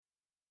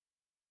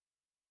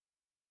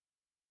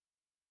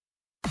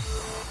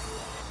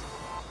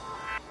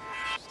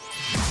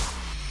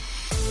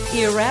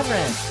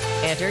Irreverent,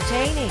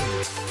 entertaining,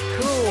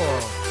 cool.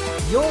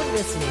 You're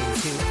listening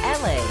to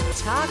LA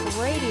Talk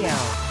Radio.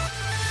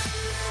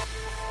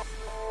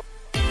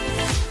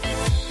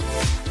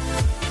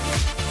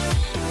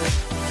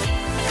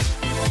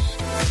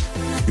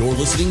 You're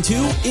listening to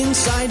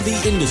Inside the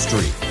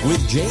Industry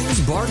with James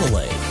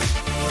Bartolet,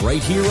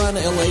 right here on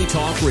LA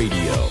Talk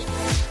Radio.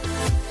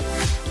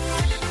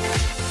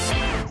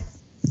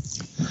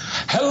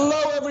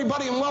 Hello,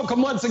 everybody, and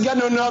welcome once again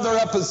to another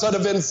episode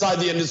of Inside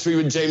the Industry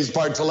with James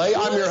Bartolet.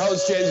 I'm your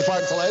host, James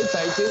Bartolet.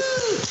 Thank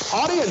you.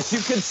 Audience, you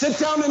can sit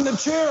down in the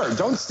chair.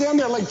 Don't stand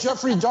there like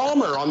Jeffrey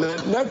Dahmer on the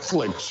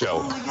Netflix show.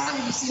 Oh, my God,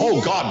 have you seen Oh,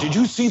 it? God, did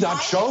you see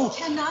that show? I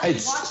cannot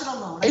watch it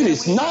alone. It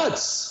is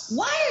nuts.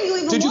 Why are you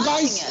even Did you watching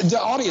guys, it?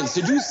 the audience,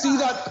 did you see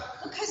that?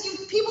 Because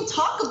people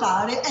talk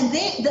about it, and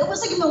that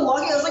was like in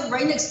Milwaukee. It was like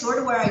right next door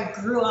to where I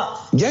grew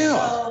up.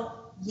 Yeah. So,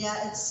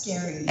 yeah, it's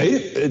scary.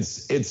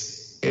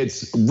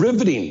 It's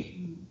riveting.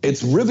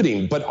 It's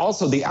riveting, but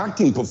also the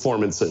acting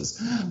performances.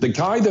 The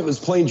guy that was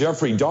playing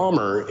Jeffrey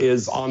Dahmer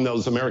is on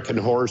those American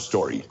Horror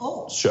Story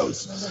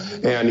shows.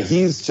 And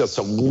he's just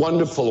a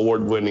wonderful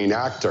award-winning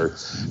actor.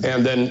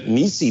 And then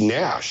Niecy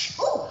Nash.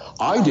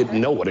 I didn't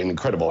know what an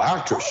incredible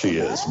actress she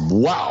is.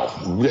 Wow,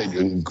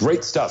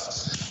 great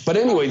stuff. But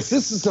anyways,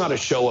 this is not a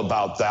show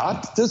about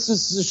that. This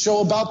is a show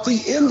about the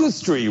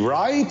industry,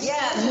 right?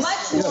 Yeah,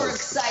 much more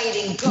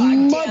exciting. God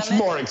Much damn it.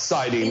 more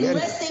exciting.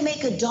 Unless they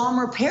make a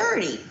Dahmer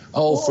parody.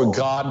 Oh, for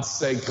God's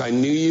sake, I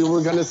knew you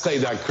were going to say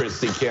that,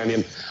 Christy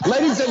Canyon.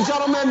 Ladies and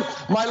gentlemen,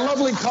 my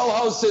lovely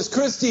co-host is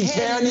Christy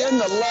Canyon,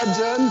 the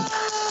legend.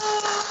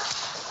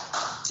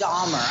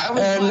 Dahmer. I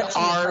was And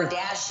watching the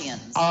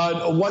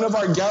Kardashians. One of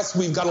our guests,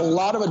 we've got a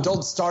lot of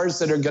adult stars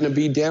that are going to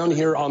be down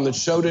here on the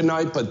show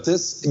tonight, but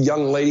this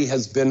young lady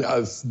has been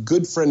a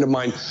good friend of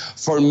mine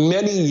for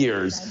many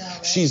years.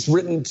 She's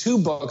written 2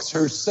 books.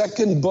 Her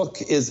second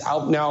book is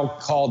out now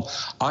called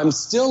I'm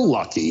Still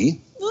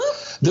Lucky.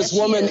 This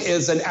woman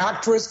is an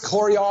actress,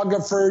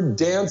 choreographer,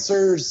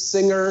 dancer,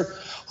 singer,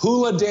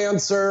 hula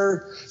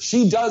dancer.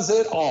 She does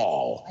it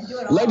all. I do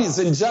it all. Ladies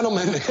and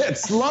gentlemen,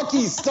 it's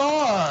Lucky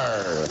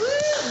Star.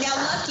 Now,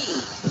 Lucky,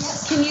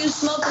 can you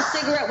smoke a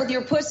cigarette with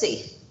your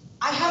pussy?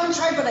 I haven't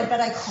tried, but I bet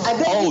I could. I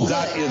bet you Oh, could.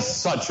 that is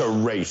such a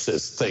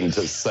racist thing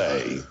to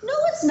say. No,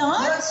 it's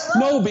not.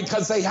 No,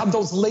 because they have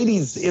those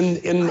ladies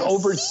in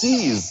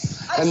overseas,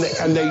 I've and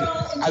seen a they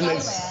girl in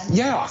Thailand.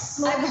 yeah.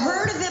 I've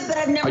heard of it, but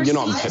I've never You seen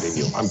know, I'm it. kidding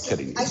you. I'm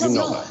kidding you. I You don't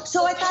know know. that.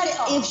 So I thought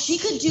if she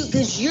could do,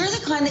 because you're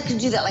the kind that could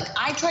do that. Like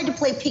I tried to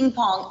play ping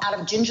pong out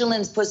of Ginger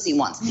Lynn's pussy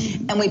once,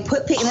 and we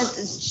put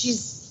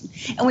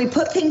we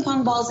put ping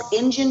pong balls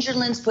in Ginger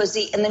Lynn's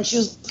pussy, and then she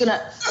was gonna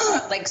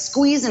like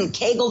squeeze and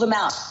kegel them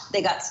out.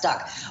 They got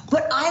stuck.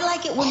 But I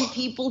like it when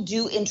people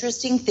do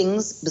interesting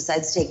things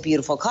besides take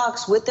beautiful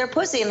cocks with their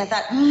pussy. And I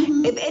thought,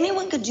 if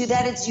anyone could do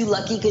that, it's you,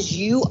 Lucky, because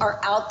you are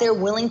out there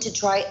willing to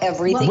try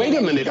everything. Wait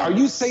a minute. Are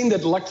you saying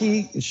that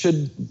Lucky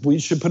we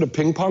should put a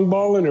ping pong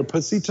ball in her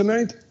pussy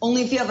tonight?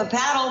 Only if you have a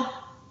paddle.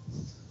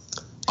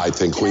 I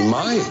think we Can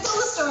I might. tell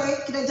the story?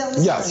 Can I tell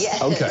the Yes. story?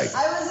 Yes. Okay.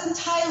 I was in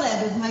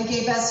Thailand with my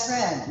gay best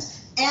friend,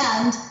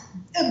 and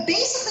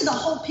basically the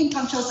whole ping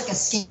pong show is like a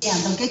scam.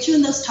 They'll get you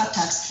in those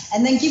tuk-tuks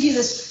and then give you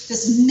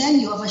this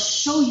menu of a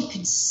show you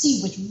can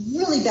see with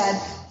really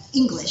bad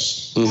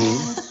English. And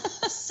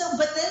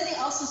but then they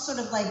also sort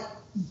of like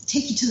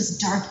take you to this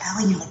dark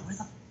alley, and you're like, where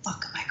the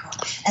fuck am I going?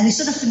 And they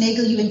sort of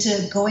finagle you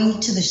into going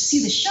to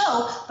see the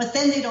show, but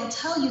then they don't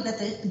tell you that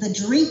the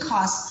drink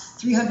costs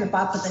 300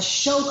 baht, but the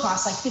show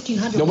costs like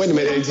 1,500. No, wait a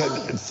minute. They don't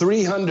tell you.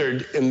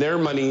 300 in their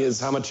money is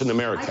how much in I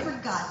American?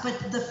 forgot, but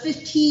the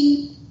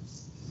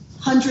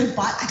 1,500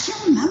 baht, I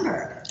can't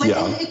remember. But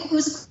Yeah. it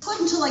was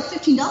equivalent to like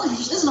 $15,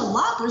 which isn't a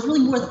lot, but it was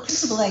really more the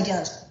principal idea I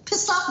was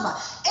pissed off about.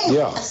 Anyway,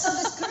 Yeah. so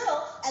this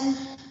girl, and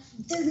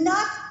they're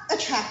not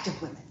attractive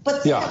women,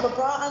 but they Yeah. have a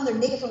bra on, they're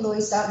naked from the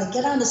waist out, and they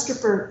get on the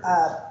stripper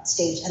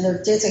stage, and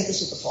they're dancing like the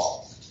Super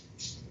Bowl.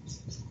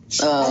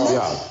 And then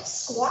Yeah. they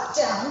squat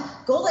down,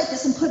 go like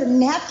this, and put a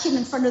napkin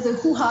in front of their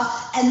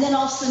hoo-ha, and then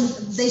all of a sudden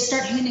they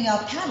start handing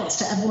out paddles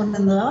to everyone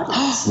in the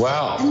audience.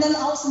 Wow. And then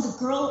all of a sudden the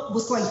girl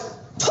was going,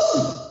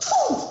 boom, boom,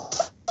 boom,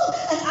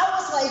 and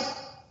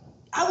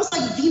I was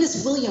like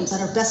Venus Williams at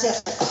her best. And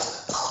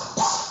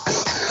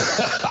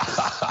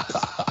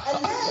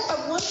then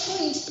at one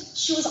point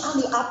she was on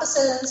the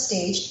opposite end of the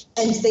stage,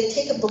 and they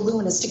take a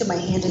balloon and stick it in my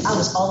hand, and I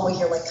was all the way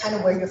here, like kind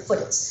of where your foot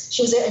is.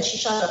 She was there, and she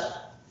shot a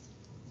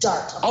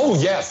dart. Oh,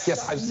 yes,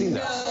 I've seen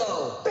that.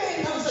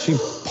 Bang, I was like, She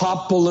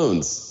popped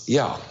balloons.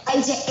 Yeah.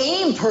 And to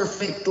aim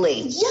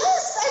perfectly.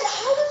 yes, and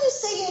how do you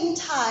say in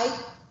Thai,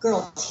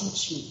 girl,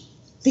 teach me?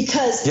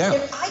 Because Yeah.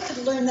 if I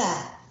could learn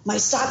that, my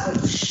stock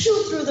would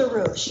shoot through the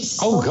roof. She's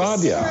Oh,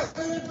 God, yeah.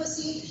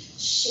 Pussy.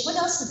 What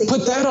else did they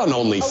Put do? that on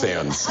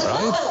OnlyFans, I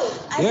right? know.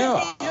 I Yeah.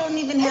 bet they don't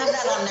even have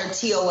that on their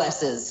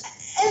TOSs.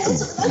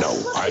 No,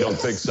 I don't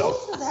think so.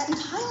 For that in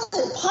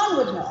Thailand, Pon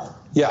would know.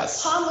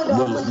 Yes. Tom would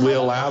know.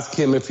 We'll ask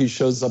him if he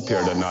shows up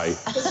here tonight.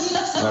 Because he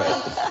is my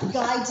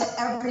guide to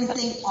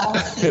everything, all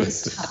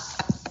things Thai.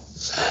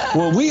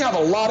 Well, we have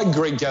a lot of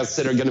great guests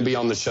that are going to be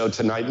on the show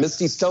tonight.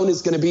 Misty Stone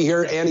is going to be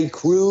here, Annie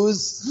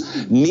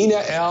Cruz,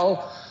 Nina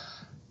L.,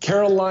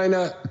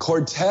 Carolina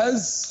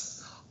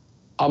Cortez,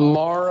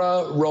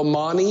 Amara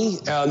Romani,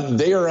 and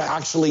they are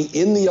actually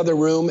in the other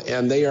room,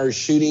 and they are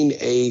shooting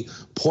a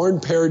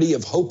porn parody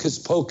of Hocus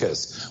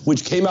Pocus,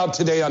 which came out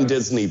today on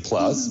Disney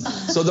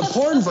Plus. So the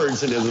porn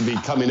version will be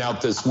coming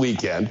out this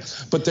weekend,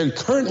 but they're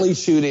currently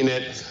shooting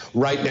it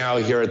right now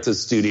here at the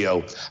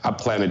studio at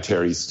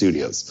Planetary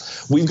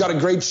Studios. We've got a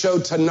great show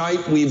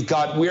tonight. We've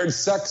got weird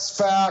sex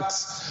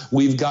facts.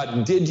 We've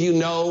got Did You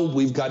Know?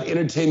 We've got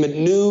entertainment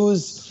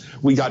news.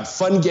 We got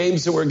fun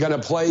games that we're going to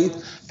play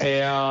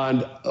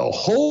and a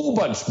whole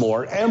bunch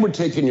more. And we're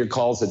taking your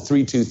calls at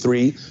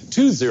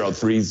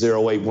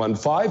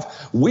 323-203-0815.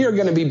 We are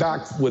going to be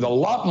back with a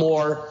lot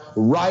more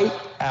right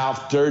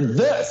after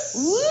this.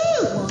 Woo!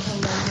 Well,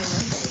 hello.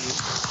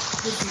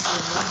 This is your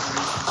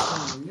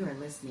love, and you're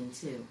listening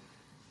to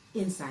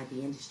Inside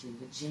the Industry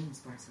with James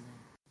Bartolet.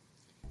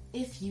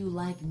 If you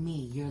like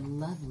me, your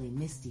lovely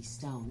Misty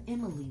Stone,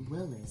 Emily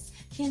Willis,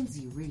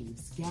 Kinsey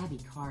Reeves, Gabby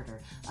Carter,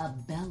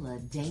 Bella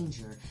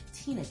Danger,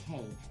 Tina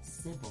Kay,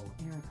 Sybil,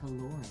 Erica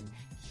Lauren,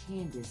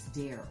 Candace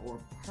Dare, or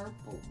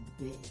Purple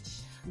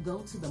Bitch, go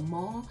to the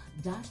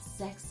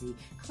mall.sexy,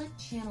 click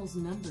channels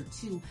number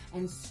 2,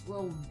 and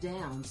scroll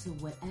down to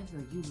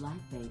whatever you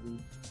like,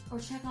 baby. Or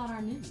check out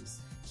our news.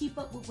 Keep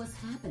up with what's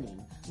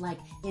happening, like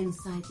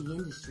Inside the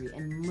Industry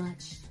and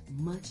much,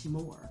 much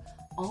more.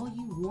 All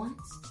you want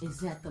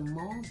is at the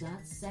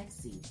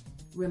mall.sexy.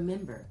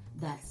 Remember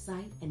that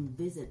site and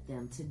visit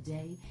them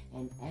today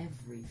and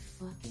every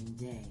fucking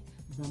day.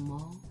 The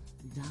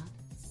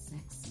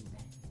mall.sexy,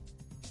 baby.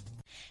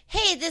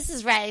 Hey, this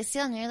is Riley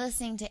Steele, and you're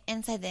listening to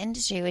Inside the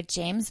Industry with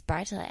James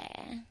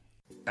Bartolet.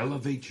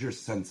 Elevate your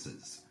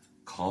senses,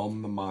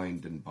 calm the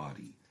mind and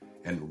body,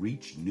 and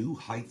reach new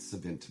heights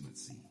of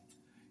intimacy.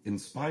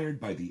 Inspired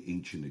by the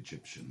ancient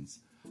Egyptians,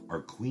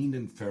 our Queen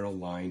and Pharaoh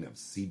line of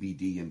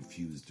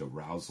CBD-infused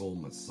arousal,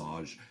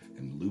 massage,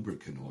 and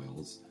lubricant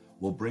oils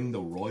will bring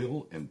the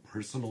royal and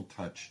personal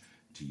touch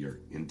to your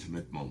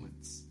intimate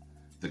moments.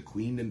 The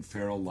Queen and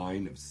Pharaoh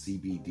line of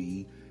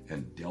CBD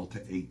and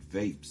Delta-8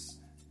 vapes,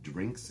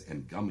 drinks,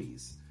 and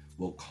gummies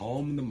will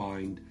calm the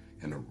mind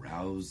and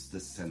arouse the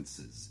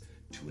senses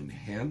to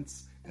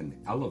enhance and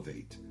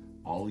elevate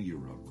all your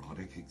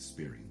erotic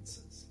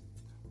experiences.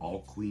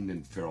 All Queen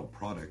and Pharaoh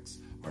products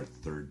are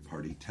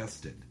third-party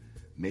tested,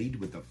 made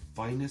with the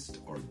finest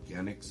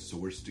organic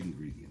sourced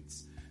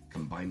ingredients,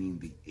 combining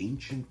the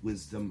ancient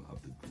wisdom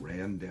of the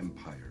grand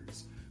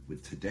empires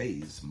with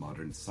today's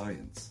modern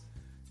science,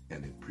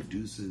 and it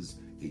produces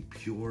a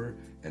pure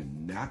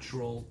and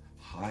natural,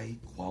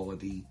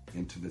 high-quality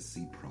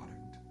intimacy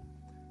product.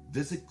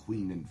 Visit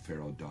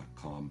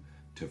queenandpharaoh.com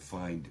to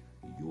find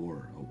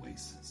your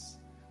oasis.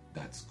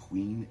 That's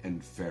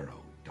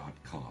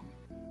queenandpharaoh.com.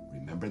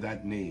 Remember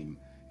that name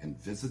and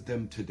visit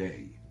them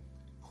today.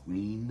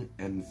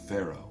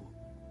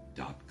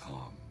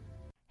 queenandpharaoh.com.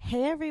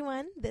 Hey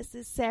everyone, this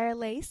is Sarah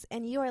Lace,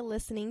 and you are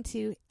listening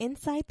to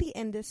Inside the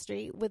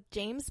Industry with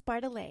James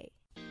Bartolet.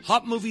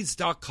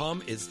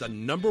 HotMovies.com is the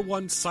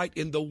 #1 site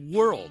in the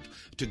world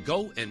to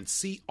go and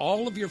see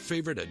all of your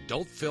favorite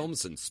adult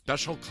films and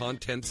special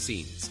content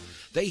scenes.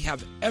 They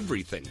have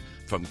everything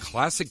from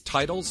classic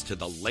titles to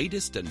the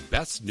latest and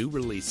best new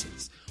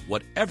releases.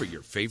 Whatever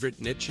your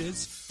favorite niche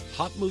is,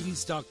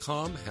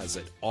 HotMovies.com has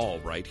it all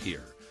right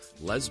here.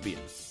 Lesbian,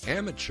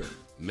 amateur,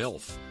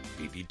 MILF,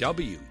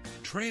 BBW,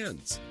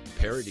 trans,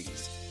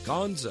 parodies,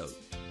 gonzo,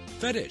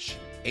 fetish,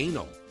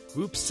 anal,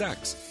 group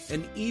sex,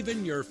 and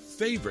even your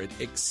favorite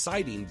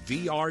exciting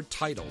VR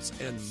titles,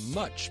 and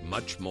much,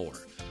 much more.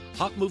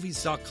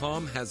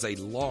 HotMovies.com has a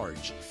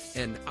large,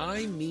 and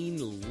I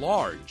mean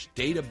large,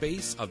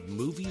 database of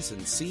movies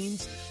and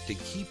scenes to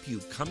keep you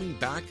coming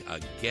back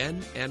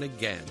again and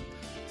again.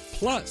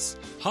 Plus,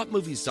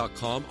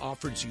 HotMovies.com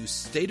offers you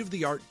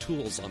state-of-the-art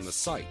tools on the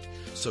site,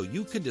 so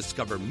you can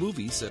discover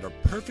movies that are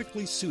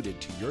perfectly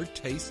suited to your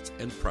tastes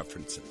and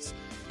preferences.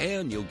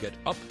 And you'll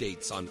get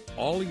updates on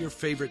all your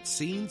favorite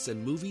scenes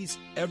and movies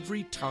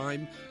every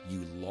time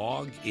you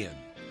log in.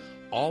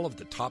 All of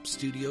the top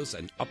studios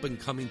and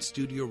up-and-coming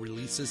studio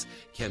releases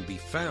can be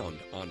found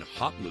on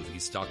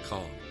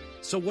HotMovies.com.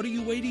 So what are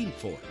you waiting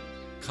for?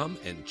 Come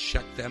and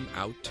check them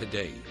out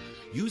today.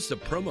 Use the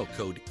promo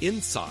code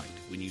INSIDE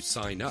when you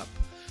sign up,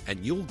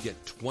 and you'll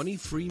get 20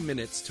 free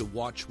minutes to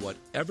watch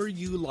whatever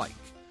you like.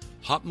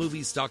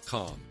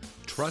 HotMovies.com,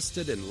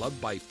 trusted and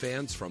loved by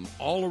fans from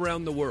all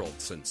around the world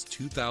since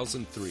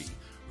 2003.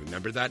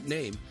 Remember that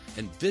name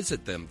and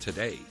visit them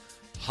today.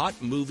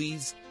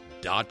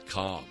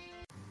 HotMovies.com.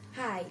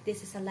 Hi,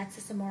 this is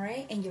Alexis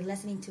Amore, and you're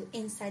listening to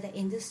Inside the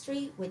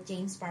Industry with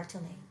James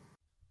Bartolet.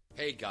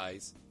 Hey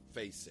guys,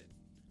 face it.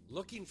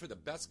 Looking for the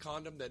best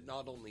condom that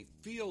not only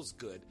feels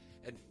good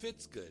and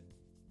fits good,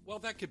 well,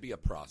 that could be a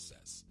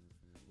process.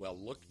 Well,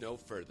 look no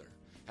further.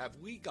 Have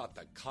we got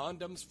the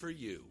condoms for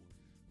you?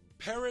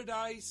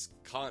 Paradise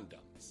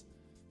Condoms.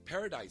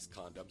 Paradise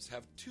Condoms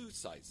have 2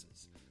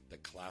 sizes, the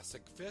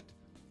classic fit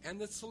and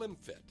the slim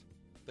fit.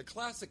 The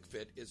Classic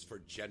Fit is for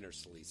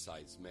generously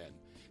sized men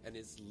and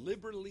is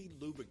liberally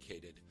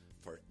lubricated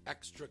for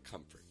extra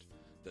comfort.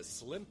 The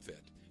Slim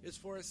Fit is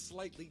for a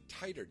slightly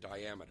tighter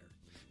diameter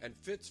and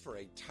fits for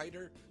a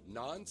tighter,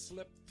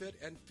 non-slip fit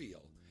and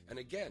feel. And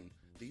again,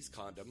 these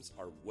condoms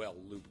are well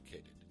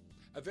lubricated.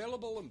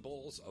 Available in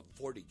bowls of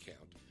 40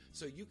 count,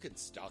 so you can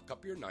stock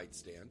up your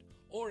nightstand,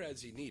 or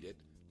as you need it,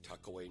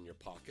 tuck away in your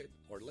pocket,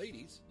 or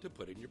ladies, to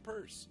put in your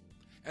purse.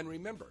 And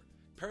remember,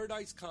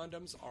 Paradise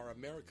Condoms are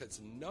America's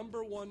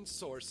 #1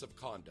 source of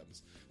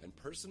condoms and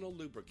personal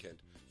lubricant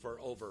for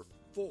over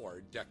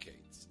 4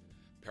 decades.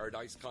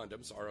 Paradise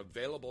Condoms are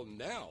available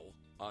now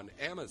on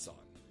Amazon.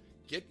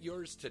 Get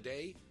yours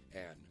today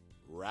and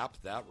wrap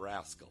that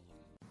rascal.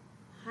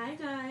 Hi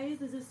guys,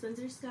 this is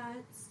Spencer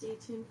Scott. Stay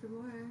tuned for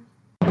more.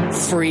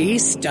 Free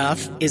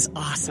stuff is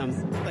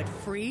awesome, but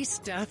free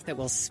stuff that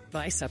will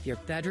spice up your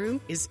bedroom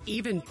is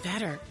even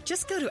better.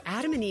 Just go to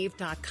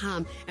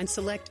adamandeve.com and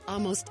select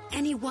almost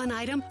any one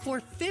item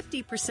for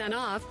 50%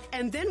 off,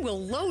 and then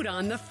we'll load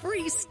on the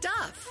free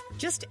stuff.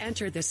 Just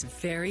enter this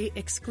very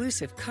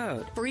exclusive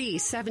code,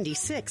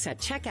 FREE76 at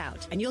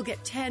checkout, and you'll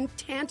get 10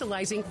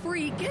 tantalizing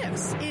free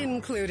gifts,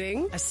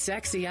 including a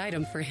sexy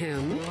item for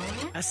him,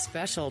 a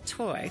special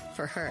toy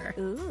for her,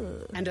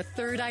 and a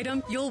third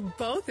item you'll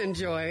both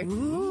enjoy.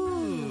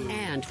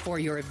 And for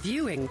your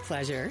viewing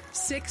pleasure,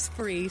 6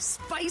 free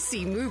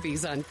spicy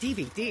movies on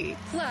DVD.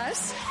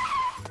 Plus,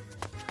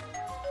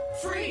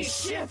 free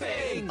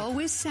shipping!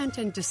 Always sent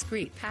in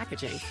discreet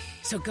packaging.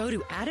 So go to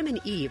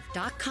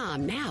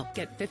adamandeve.com now.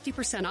 Get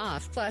 50%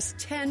 off plus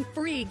 10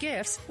 free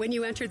gifts when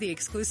you enter the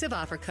exclusive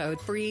offer code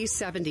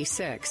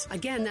FREE76.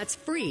 Again, that's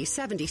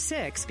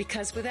FREE76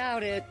 because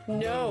without it,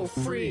 no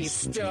free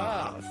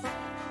stuff.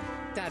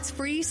 That's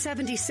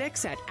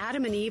FREE76 at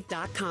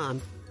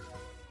adamandeve.com.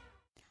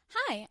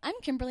 Hi, I'm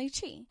Kimberly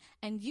Chi,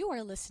 and you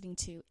are listening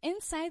to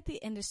Inside the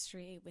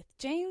Industry with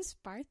James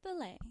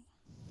Bartholet.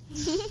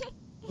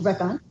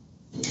 Back on?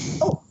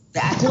 Oh,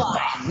 back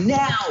live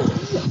now.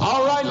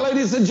 All right,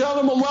 ladies and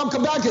gentlemen,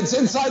 welcome back. It's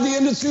Inside the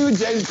Industry with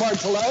James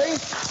Bartholet.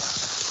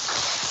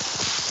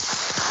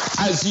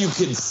 As you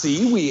can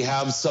see, we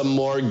have some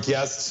more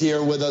guests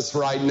here with us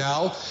right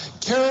now.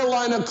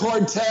 Carolina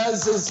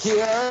Cortez is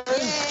here.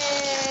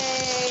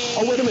 Yay!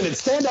 Oh, wait a minute.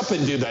 Stand up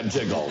and do that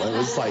jiggle. It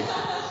was like...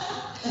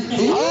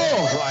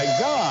 Oh, my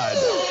God.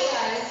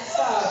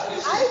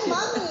 Hi,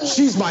 Mommy.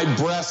 She's my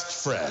breast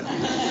friend.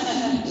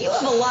 You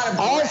have a lot of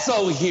breath.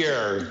 Also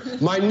here,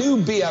 my new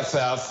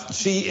BFF.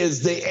 She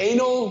is the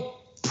anal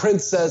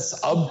princess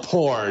of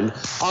porn,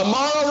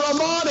 Amara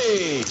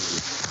Ramani.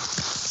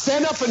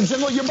 Stand up and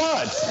jiggle your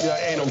butt, you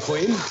anal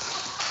queen.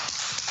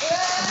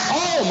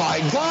 Oh, my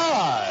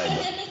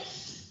God.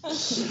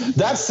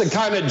 That's the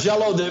kind of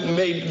jello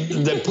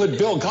that put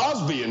Bill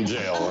Cosby in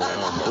jail.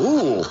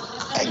 Ooh.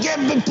 I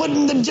can't be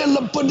putting the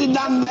jello, put it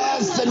on the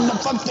ass and the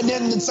fucking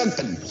and the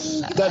sucking.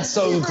 That's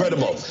so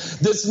incredible.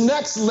 This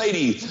next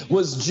lady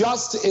was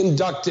just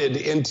inducted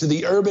into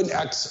the Urban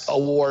X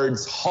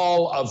Awards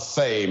Hall of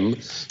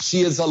Fame.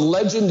 She is a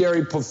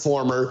legendary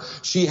performer.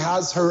 She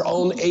has her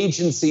own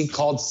agency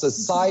called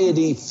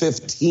Society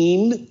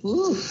 15.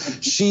 Ooh.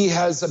 She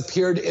has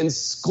appeared in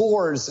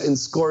scores and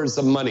scores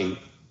of money.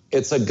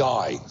 It's a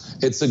guy.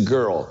 It's a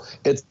girl.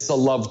 It's a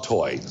love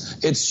toy.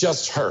 It's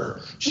just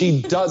her.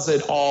 She does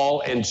it all,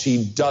 and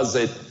she does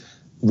it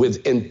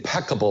with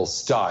impeccable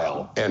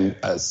style and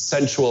a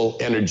sensual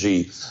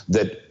energy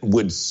that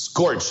would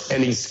scorch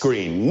any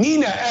screen.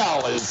 Nina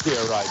L. is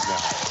here right now.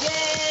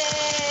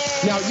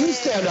 Yay! Now you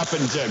stand up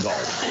and jiggle.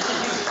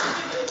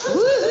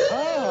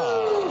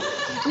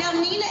 Now,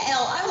 Nina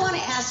L., I want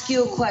to ask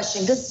you a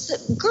question, because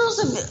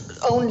girls have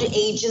owned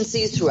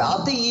agencies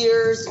throughout the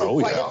years,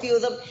 quite a few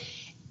of them.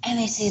 And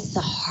they say it's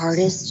the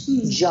hardest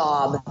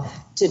job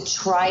to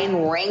try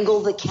and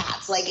wrangle the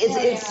cats. Like,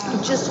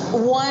 it's just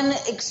one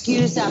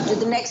excuse after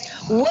the next.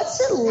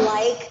 What's it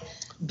like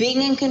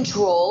being in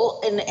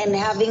control and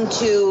having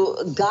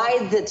to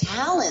guide the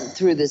talent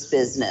through this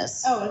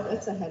business? Oh,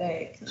 it's a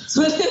headache.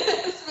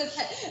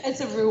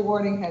 It's a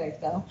rewarding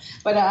headache, though.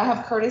 But I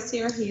have Curtis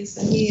here. He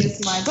is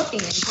my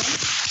booking agent.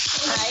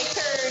 Hi,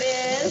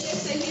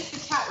 Curtis. He's the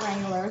cat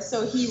wrangler,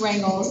 so he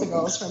wrangles the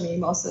girls for me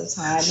most of the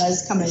time. I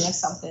just come in with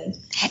something.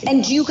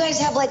 And do you guys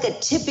have like a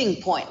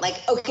tipping point?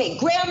 Like, okay,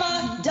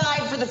 Grandma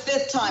died for the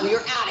 5th time.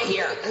 You're out of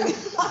here.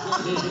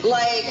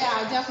 Like,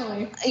 yeah,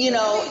 definitely. You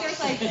know, I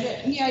think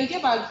there's like, you give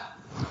about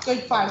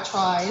good 5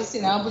 tries,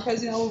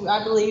 because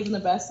I believe in the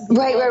best.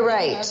 Right.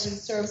 You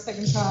deserve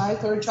 2nd try,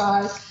 3rd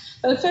try.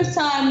 But the 5th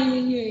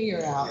time,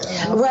 you're out.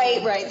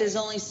 Right. There's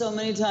only so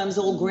many times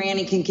old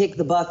Granny can kick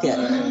the bucket.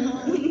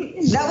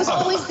 That was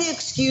always the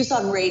excuse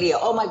on radio.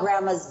 Oh, my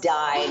grandma's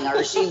dying,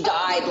 or she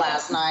died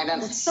last night.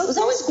 And it was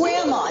always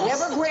Grandma,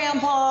 never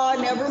Grandpa,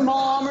 never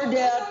Mom or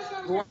Dad.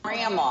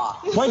 Grandma.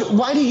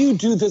 Why do you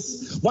do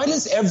this? Why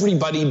does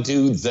everybody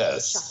do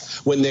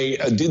this when they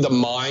do the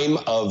mime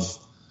of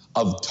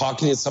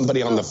talking to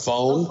somebody on the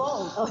phone?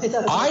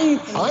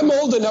 I'm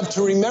old enough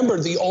to remember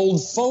the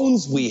old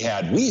phones we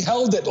had. We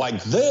held it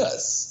like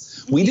this.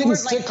 We didn't were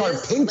stick like our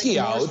this, pinky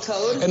like Morse out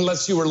code?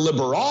 unless you were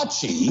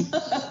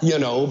Liberace, you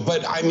know,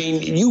 but I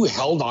mean, you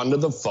held onto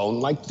the phone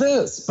like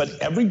this. But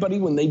everybody,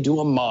 when they do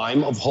a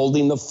mime of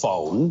holding the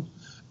phone,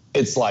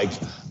 it's like,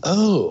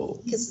 oh.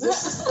 Because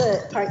this is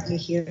the part you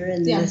hear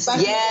in this.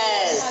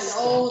 Yes.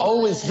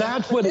 Oh, is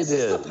that what it This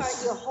is is? the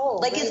part you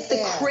hold. Like right it's the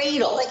there.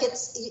 cradle. Like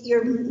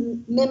you're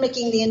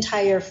mimicking the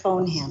entire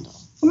phone handle.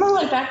 Remember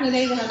like back in the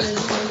day they had the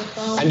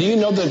phone? And do you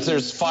know that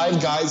there's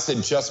 5 guys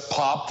that just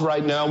popped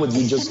right now with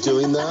you just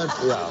doing that?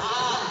 Yeah.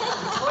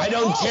 I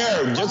don't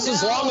care. Just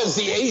as long as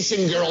the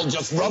Asian girl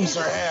just rubs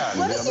her hand.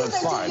 What Yeah, is it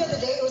that's that I fine. did the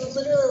other day? It was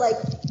literally like,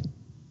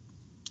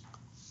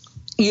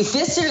 You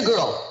fisted a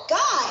girl.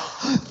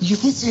 guy. You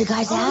fisted a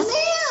guy's ass?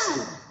 Oh,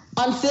 man.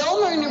 On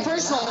film or in your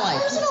personal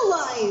life? Personal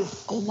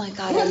life. Oh my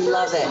God, I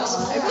love it. I'm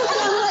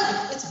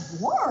like, it's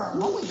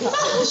warm. Oh, my gosh.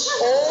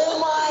 Oh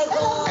my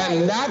God.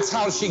 And that's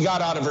how she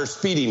got out of her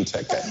speeding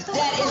ticket.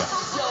 That is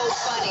so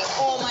funny.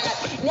 Oh my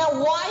God.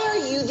 Now, why are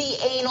you the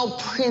anal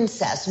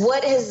princess?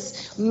 What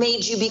has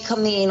made you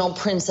become the anal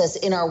princess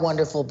in our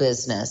wonderful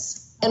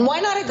business? And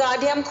why not a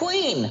goddamn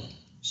queen?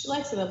 She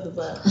likes it up the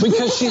butt.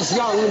 Because she's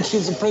young and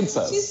she's a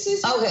princess.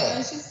 She's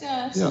Okay.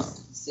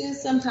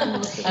 She's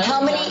sometimes.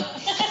 How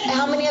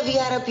many have you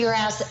had up your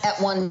ass at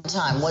one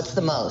time? What's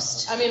the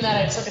most? I mean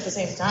that I took at the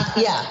same time.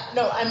 Yeah.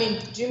 No, I mean,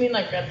 do you mean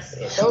like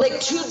Like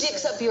 2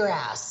 dicks up your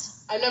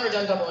ass? I've never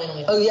done double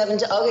anal. Oh, you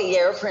haven't? Okay,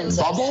 you're a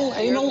princess. Double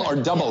anal or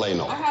double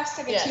anal? I have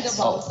stuck a Cheeto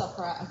bottle up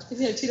her ass. A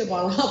Cheeto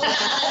bottle up her ass.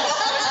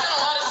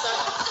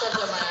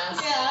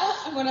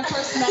 Yeah, when I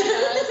first met her,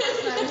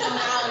 until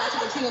now, and I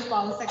took a Cheeto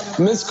bottle and stuck it up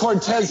her Miss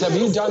Cortez, have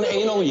you done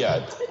anal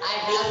yet? I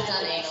haven't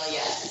done anal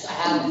yet. I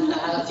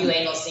have a few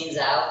anal scenes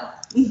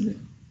out.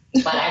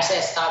 But actually,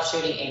 I stopped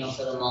shooting anal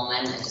for the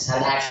moment. I just had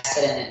an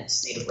accident and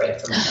just need a break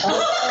from it.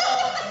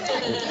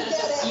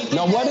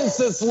 Now, what is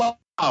this laugh?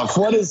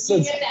 What is You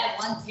this? get that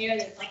one tear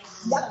that's like,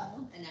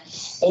 and then,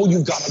 Oh,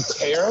 you got a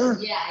tear?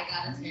 yeah, I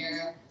got a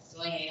tear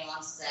doing anal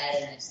on set,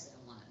 and I just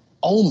didn't want it.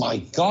 Oh, my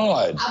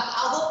God.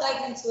 I'll go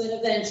back into it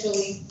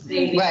eventually,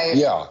 maybe. Right.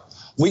 Yeah.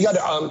 We got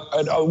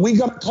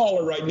a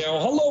caller right now.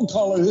 Hello,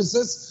 caller. Who's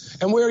this?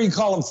 And where are you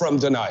calling from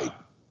tonight?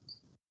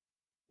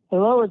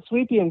 Hello, it's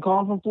Sweet Pea. I'm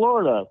calling from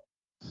Florida.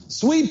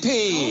 Sweet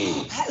Pea.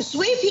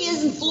 Sweet Pea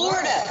is in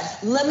Florida.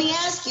 Let me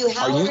ask you,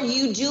 how are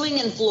you doing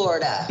in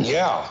Florida?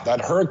 Yeah,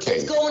 that hurricane.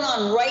 What's going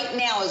on right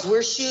now as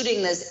we're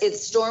shooting this?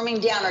 It's storming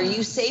down. Are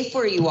you safe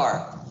where you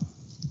are?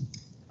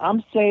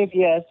 I'm safe,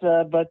 yes,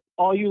 but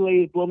all you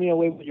ladies blow me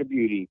away with your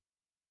beauty.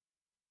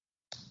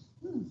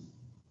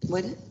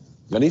 What?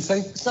 What did he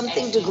say?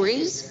 Something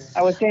degrees?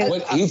 I was saying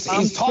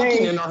He's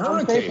talking in a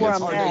hurricane. It's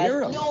hard to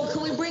hear him. No,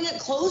 can we bring it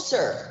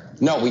closer?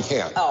 No, we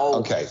can't. Oh.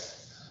 Okay.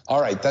 All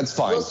right, that's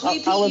fine. Well,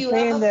 Sweet Pea, you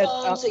have a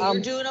phone, so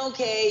you're doing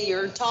okay.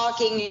 You're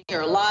talking.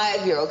 You're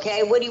alive. You're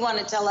okay. What do you want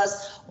to tell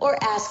us or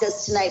ask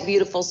us tonight,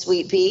 beautiful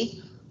Sweet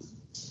Pea?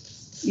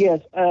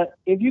 Yes,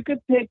 if you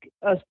could pick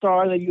a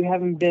star that you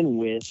haven't been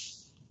with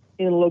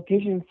in a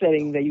location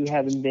setting that you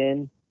haven't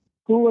been,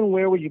 who and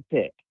where would you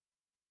pick?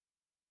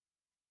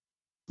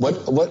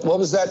 What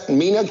was that?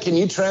 Mina, can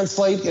you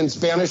translate in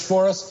Spanish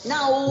for us?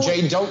 No.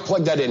 Jay, don't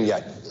plug that in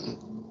yet.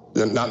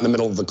 Not in the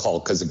middle of the call,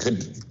 because it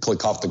could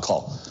click off the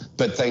call.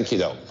 But thank you,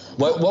 though.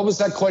 What was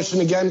that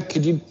question again?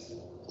 Could you?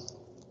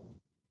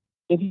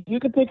 If you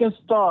could pick a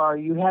star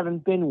you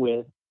haven't been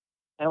with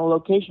and a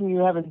location you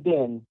haven't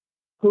been,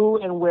 who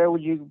and where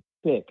would you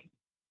pick?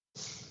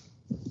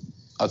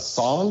 A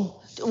song?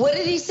 What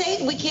did he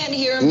say? We can't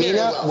hear him very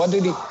Mina, well. what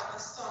did he?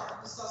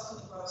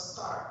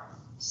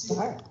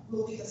 Star.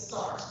 We'll pick a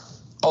star.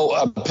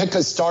 Oh, pick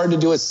a star to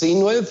do a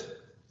scene with?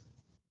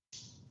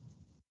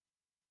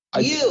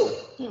 You.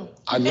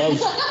 I love.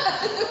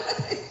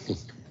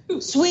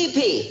 Sweet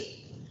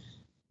Pea.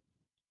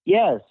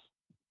 Yes.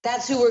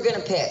 That's who we're going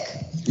to pick.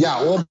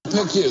 Yeah, we'll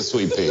pick you,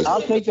 Sweet Pea.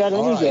 I'll take that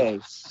any day.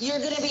 You're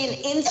going to be an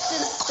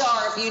instant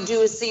star if you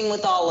do a scene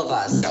with all of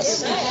us.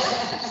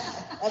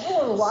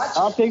 Everyone will watch.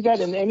 I'll take that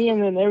in any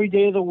and every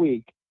day of the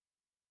week.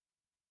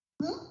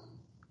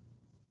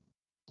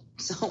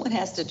 Someone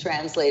has to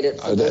translate it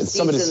for the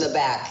seats in the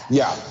back.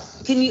 Yeah.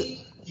 Can you?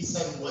 He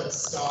said, what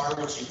star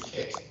would you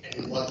pick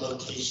and what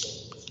location?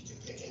 If you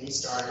could pick any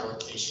star in a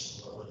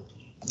location, what would it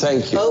be?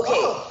 Thank you.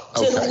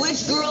 Okay. To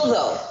which girl,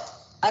 though?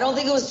 I don't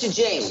think it was to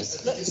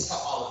James.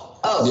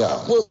 Oh,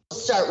 yeah. We'll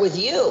start with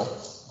you.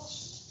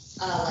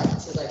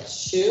 Like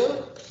shoot.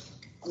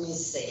 Let me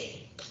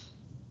see.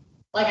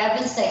 Like I've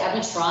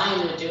been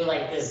trying to do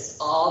like this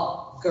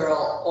all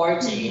girl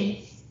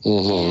orgy.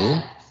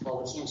 Mm-hmm.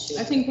 Well, we can't shoot.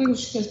 I think we can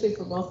speak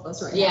for both of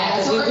us right now. Yeah,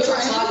 because we were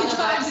talking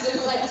about to do.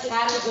 like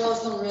cat and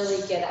girls don't really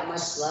get that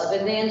much love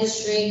in the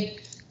industry.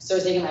 So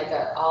we're thinking like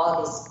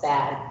all these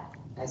bad,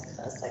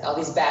 like all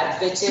these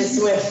bad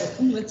bitches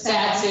with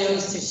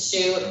tattoos to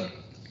shoot,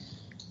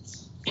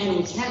 and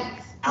we can't.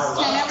 I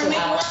love to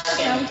have like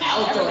an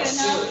outdoor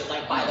shoot,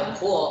 like by the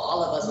pool.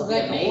 All of us would be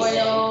amazing.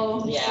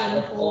 Oil, yeah,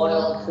 with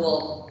oil,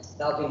 pool.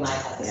 That'll be my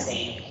type of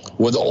stain.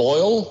 With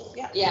oil?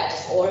 Yeah,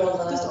 just oil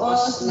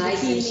the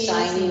nice and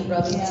shiny,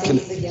 rubbing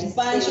things against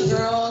bunch things. of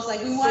girls.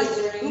 Like we want at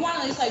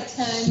least like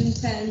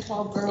 10,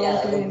 12 girls. Yeah,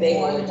 like a maybe big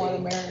more orgy. the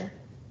merrier.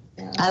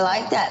 I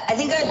like that. I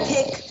think I'd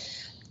pick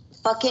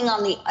fucking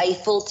on the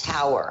Eiffel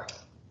Tower.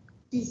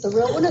 The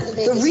real one or the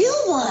The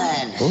real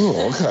one.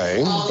 Oh,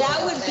 okay.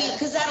 That would be,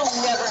 because that'll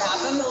never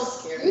happen.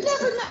 You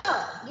never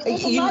know.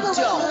 There's a You lot of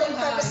don't. legendary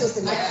premises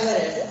in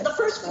there. The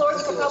first floor, you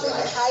could probably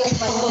like hide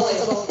by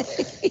little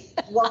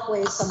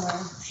walkways somewhere.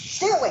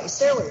 Stairways.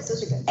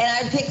 Those are good. And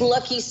I'd pick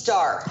Lucky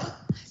Star.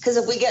 Because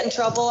if we get in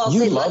trouble, I'll You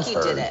say love Lucky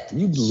her. did it.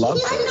 You love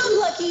I've her. known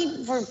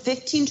Lucky for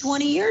 15,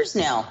 20 years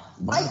now.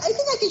 I think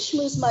I could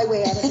schmooze my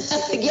way out of the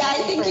ticket. Yeah, I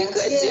think you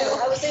could Yeah, too.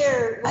 I was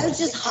there. I would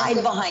just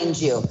hide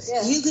behind you.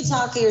 Yeah. You could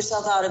talk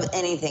yourself out of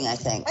anything, I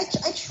think. I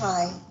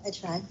try.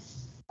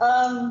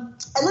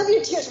 I love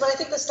your tears, but I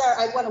think the star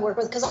I'd want to work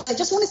with, because I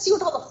just want to see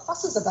what all the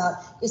fuss is about,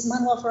 is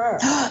Manuel Ferrara.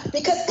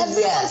 Because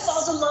everyone Yes.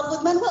 falls in love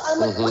with Manuel. I'm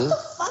like, what the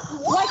fuck?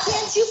 Why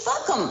can't you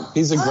fuck him?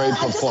 He's a great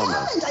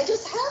performer. I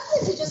just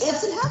haven't. It just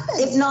hasn't happened.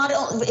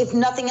 If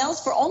nothing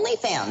else, for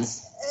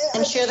OnlyFans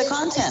and share the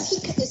content.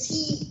 Is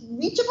he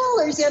reachable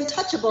or is he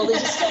untouchable? They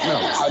just don't No,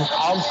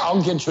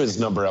 I'll get you his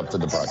number after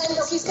the and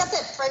broadcast. he's got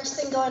that French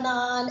thing going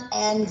on,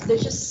 and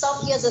there's just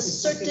he has a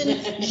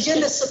certain je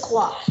ne sais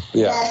quoi.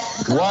 Yeah.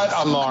 that- What,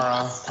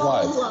 Amara?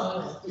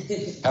 What?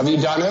 Have you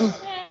done him?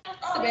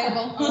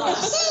 Debatable.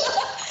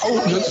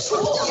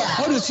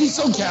 Oh, does she's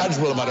so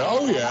casual about it?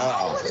 Oh, I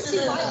yeah. want to see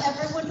why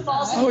everyone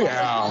falls in Oh, love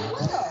yeah.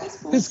 with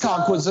Manuel. His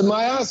cock was in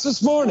my ass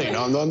this morning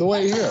on the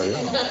way here.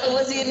 Yeah.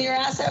 Was he in your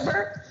ass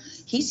ever?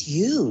 He's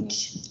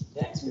huge.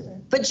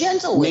 But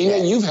gentle with Nina,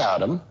 it. you've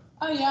had him.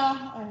 Oh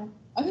yeah.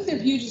 I think the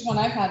hugest one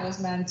I've had was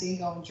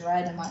Mandingo and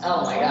Dread in my house.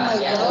 Oh my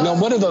god, yeah. Now,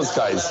 what are those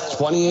guys?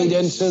 28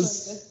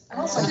 inches? I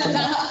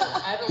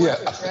haven't Yeah.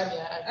 worked with Trev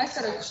yet. I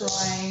started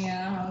crying.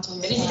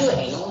 Did you do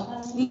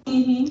anal?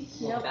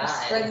 Mm-hmm. Yep. God.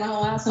 Spread my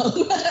whole asshole.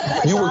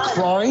 You were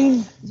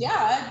crying?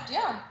 Yeah,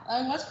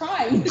 I was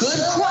crying. Good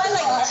cry,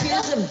 like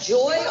tears of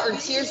joy or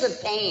tears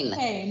of pain?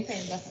 Pain,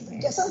 definitely.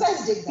 Yeah, some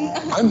guys dig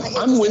that.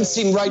 I'm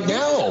wincing right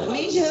now.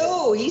 Me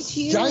too. He's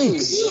huge.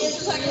 Yikes.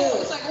 It's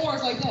like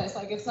wars like this.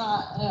 Like it's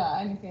not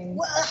anything.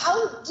 Well,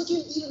 how did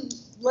you even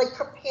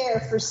prepare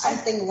for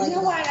something like You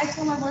know that? what? I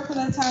told my boyfriend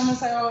at the time, I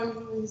was like,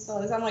 oh, so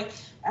I'm like,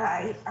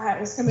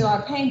 it's gonna be a lot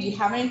of pain. Do you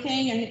have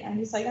anything? And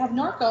he's like, I have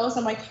Norcos.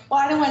 I'm like, well,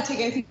 I don't want to take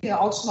anything that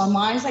alters my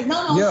mind. He's like,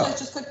 no, Yeah. it's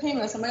just quick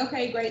painless. I'm like,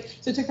 okay, great.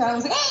 So I took that. I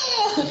was like,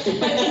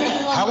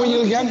 ah. How were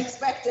you again?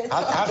 Expected.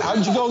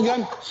 How'd you go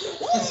again?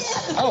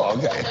 Oh,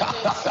 okay.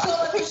 So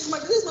my patient's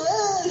like, this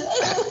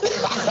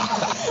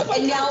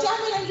And now,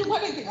 damn it, I didn't do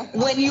anything.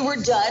 when you were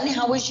done,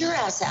 how was your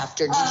ass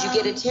after? Did you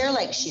get a tear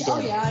like she did? Oh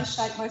yeah, I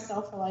shot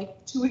myself for like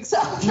 2 weeks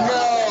after. No.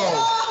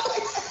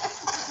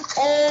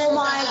 Oh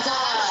my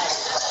God.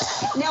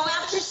 Now,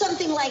 after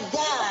something like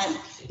that,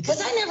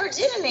 because I never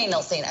did an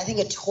anal scene. I think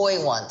a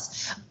toy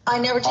once. I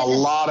never did A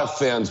lot of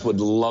fans would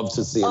love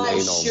to see an I'm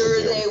anal sure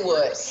with you. they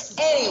would.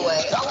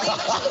 Anyway, I'll leave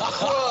it to the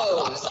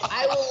pros.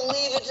 I will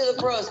leave it to the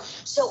pros.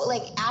 So,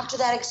 like, after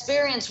that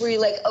experience, were you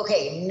like,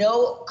 okay,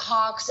 no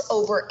cocks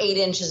over 8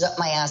 inches up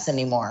my ass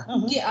anymore?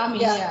 Yeah, I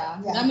mean,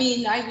 Yeah. I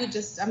mean, I would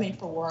just,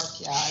 for work,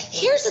 yeah.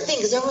 Here's the thing,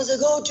 because everyone's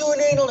like, oh, do an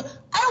anal.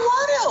 I don't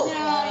want to.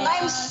 Yeah.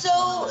 I'm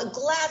so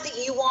glad that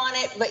you want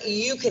it, but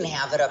you can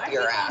have it up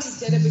your I ass.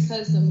 did it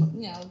because I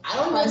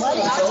don't know.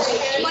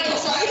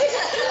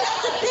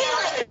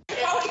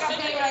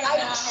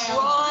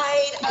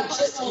 I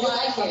just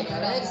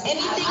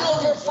anything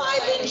over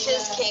 5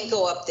 inches can't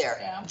go up there.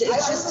 I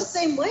was the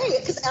same way,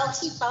 because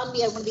LT found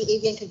me at one of the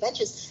avian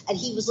conventions, and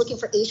he was looking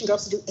for Asian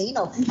girls to do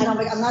anal, and I'm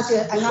like, I'm not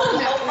doing.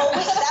 Oh,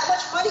 wait, that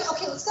much money?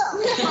 Okay, let's go.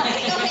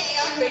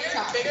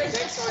 Bigger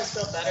dicks always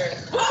feel better than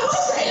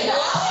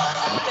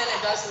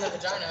it does in the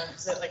vagina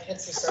because it like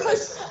hits the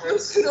surface and it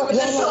hurts. Yeah.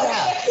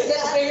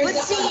 But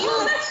see,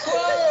 you're a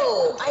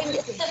pro.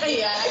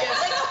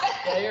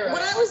 Yeah, you're right.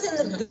 When I was in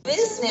the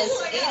business,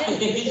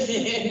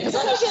 as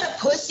long as you had a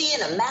pussy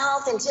and a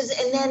mouth and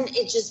then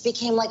it just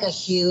became like a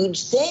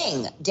huge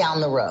thing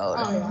down the road.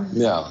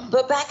 Yeah.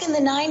 But back in the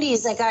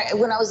 90s,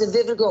 when I was a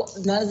Vivid Girl,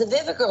 none of the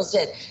Vivid Girls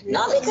did.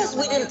 Not because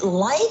we didn't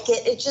like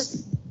it,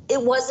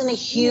 it wasn't a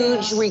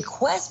huge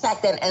request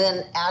back then. And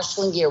then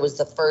Ashlyn Gear was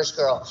the first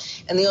girl.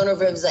 And the owner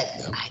of it was like,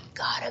 I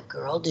got a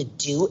girl to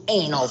do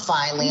anal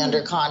finally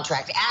under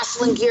contract.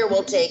 Ashlyn Gear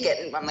will take it.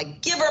 And I'm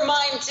like, give her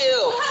mine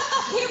too.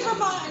 Give her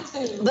mine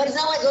too. But it's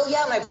not like, oh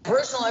yeah, my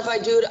personal life I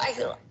do it. I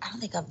don't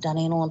think I've done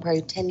anal in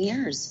probably 10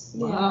 years.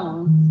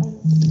 Wow.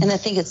 And I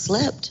think it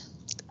slipped.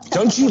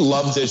 Don't you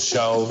love this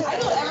show?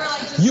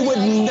 You would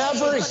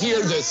never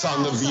hear this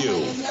on The View.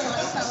 Wait,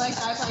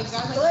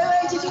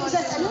 did you guys?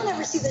 Anyone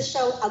ever see the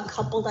show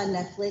Uncoupled on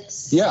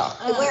Netflix? Yeah.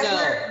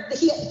 Where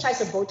he tries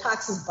to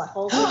Botox his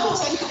butthole.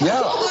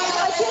 Yeah.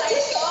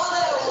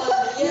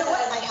 You know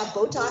what? I have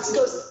Botox. He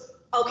goes,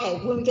 okay,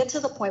 when we get to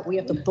the point where you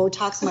have to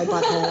Botox my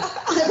butthole.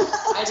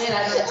 I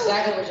know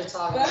exactly what you're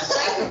talking about.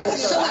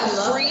 So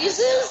it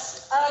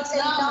freezes?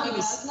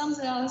 It's numbs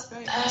it out. It's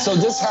great. So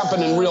this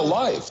happened in real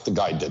life. The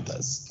guy did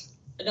this.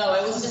 No,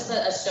 it was just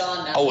a show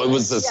on Netflix. Oh, it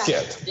was a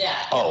skit. Yeah.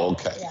 Oh,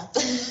 okay. Yeah.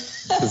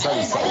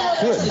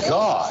 Good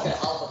God.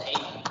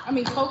 I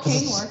mean,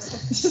 cocaine works.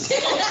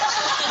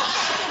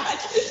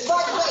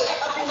 But wait,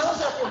 up your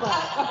nose, up your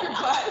butt. Up your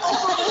butt.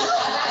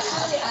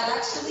 I've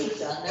actually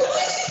done that.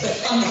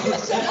 On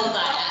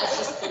my ass,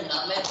 just to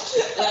numb it.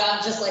 But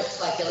I'm just like,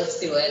 fuck it, let's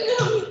do it.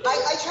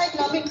 I tried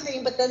numbing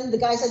cream, but then the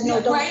guy said,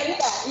 no, don't do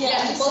that.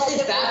 Yeah, people say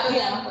bad for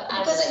them.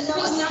 Because it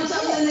numbs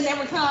up and they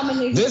never come.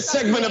 And This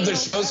segment of the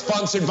show is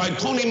sponsored by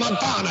Tony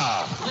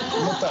Montana.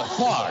 What the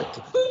fuck?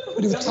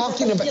 What are you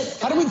talking about?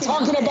 How are we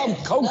talking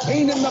about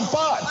cocaine in the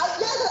butt?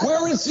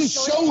 Where is this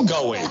show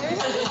going?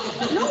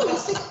 No, you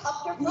stick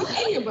up your butt.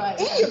 In your butt.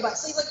 In your butt.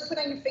 So you like put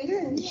on your finger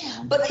and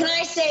But can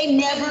I say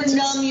never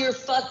numb your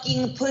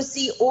fucking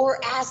pussy or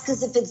ass,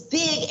 because if it's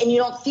big and you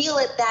don't feel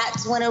it,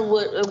 that's when it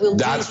will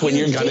That's do when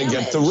you're huge going to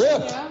get the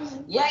rip.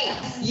 Right.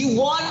 You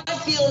want to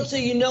feel it so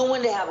you know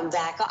when to have them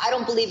back. I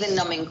don't believe in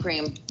numbing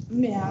cream.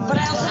 Yeah. But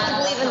I also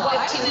don't believe in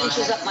 15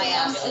 inches up my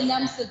ass. It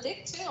numbs the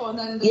dick too, and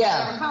then the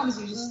whatever comes,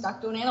 you just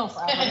stuck to an anal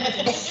forever.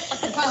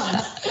 It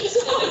comes.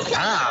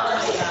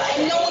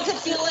 And no one could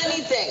feel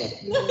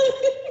anything.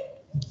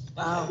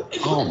 Wow.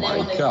 Oh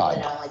my God.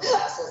 Like the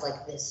asshole's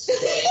like this.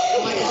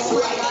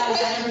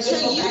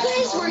 So you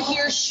guys were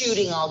here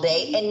shooting all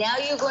day, and now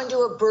you're going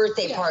to a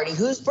birthday party.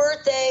 Whose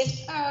birthday?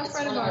 A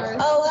friend of ours.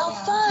 Oh, how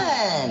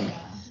fun.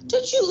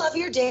 Don't you love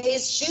your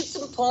days? Shoot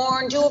some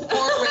porn, do a porn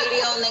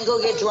radio, and then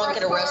go get drunk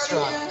at a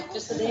restaurant.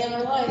 Just a day in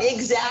our life.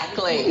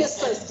 Exactly. I miss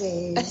those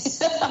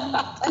days.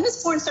 I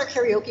miss porn star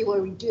karaoke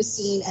where we do a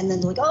scene and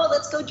then like, oh,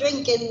 let's go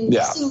drink and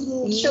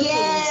sing.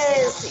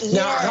 Yes.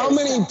 Now, how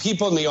many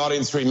people in the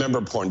audience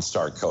remember porn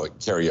star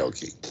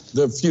karaoke?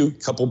 The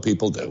couple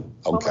people do.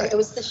 Okay. It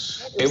was the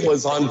shit. It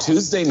was on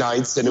Tuesday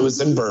nights, and it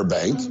was in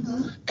Burbank.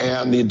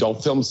 And the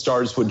adult film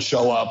stars would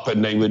show up,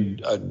 and they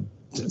would,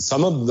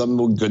 some of them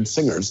were good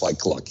singers,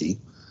 like Lucky.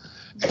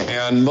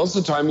 And most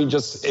of the time, it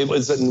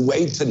was a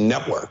way to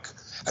network.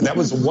 And that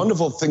was a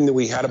wonderful thing that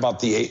we had about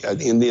the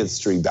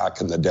industry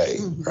back in the day,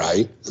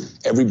 right?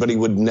 Everybody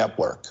would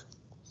network.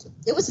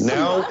 It was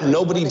now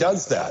nobody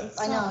does that.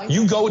 I know.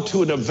 You go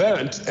to an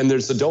event and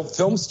there's adult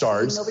film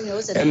stars, Nobody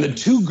knows it. and the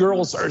two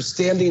girls are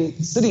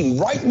sitting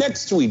right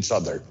next to each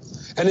other.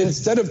 And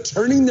instead of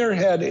turning their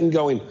head and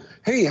going,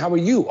 hey, how are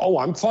you? Oh,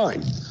 I'm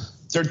fine.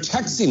 They're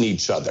texting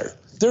each other.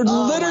 They're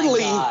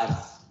literally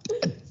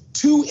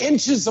 2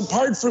 inches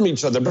apart from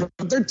each other, but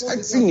they're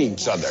texting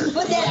each other.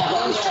 But that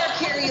porn star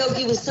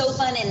karaoke was so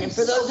fun, and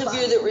for those of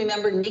you that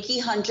remember, Nikki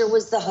Hunter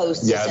was the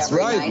hostess. Yeah, that's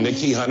every right, night.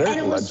 Nikki Hunter, and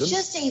it was legend.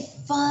 just a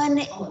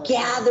fun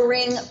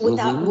gathering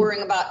without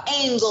worrying about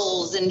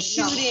angles and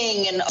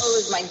shooting and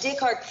is my dick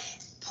hard.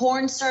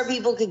 Porn star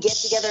people could get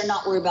together and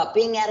not worry about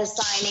being at a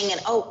signing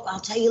and I'll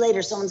tell you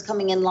later, someone's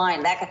coming in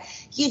line.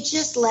 You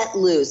just let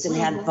loose and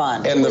had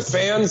fun. And the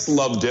fans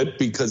loved it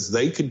because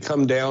they could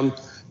come down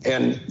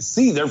and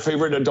see their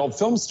favorite adult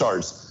film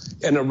stars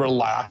in a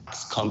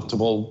relaxed,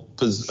 comfortable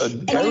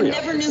And area. you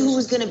never knew who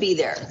was going to be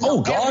there.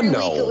 Oh, God, Every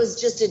no. week it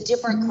was just a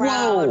different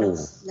crowd.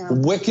 No.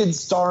 Wicked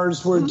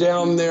stars were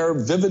down there.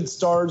 Vivid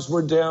stars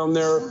were down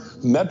there.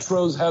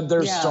 Metros had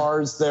their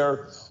stars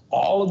there.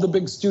 All of the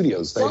big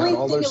studios, they The had only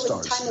all thing their that was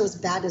stars. time that was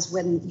bad is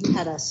when you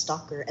had a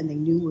stalker and they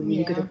knew where you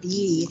were going to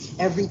be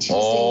every Tuesday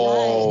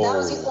Oh. night. That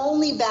was the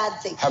only bad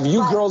thing. Have you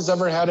But- girls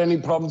ever had any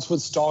problems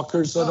with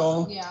stalkers at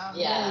all? Yeah.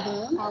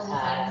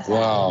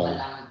 Wow. When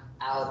I'm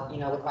out,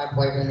 with my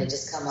boyfriend, they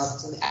just come up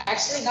to me.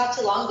 Actually, not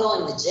too long ago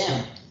in the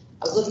gym,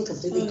 I was looking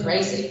completely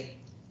crazy.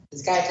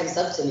 This guy comes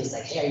up to me, he's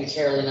like, hey, are you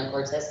Carolina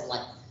Cortez? I'm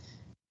like,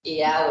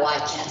 yeah, why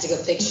can't I take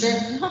a picture?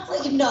 I'm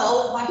like,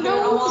 no, my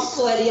hair, I'm all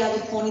sweaty, I have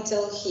a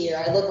ponytail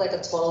here, I look like a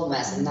total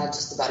mess. I'm not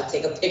just about to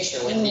take a picture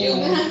with you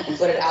and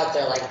put it out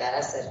there like that. I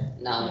said,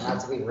 no,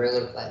 not to be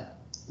rude, but...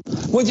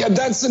 Well, yeah,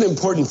 that's an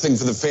important thing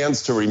for the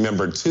fans to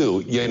remember,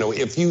 too.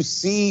 If you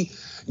see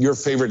your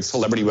favorite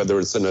celebrity, whether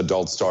it's an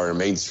adult star or a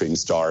mainstream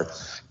star,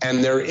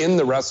 and they're in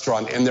the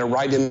restaurant and they're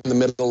right in the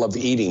middle of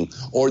eating,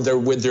 or they're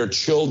with their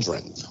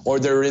children, or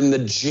they're in the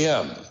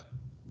gym,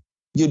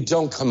 you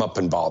don't come up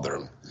and bother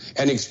them.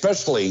 And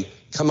especially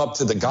come up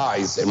to the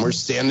guys, and we're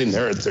standing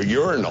there at their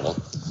urinal,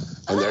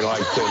 and they're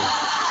like,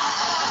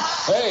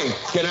 hey,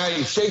 can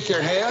I shake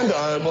your hand?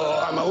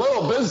 Well, I'm a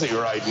little busy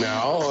right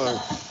now.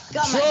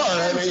 Sure,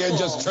 and then you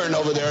just turn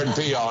over there and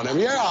pee on him.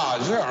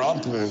 Yeah, sure.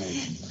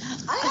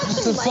 I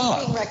actually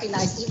like being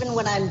recognized, even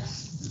when I'm,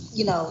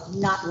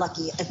 not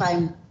lucky. If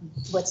I'm,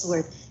 what's the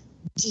word?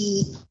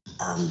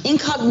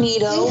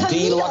 Incognito.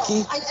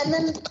 D-lucky? And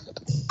then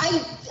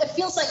it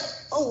feels like,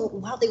 oh,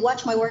 wow, they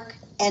watch my work,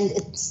 and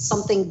it's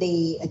something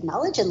they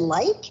acknowledge and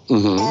like,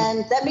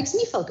 and that makes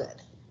me feel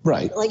good.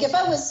 Right. Like if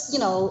I was,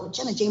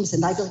 Jenna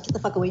Jameson, I'd be like, get the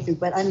fuck away from me.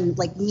 But I'm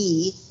like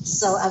me,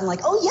 so I'm like,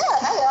 oh yeah,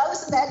 I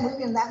was in that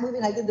movie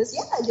and I did this.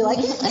 Yeah, do you like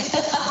it? Did I take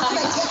it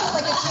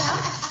like a champ?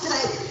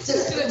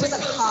 Was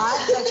it hot?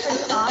 Did I turn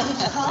it on?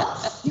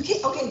 Huh? You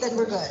can't. Okay, then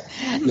we're good.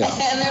 Yeah.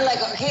 And they're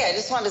like, okay, I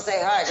just wanted to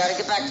say hi. I got to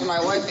get back to my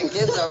wife and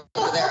kids over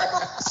there.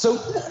 So,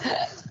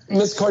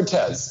 Ms.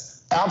 Cortez,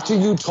 after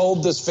you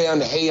told this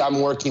fan, hey,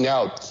 I'm working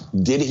out,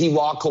 did he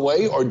walk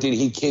away or did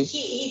he keep?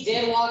 He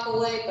did walk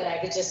away, but I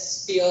could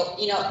just feel,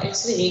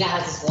 actually Nina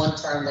has this one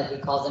term that he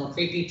calls them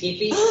creepy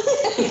pee-pee.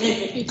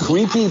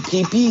 Creepy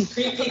pee-pee?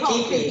 Creepy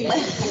pee-pee.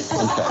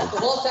 The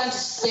whole time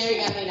just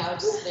staring at me and I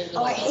was just thinking,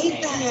 I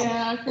hate that.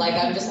 Yeah, like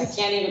I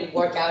can't even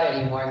work out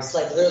anymore. It's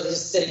like literally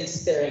just sitting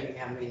staring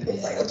at me. And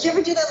it's like, Did you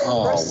ever do that in the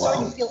grocery store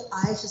and you feel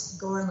eyes just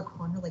go around the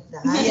corner like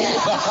that? Yeah.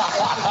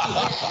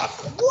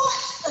 What?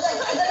 And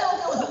then I'll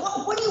go,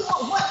 what do you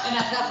want? What? And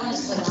at that point,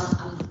 it's like,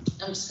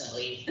 I'm just going to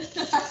leave.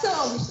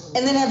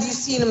 And then have you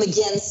seen him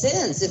again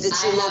since, if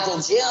it's your local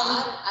gym?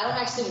 I don't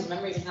actually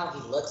remember even how he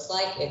looks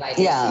like, if I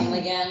did see him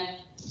again.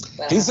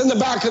 But He's in the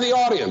back of the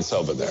audience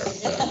over there.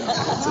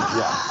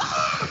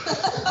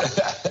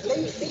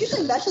 They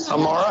usually meshes.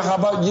 Amara, how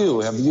about you?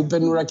 Have you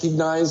been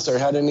recognized or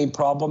had any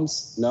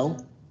problems? No?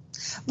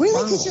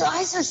 Really? Because your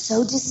eyes are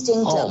so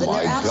distinctive Oh and my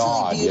they're absolutely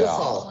God,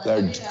 beautiful.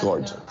 yeah. They're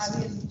gorgeous. I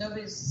mean,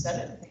 nobody's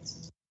said anything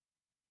since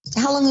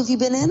How long have you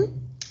been in?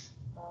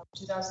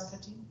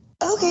 2015.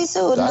 Okay,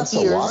 so That's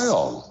enough years. a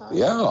while.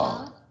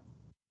 Yeah.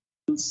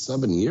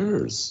 7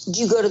 years. Do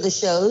you go to the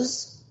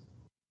shows?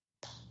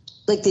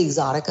 Like the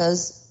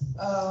Exoticas?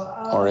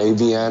 Or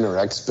AVN or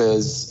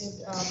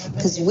XBiz.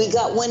 Because we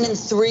got one in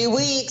 3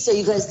 weeks. Are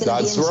you guys going to be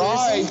in That's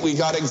right. Jersey? We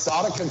got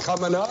Exotica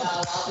coming up.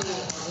 I'll be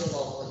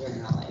local here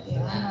in LA.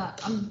 Yeah,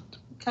 I'm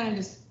kind of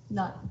just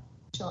not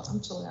chill.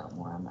 I'm chilling out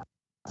more. I'm not.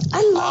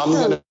 I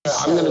love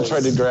I'm gonna try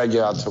to drag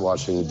you out to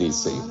Washington,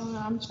 D.C. I don't know.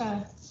 I'm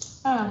trying to.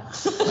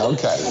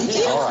 Okay.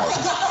 All right.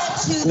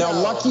 Now,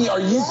 Lucky,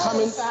 are you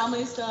coming?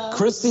 Family stuff.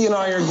 Christy and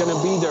I are going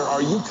to be there.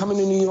 Are you coming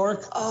to New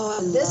York?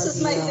 Oh, this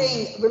is my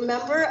thing.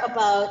 Remember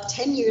about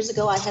 10 years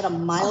ago, I had a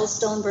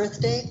milestone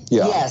birthday?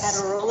 Yeah. At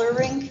a roller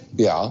rink?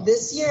 Yeah.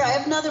 This year, I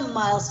have another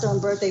milestone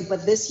birthday,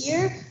 but this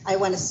year, I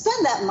want to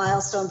spend that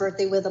milestone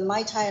birthday with a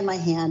Mai Tai in my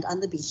hand on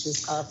the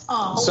beaches of...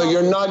 So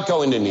you're not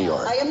going to New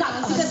York? I am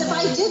not, because if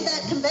I did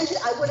that convention,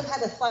 I would have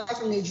had to fly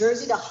from New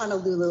Jersey to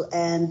Honolulu,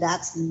 and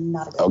that's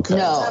not a good Okay.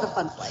 It's not a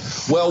fun flight.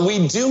 Well,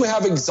 we do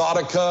have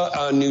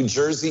Exotica, New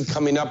Jersey,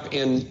 coming up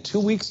in 2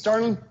 weeks,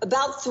 darling?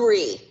 About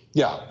 3.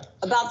 Yeah.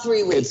 About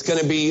 3 weeks. It's going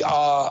to be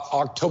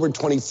October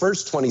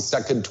 21st,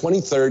 22nd,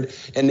 23rd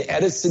in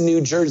Edison, New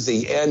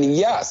Jersey. And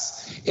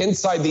yes,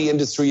 Inside the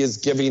Industry is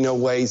giving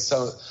away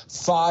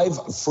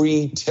 5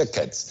 free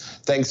tickets.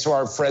 Thanks to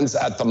our friends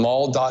at the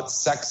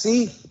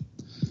Mall.Sexy,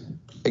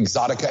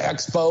 Exotica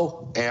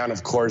Expo, and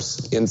of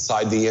course,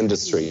 Inside the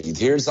Industry.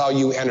 Here's how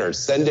you enter.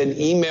 Send an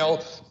email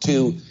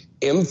to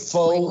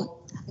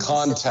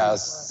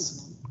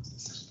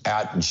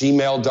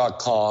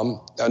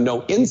infocontests@gmail.com.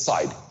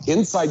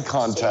 Inside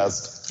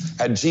contest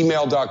at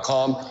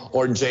gmail.com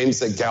or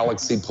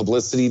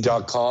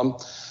james@galaxypublicity.com.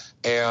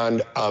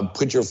 And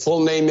put your full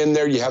name in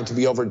there. You have to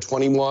be over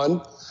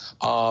 21.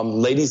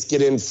 Ladies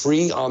get in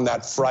free on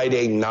that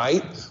Friday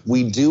night.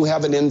 We do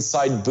have an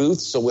inside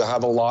booth, so we'll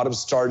have a lot of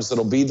stars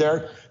that'll be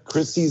there.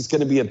 Christy's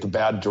going to be at the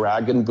Bad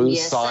Dragon booth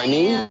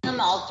signing. I am,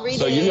 all 3 days.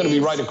 So you're going to be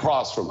right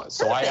across from us.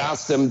 So I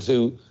asked them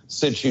to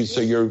sit you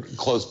so you're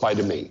close by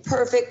to me.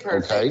 Perfect.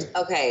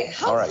 Okay.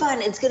 How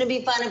fun. It's going to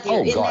be fun if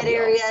you're in that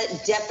area.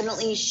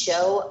 Definitely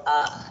show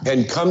up.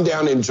 And come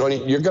down and join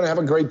it. You're going to have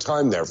a great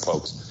time there,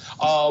 folks.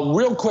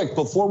 Real quick,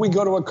 before we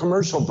go to a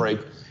commercial break,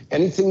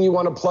 anything you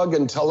want to plug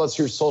and tell us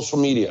your social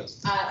media?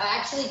 I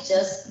actually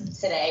just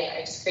today,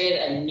 I just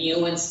created a new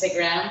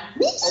Instagram.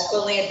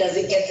 Hopefully it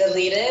doesn't get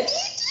deleted.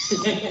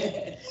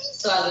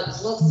 So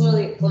it's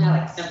literally pulling out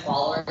like 10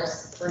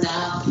 followers for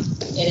now.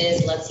 It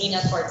is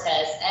Latina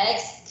Cortez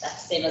X.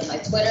 That's the same as my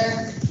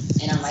Twitter.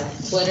 And on my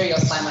Twitter, you'll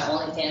find my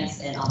OnlyFans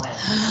and all my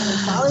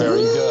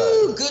Very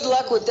good. Good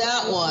luck with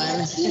that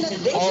one.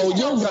 Oh,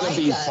 you're going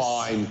to be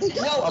fine.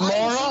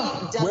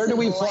 Amara, where do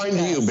we find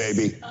you,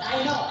 baby?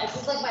 I know. It's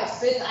just like my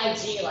 5th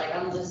IG. Like,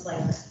 I'm just like,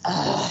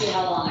 let's see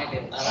how long I do.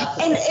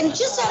 And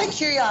just out of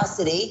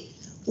curiosity,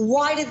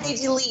 why did they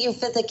delete your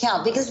 5th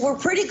account? Because we're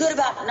pretty good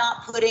about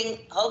not putting,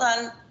 hold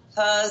on,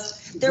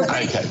 pause.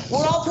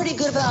 We're all pretty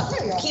good about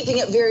keeping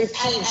it very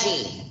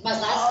PG. My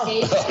last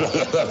page,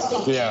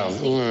 Yeah.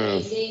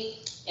 crazy,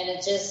 and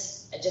it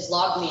just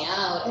logged me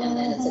out, and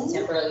then it said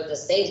temporarily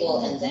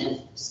disabled, and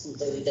then just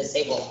completely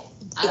disabled.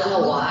 I don't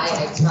know why.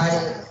 I tried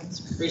to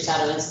reach out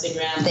to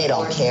Instagram. They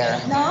don't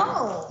care.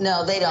 No,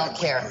 they don't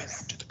care.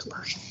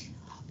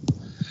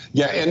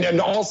 Yeah, and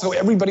also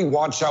everybody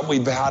watch out.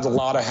 We've had a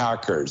lot of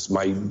hackers.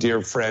 My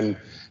dear friend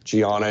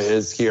Gianna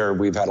is here.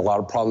 We've had a lot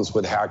of problems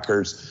with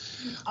hackers.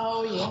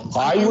 Oh, yeah.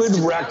 I would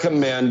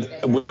recommend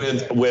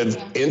with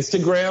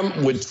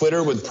Instagram, with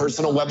Twitter, with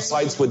personal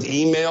websites, with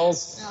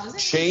emails,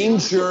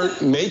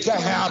 make a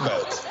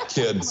habit,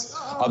 kids,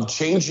 of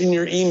changing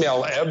your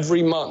email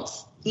every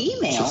month.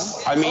 Email?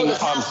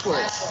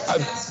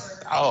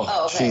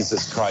 Okay.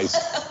 Jesus Christ.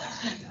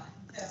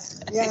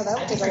 Yeah, that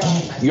would take a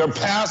while. Your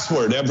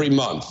password every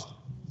month.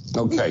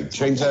 Okay,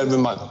 change that every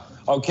month.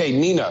 Okay,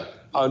 Nina.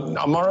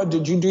 Amara,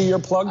 did you do your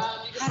plug?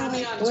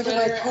 Where do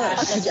I put?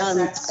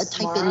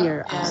 Type in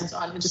your. And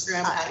on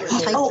Instagram at your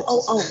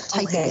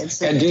Type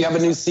it. And do you have a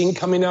new scene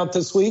coming out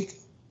this week?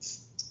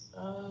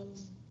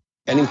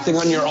 Anything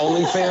on your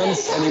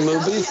OnlyFans? Any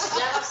movies?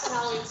 Yeah, I have some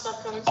Halloween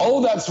stuff coming.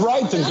 Oh, that's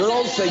right. The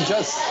girls,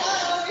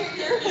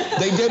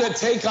 they did a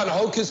take on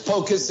Hocus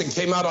Pocus that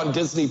came out on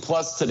Disney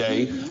Plus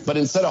today. But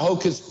instead of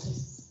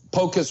Hocus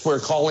Pocus, we're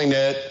calling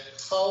it...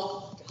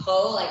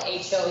 Like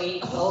H-O-E,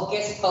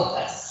 Hocus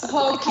Pocus.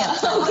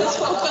 Hocus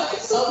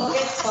Pocus.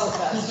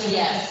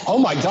 Yes. Oh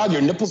my God,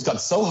 your nipples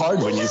got so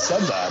hard when you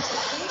said that.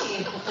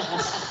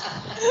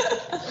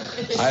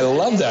 I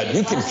love that.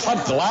 You can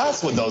cut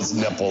glass with those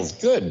nipples.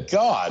 Good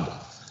God.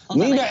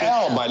 Nina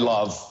L, my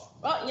love.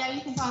 Well, yeah, you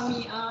can follow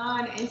me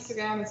on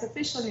Instagram. It's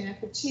official Nina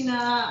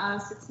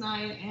Cucina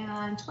 69,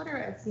 and Twitter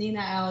it's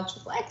Nina L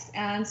XXX,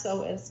 and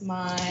so is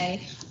my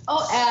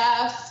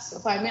OF. So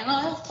find me on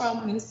OF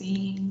from New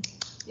Scene.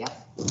 Yep.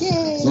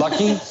 Yay.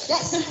 Lucky?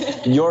 Yes.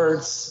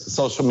 Your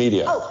social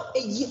media.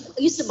 It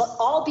used to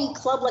all be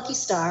Club Lucky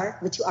Star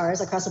with 2 R's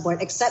across the board,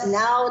 except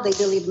now they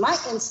deleted my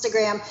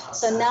Instagram.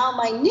 So now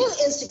my new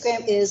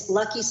Instagram is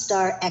Lucky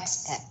Star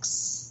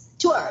XX.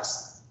 2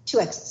 R's, 2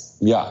 X's.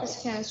 Yeah.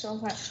 Okay, you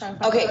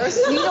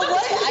know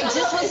what? I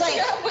just was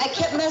like, I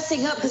kept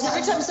messing up because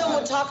every time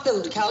someone would talk,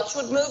 the couch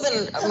would move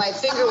and my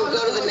finger would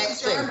go to the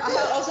next thing.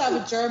 I also have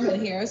a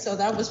German here, so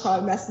that was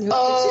probably messing up.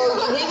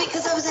 Oh, maybe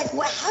because I was like,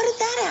 well, how did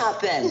that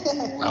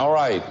happen? All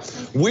right.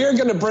 We're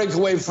going to break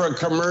away for a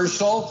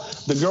commercial.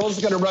 The girls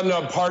are going to run to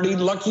a party.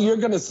 Lucky, you're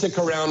going to stick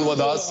around with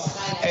us.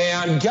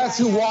 And guess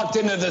who walked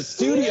into the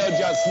studio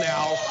just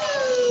now?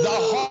 The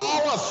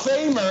Hall of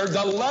Famer,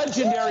 the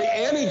legendary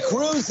Annie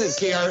Cruz is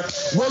here.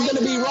 We're going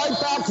to be right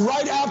back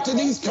right after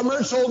these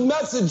commercial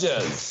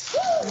messages.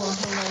 Well,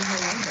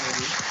 hello,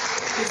 baby.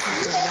 This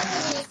is your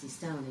lovely Misty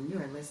Stone, and you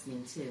are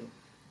listening to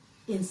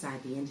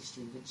Inside the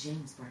Industry with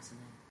James Bartolet.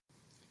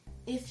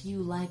 If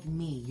you like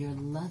me, your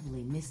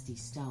lovely Misty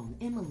Stone,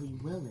 Emily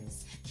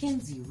Willis,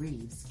 Kenzie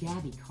Reeves,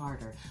 Gabby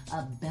Carter,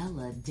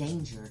 Bella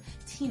Danger,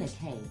 Tina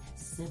K,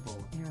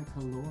 Sybil, Erica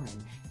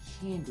Lauren,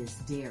 Candace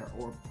Dare,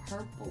 or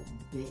Purple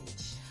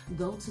Bitch,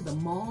 go to the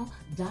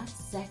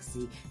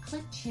mall.sexy,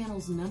 click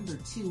channels number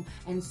 2,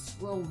 and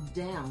scroll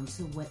down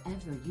to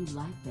whatever you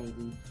like,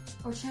 baby.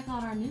 Or check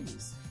out our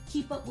news.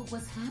 Keep up with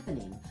what's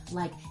happening,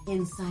 like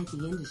Inside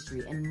the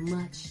Industry and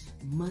much,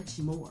 much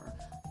more.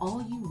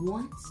 All you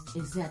want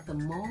is at the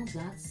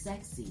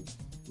mall.sexy.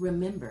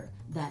 Remember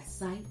that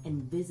site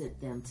and visit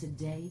them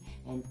today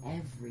and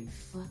every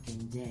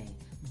fucking day.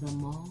 The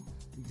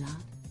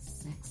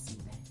mall.sexy,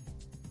 baby.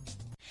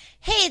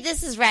 Hey,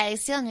 this is Riley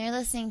Steele, and you're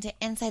listening to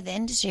Inside the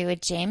Industry with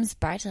James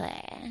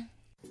Bartolet.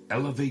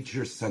 Elevate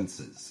your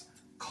senses,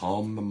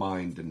 calm the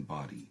mind and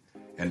body,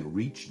 and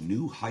reach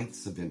new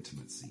heights of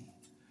intimacy.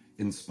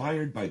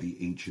 Inspired by the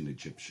ancient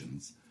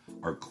Egyptians,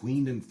 our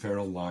Queen and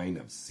Pharaoh line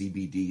of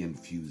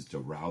CBD-infused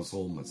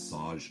arousal,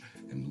 massage,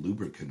 and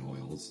lubricant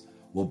oils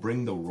will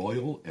bring the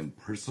royal and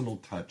personal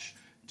touch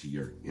to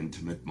your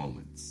intimate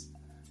moments.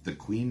 The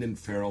Queen and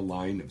Pharaoh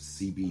line of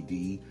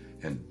CBD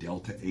and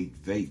Delta-8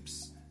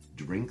 vapes,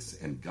 drinks,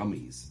 and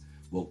gummies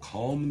will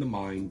calm the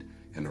mind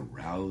and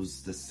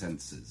arouse the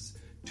senses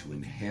to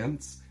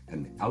enhance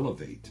and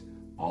elevate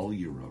all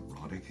your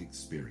erotic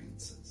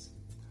experiences.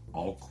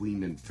 All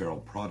Queen and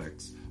Pharaoh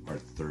products are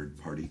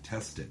third-party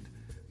tested,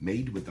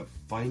 made with the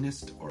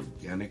finest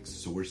organic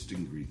sourced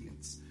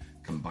ingredients,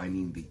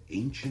 combining the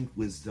ancient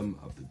wisdom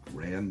of the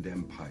grand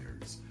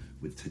empires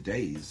with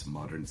today's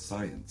modern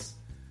science,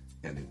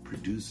 and it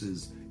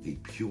produces a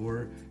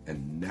pure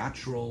and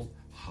natural,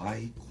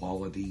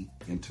 high-quality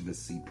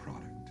intimacy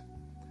product.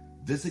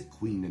 Visit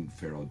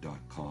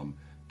queenandpharaoh.com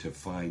to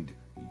find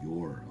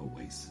your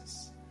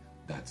oasis.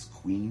 That's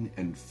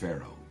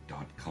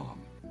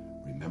queenandpharaoh.com.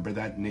 Remember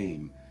that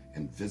name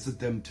and visit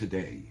them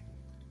today.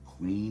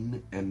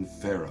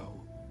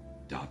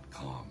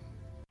 queenandpharaoh.com.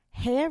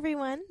 Hey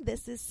everyone,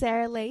 this is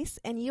Sarah Lace,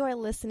 and you are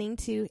listening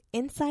to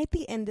Inside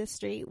the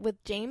Industry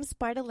with James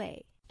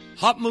Bartolet.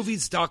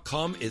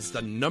 HotMovies.com is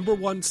the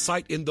 #1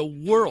 site in the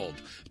world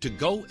to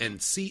go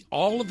and see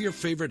all of your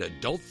favorite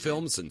adult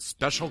films and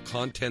special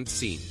content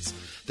scenes.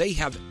 They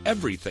have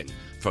everything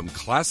from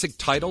classic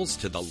titles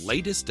to the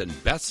latest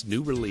and best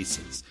new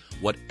releases.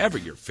 Whatever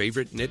your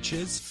favorite niche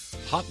is,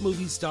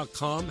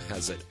 HotMovies.com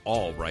has it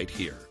all right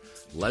here.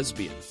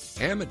 Lesbian,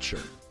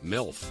 amateur,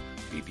 MILF,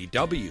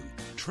 BBW,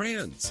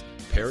 trans,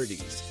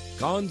 parodies,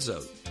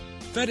 gonzo,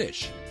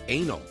 fetish,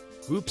 anal,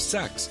 group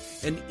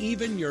sex, and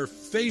even your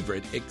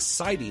favorite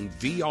exciting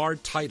VR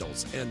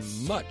titles, and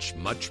much,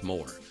 much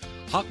more.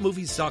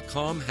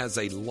 HotMovies.com has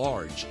a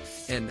large,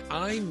 and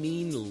I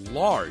mean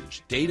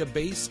large,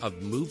 database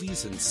of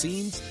movies and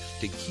scenes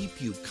to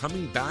keep you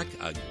coming back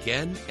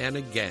again and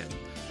again.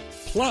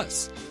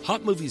 Plus,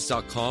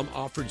 HotMovies.com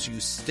offers you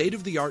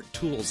state-of-the-art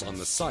tools on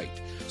the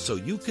site so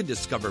you can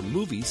discover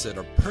movies that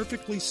are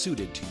perfectly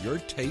suited to your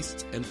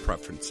tastes and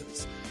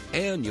preferences.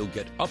 And you'll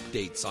get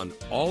updates on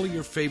all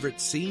your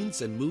favorite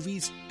scenes and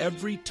movies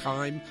every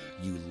time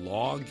you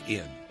log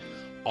in.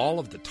 All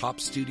of the top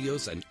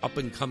studios and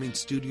up-and-coming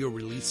studio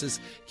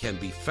releases can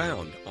be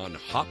found on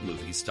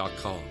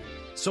HotMovies.com.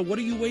 So what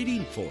are you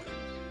waiting for?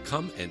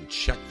 Come and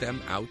check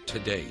them out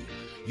today.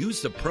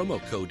 Use the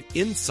promo code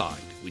INSIDE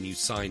when you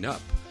sign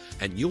up,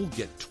 and you'll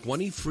get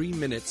 20 free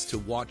minutes to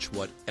watch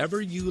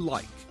whatever you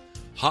like.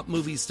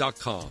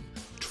 HotMovies.com,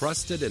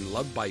 trusted and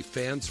loved by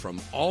fans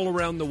from all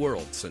around the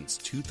world since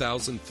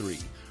 2003.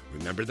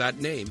 Remember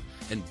that name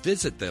and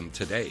visit them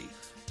today.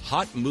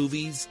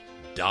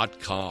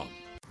 HotMovies.com.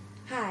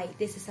 Hi,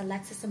 this is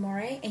Alexis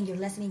Amore, and you're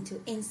listening to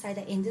Inside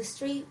the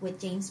Industry with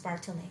James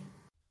Bartolet.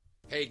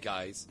 Hey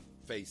guys,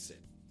 face it.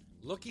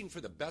 Looking for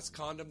the best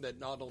condom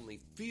that not only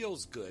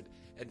feels good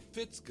and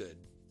fits good,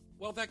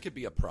 well, that could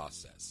be a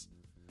process.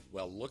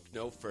 Well, look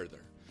no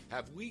further.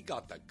 Have we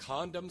got the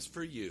condoms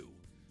for you?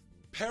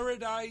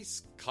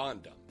 Paradise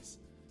Condoms.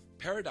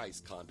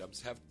 Paradise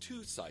Condoms have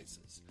two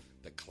sizes,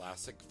 the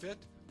Classic Fit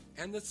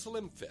and the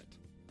Slim Fit.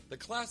 The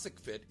Classic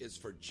Fit is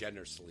for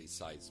generously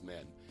sized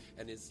men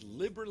and is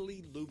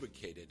liberally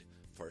lubricated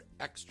for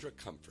extra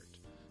comfort.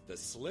 The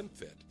Slim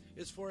Fit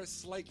is for a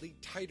slightly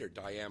tighter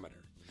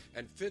diameter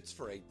and fits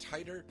for a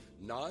tighter,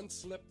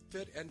 non-slip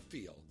fit and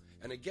feel.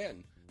 And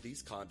again,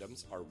 these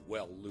condoms are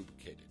well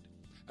lubricated.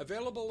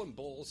 Available in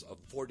bowls of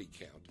 40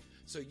 count,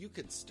 so you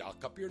can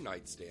stock up your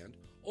nightstand,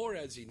 or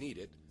as you need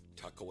it,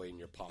 tuck away in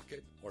your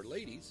pocket, or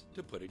ladies,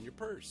 to put in your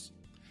purse.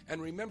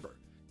 And remember,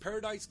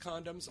 Paradise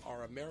Condoms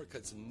are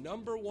America's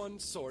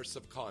 #1 source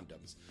of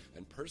condoms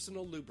and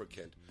personal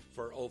lubricant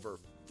for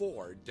over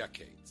 4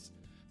 decades.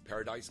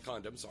 Paradise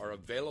Condoms are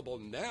available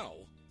now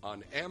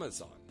on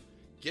Amazon.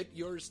 Get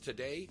yours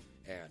today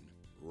and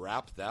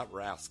wrap that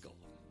rascal.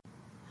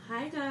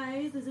 Hi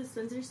guys, this is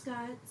Spencer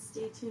Scott.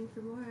 Stay tuned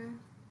for more.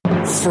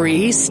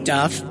 Free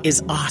stuff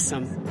is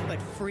awesome,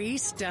 but free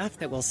stuff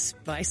that will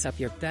spice up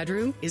your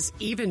bedroom is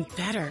even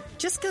better.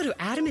 Just go to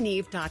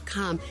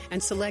adamandeve.com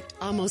and select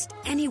almost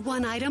any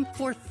one item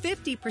for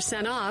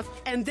 50% off,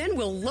 and then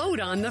we'll load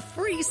on the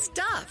free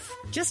stuff.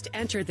 Just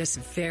enter this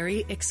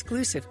very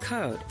exclusive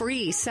code,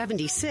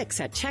 FREE76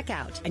 at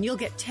checkout, and you'll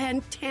get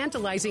 10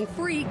 tantalizing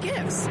free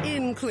gifts,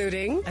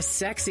 including a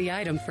sexy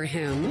item for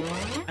him,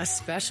 a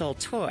special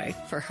toy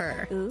for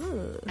her,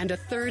 and a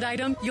third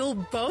item you'll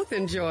both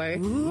enjoy.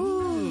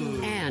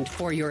 And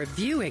for your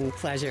viewing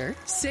pleasure,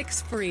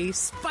 6 free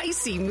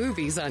spicy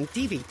movies on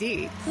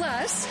DVD.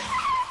 Plus,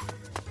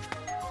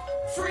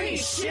 free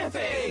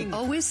shipping!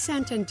 Always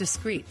sent in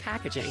discreet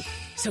packaging.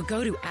 So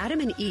go to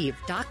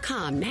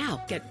adamandeve.com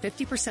now. Get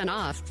 50%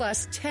 off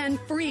plus 10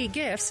 free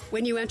gifts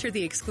when you enter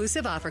the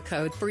exclusive offer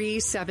code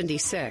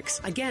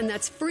FREE76. Again,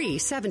 that's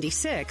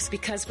FREE76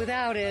 because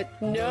without it,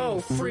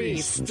 no free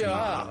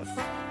stuff.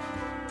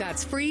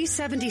 That's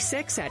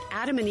FREE76 at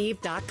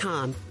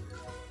adamandeve.com.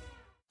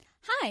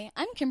 Hi,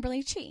 I'm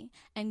Kimberly Chi,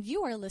 and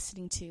you are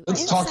listening to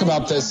Let's Inside talk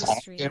about the this off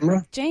Industry camera.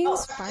 with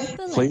James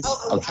Bartolet. Please?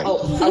 Okay.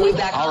 Are we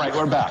back? All right,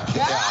 we're back.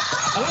 Yeah.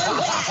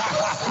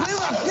 We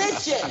were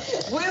pitching.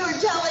 We were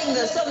telling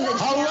some of the.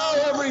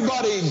 Hello,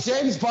 everybody.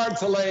 James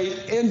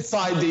Bartolet,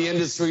 Inside the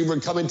Industry. We're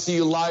coming to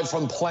you live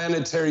from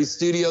Planetary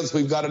Studios.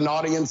 We've got an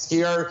audience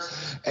here,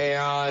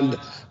 and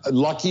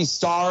Lucky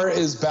Star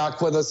is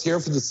back with us here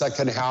for the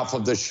second half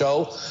of the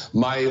show.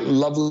 My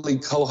lovely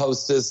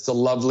co-hostess, the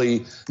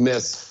lovely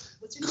Miss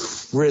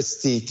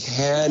Christy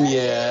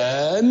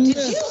Canyon. Did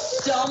you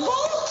stumble?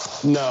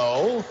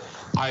 No,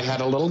 I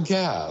had a little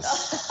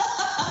guess.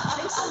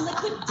 There's some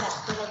liquid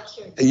death that I'm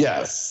curious.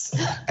 Yes.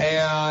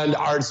 And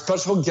our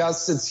special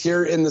guest is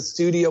here in the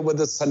studio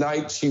with us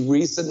tonight. She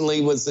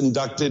recently was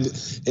inducted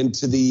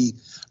into the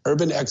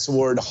Urban X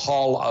Award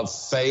Hall of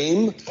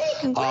Fame. Hey,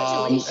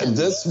 congratulations.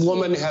 This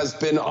woman has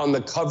been on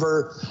the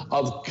cover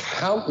of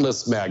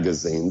countless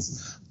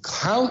magazines,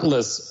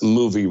 countless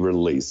movie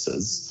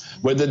releases,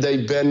 whether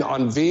they've been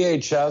on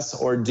VHS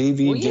or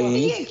DVD. Were you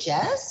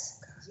VHS?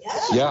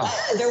 Yeah.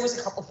 There was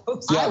a couple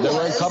folks. Yeah, there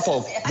were a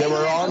couple. They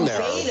were on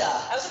there.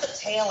 I was at the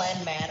tail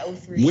end, man,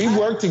 03. We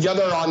worked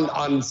together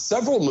on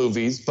several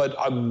movies, but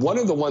one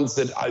of the ones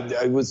that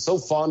I was so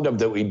fond of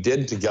that we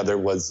did together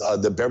was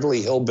the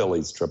Beverly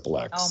Hillbillies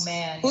XXX. Oh,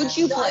 man. Who'd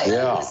you play?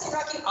 Yeah.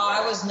 Oh,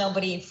 I was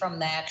nobody from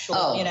the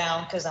actual,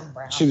 because I'm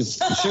brown. She was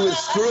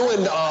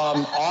screwing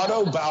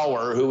Otto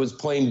Bauer, who was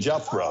playing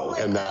Jethro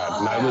in that,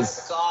 and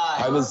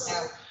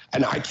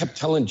and I kept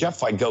telling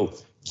Jeff, I go,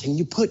 can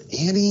you put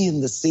Annie in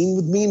the scene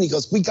with me? And he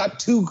goes, we got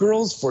 2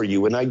 girls for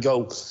you. And I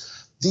go,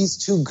 these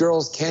 2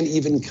 girls can't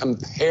even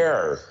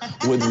compare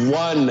with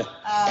one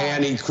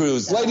Annie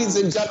Cruz. Ladies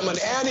and gentlemen,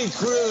 Annie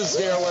Cruz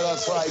here with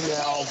us right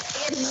now.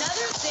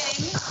 Another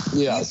thing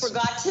Yes. you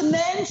forgot to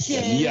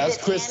mention. Yes,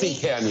 that Christy Annie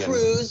Canyon.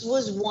 Cruz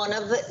was one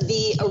of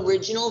the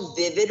original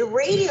Vivid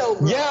radio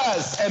girls.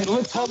 Yes, and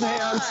let's hold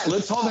hands.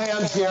 Let's hold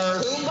hands here.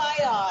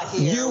 Kumbaya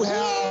here. You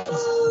have.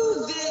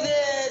 Ooh,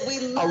 Vivid. We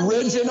love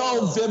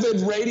original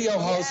Vivid radio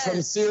host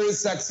from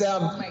Sirius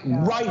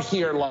XM, right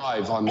here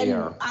live on the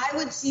air. I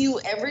would see you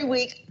every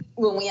week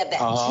when we had that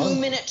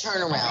 2-minute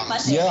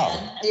turnaround.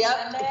 Yeah.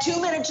 Yep.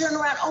 2-minute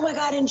turnaround. Oh my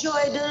God, enjoy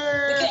it.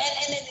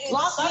 And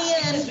Lock me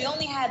in. because we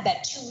only had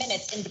that 2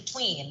 minutes in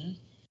between.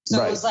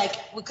 So it was like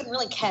we couldn't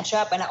really catch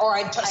up, or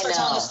I'd start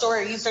telling a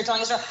story, or you'd start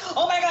telling a story.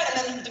 Oh my God!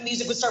 And then the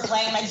music would start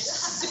playing, and I just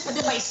sit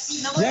in my seat,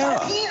 and I'm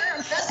like, I'm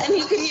here. And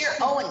you could hear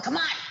Owen, come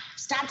on,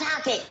 stop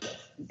talking.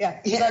 Yeah,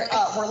 he's like,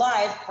 we're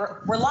live.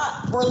 We're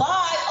live.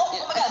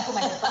 Oh my God! Put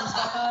my headphones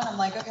back on. I'm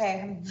like,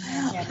 okay.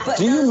 Yeah.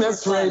 Do you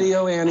miss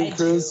radio, Annie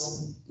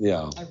Cruz?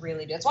 Yeah. I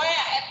really do. That's why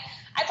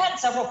I've had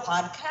several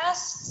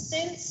podcasts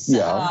since.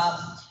 Yeah.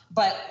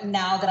 But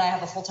now that I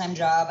have a full-time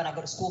job and I go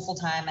to school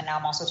full-time and now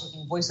I'm also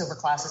taking voiceover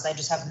classes, I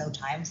just have no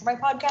time for my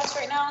podcast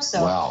right now.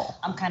 So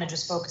I'm kind of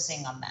just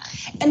focusing on that.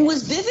 And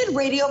was Vivid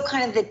Radio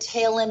kind of the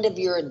tail end of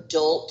your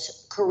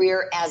adult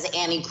career as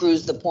Annie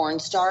Cruz, the porn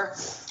star?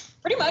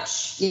 Pretty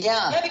much.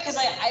 Yeah. Yeah, because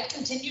I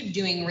continued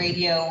doing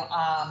radio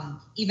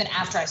even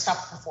after I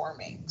stopped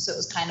performing. So it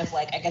was kind of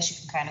like, I guess you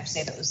can kind of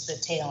say that was the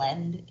tail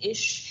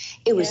end-ish.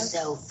 It was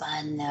so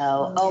fun,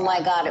 though. Oh,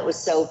 my God, it was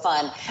so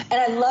fun. And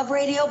I love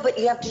radio, but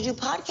you have to do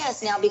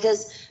podcasts now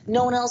because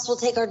no one else will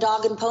take our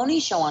dog and pony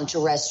show on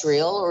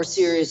terrestrial or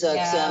Sirius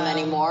XM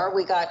anymore.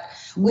 We got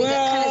we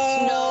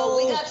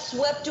got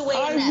swept away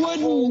in that I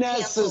wouldn't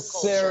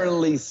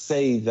necessarily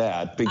say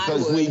that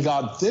because we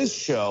got this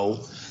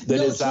show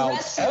that is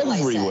out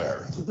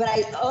everywhere.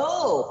 But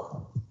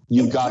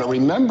You've got to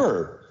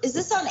remember. Is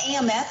this on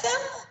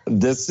AM/FM?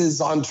 This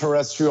is on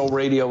terrestrial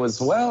radio as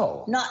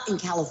well. Not in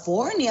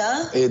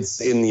California.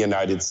 It's in the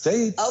United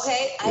States.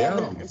 Okay, I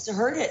haven't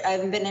heard it. I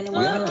haven't been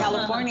anywhere in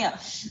California.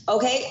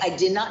 Okay, I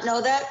did not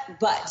know that,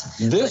 but...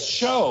 This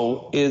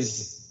show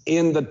is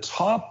in the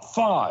top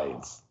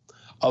 5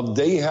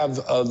 they have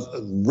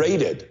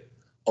rated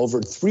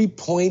over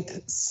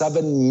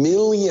 3.7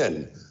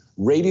 million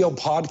radio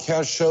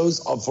podcast shows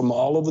from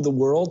all over the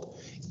world.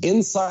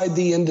 Inside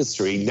the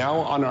Industry, now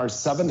on our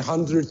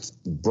 700th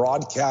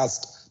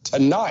broadcast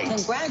tonight,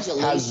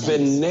 has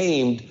been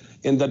named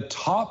in the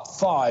top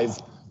 5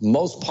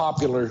 most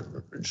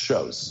popular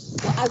shows.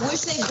 I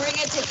wish they'd bring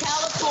it to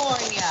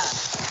California.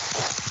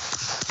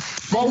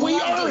 Well, we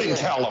are in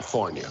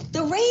California.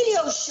 The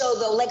radio show,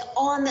 though,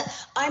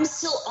 I'm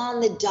still on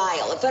the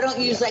dial. If I don't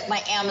use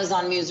my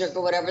Amazon Music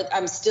or whatever,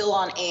 I'm still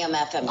on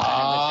AM/FM kind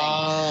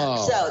of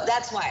thing. So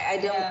that's why I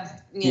don't,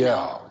 you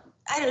know.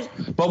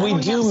 But we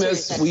do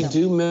miss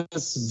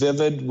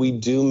Vivid. We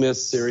do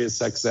miss Sirius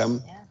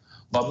XM. Yeah.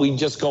 But we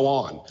just go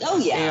on. Oh,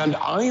 yeah. And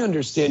I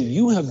understand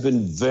you have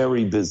been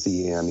very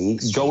busy, Annie,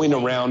 going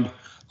around.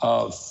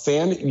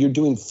 You're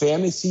doing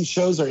fantasy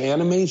shows or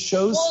anime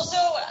shows? Well, so,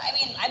 I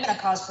mean, I've been a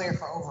cosplayer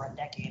for over a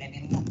decade. I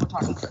mean, we're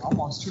talking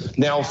almost 2 decades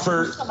now.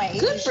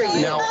 Good for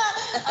you. Now,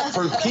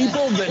 for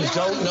people that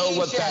don't know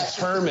what that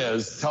term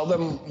is, tell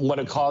them what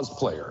a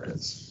cosplayer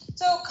is.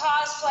 So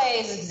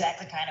cosplay is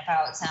exactly kind of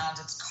how it sounds.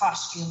 It's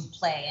costume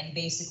play, and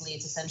basically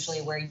it's essentially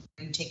where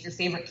you take your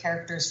favorite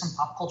characters from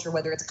pop culture,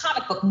 whether it's a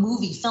comic book,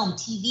 movie, film,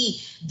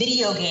 TV,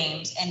 video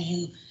games, and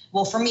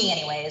for me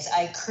anyways,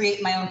 I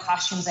create my own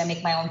costumes, I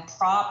make my own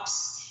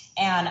props,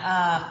 and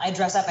I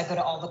dress up. I go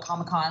to all the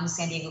Comic-Cons.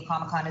 San Diego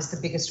Comic-Con is the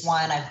biggest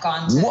one. I've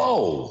gone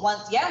to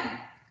once. Yeah.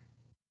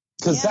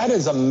 Because that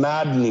is a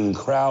maddening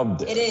crowd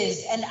there. It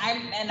is. And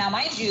now,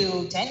 mind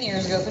you, 10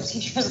 years ago,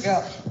 15 years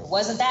ago, it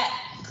wasn't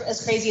that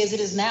as crazy as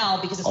it is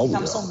now because it's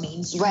become so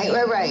mainstream.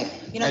 Right.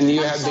 You know, and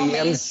you have the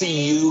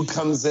MCU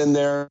comes in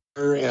there.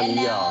 And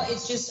now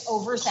it's just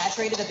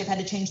oversaturated that they've had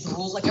to change the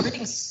rules. Like,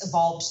 everything's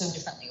evolved so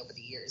differently over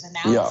the years. And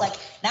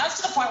now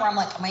it's to the point where I'm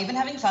like, am I even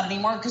having fun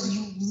anymore? Because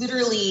you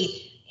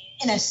literally...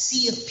 in a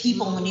sea of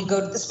people when you go,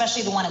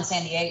 especially the one in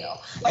San Diego.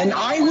 And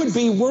I would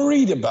be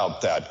worried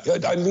about that.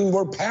 I mean,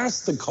 we're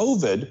past the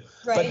COVID,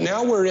 but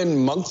now we're in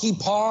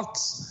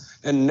monkeypox,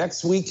 and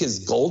next week is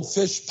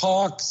goldfish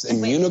pox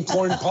and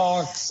unicorn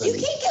pox. You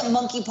can't get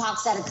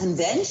monkeypox at a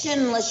convention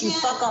unless you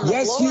fuck on the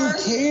floor.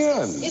 Yes, you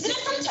can. Isn't it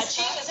from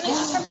touching? Isn't it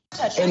just from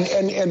touching?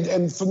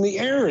 And from the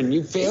air, and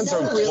you fans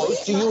are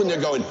close to you, and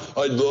they're going,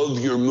 I love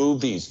your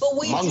movies. But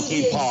we do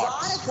the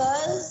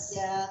exoticas.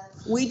 Yeah.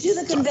 We do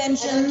the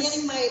conventions.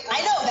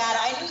 I know that.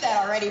 I knew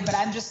that already, but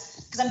I'm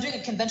just, because I'm doing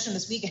a convention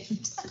this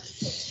weekend.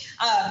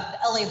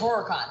 LA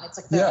HorrorCon. It's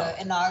like the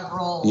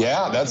inaugural.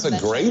 Yeah, that's a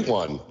great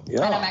one.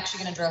 Yeah. And I'm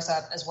actually going to dress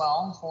up as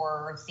well,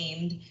 horror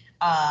themed.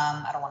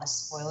 I don't want to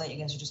spoil it. You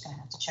guys are just going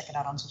to have to check it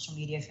out on social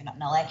media if you're not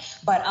in LA.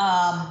 But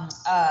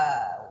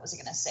what was I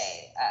going to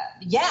say?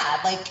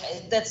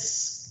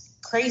 That's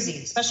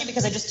crazy, especially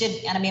because I just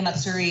did Anime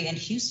Matsuri in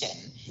Houston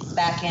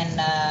back in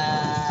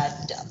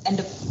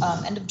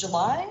end of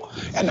July.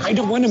 And I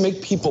don't want to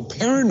make people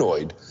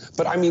paranoid,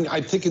 but I mean,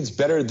 I think it's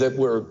better that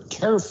we're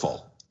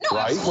careful,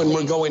 right? Absolutely. When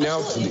we're going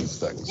out to these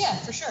things. Yeah,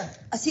 for sure.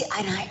 See,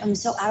 I am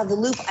so out of the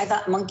loop. I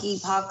thought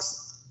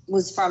monkeypox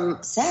was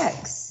from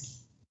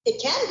sex.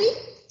 It can be.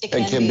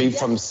 It can be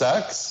from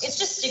sex? It's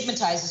just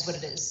stigmatized is what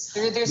it is.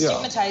 They're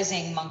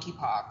stigmatizing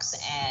monkeypox,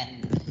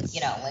 and,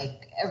 you know,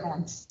 like,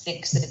 everyone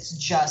thinks that it's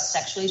just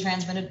sexually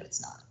transmitted, but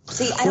it's not.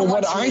 See, I don't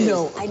watch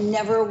news. I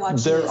never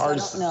watch there news. Are I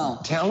don't know.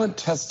 Talent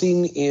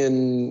testing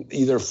in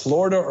either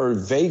Florida or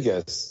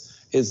Vegas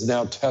is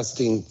now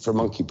testing for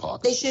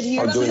monkeypox. They should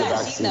hear about doing the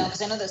vaccine, vaccine. though,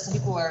 because I know that some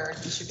people are.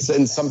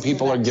 And some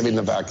people are giving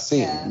the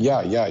vaccine.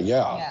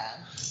 Yeah.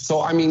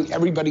 So, I mean,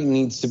 everybody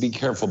needs to be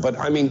careful. But,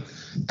 I mean,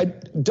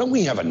 don't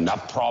we have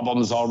enough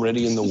problems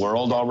already in the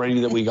world already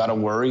that we got to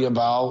worry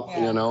about,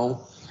 you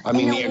know? I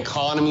mean, the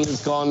economy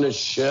has gone to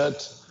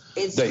shit.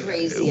 It's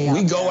crazy.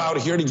 We go out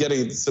here to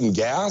get some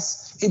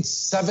gas. It's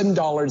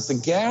 $7 a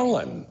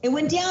gallon. It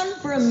went down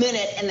for a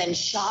minute and then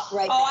shot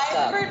right back up.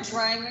 I remember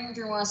driving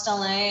through West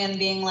LA and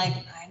being like,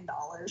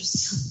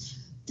 $9.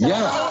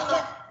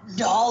 Yeah.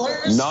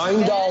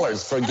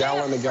 $9 for a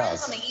gallon of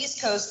gas. On the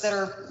East Coast that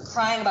are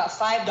crying about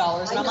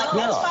 $5, and I'm like,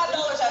 that's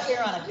 $5 out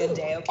here on a good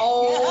day. Okay.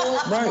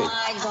 Oh my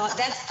God,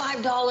 that's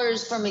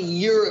 $5 from a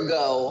year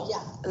ago. Yeah,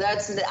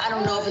 I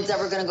don't know if it's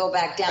ever going to go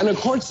back down. And of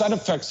course, that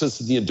affects us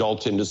in the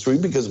adult industry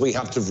because we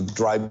have to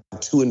drive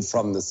to and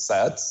from the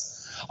sets.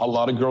 A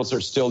lot of girls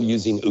are still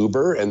using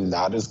Uber, and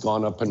that has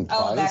gone up in price.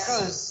 Oh, that's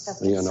so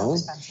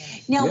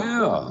expensive.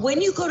 Now,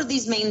 when you go to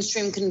these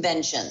mainstream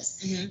conventions,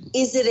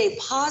 is it a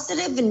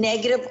positive,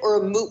 negative, or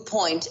a moot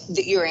point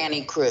that you're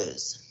Annie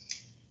Cruz?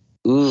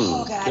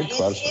 Oh, God.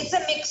 It's a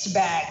mixed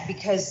bag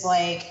because,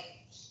 like,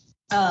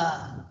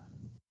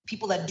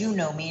 people that do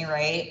know me,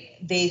 right,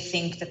 they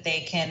think that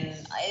they can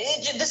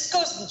this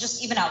goes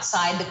just even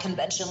outside the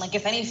convention. Like,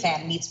 if any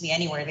fan meets me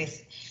anywhere, like,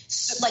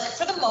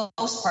 for the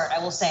most part, I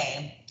will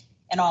say,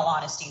 in all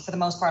honesty, for the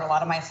most part, a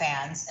lot of my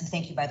fans, and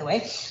thank you, by the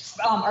way,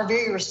 are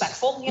very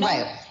respectful, you know?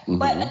 Right. Mm-hmm.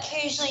 But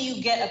occasionally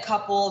you get a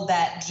couple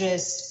that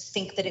just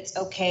think that it's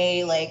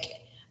okay, like,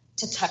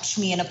 to touch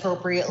me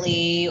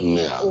inappropriately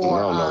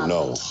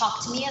or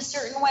talk to me a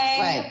certain way.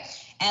 Right.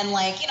 And,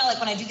 like, you know, like,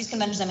 when I do these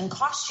conventions, I'm in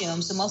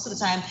costume, so most of the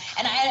time,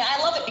 and I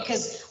love it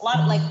because a lot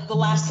of, like, the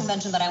last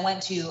convention that I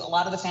went to, a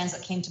lot of the fans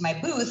that came to my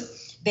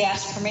booth, they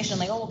asked for permission,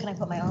 like, oh, can I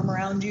put my arm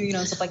around you, you know,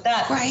 and stuff like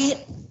that. Right.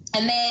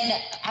 And then,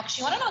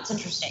 actually, you want to know what's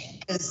interesting?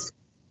 Because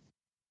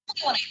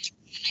when I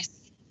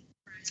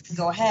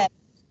go ahead,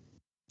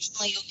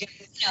 usually you'll get,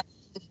 you know,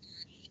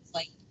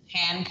 like,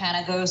 hand kind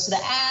of goes to the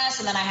ass,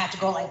 and then I have to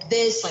go like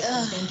this, like,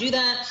 don't do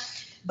that.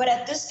 But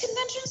at this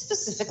convention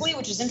specifically,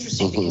 which is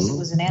interesting because it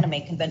was an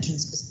anime convention,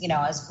 you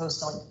know, as opposed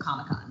to, like,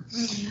 Comic-Con.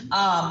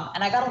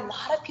 And I got a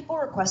lot of people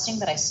requesting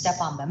that I step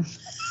on them.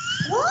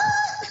 What?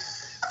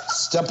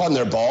 Step on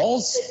their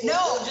balls?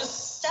 No,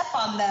 just step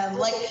on them.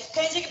 Like,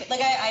 can I take like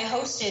I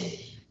hosted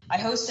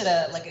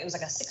a, like, it was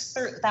like a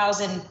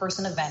 6,000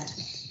 person event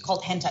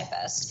called Hentai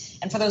Fest.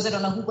 And for those that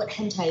don't know what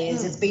hentai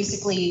is, it's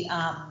basically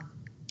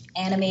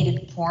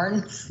animated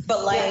porn,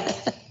 but like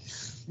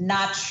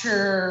not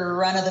your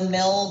run of the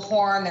mill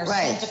porn. There's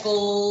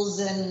tentacles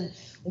and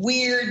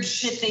weird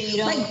shit that you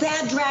don't like.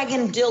 Bad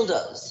Dragon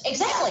dildos.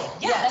 Exactly.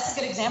 Yeah, that's a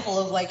good example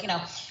of, like, you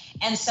know.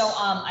 And so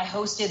I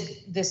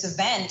hosted this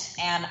event,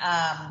 and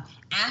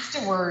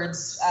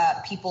afterwards,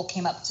 people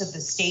came up to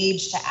the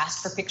stage to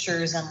ask for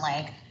pictures, and,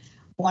 like,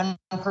 one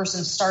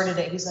person started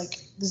it. He's like,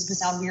 "This is gonna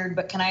sound weird,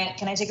 but can I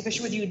take a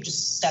picture with you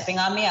just stepping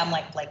on me?" I'm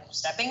like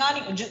stepping on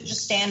you?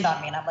 Just stand on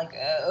me. And I'm like,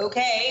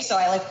 okay. So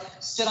I, like,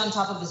 stood on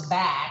top of his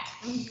back,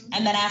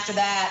 and then after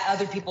that,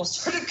 other people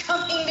started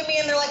coming to me,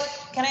 and they're like,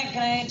 "Can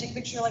I take a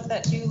picture like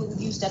that too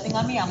with you stepping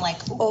on me?" I'm like,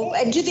 okay. Oh,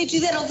 and do they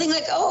do that whole thing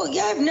like, oh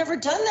yeah, I've never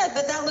done that,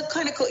 but that looked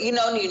kind of cool. You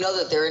know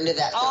that they're into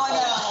that.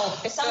 Oh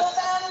no, some of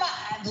them,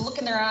 the look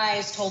in their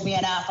eyes told me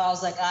enough. I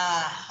was like,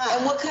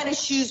 And what kind of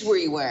shoes were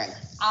you wearing?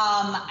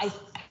 I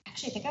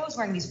actually think I was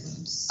wearing these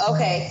boots.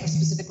 Okay.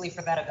 Specifically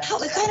for that event.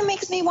 It kind of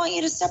makes me want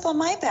you to step on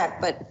my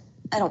back, but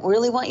I don't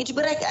really want you to.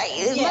 But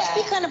it must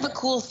be kind of a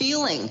cool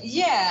feeling.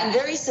 Yeah. And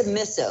very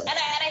submissive. And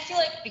I feel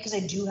like because I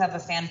do have a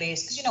fan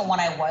base, because, you know,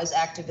 when I was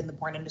active in the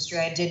porn industry,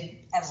 I did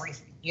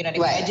everything. You know what I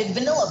mean? Right. I did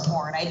vanilla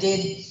porn. I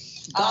did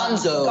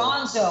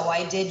Gonzo.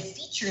 I did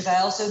features.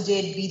 I also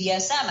did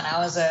BDSM, and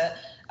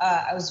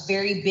I was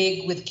very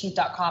big with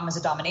kink.com as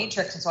a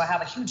dominatrix, and so I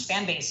have a huge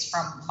fan base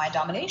from my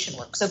domination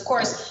work. So, of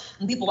course,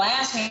 when people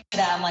ask me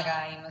that, I'm like,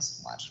 you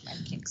must watch my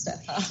kink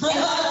stuff.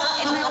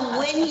 And now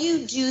when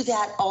you do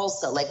that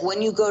also, like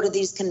when you go to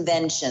these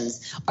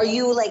conventions, are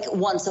you like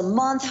once a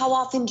month? How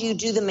often do you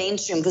do the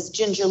mainstream? Because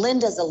Ginger Lynn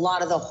does a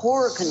lot of the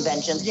horror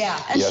conventions. Yeah.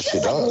 And she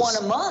does like one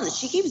a month.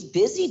 She keeps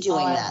busy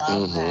doing that. I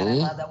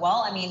love that.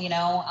 Well, I mean, you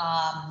know,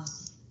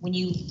 when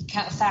you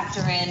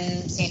factor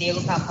in San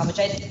Diego Comic Con, which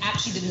I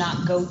actually did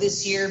not go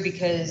this year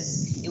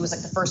because it was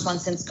like the first one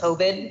since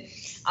COVID.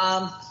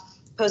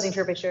 Posing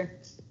for a picture.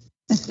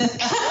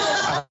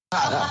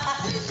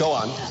 Go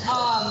on.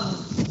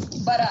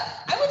 But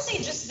I would say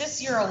just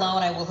this year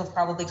alone, I will have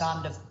probably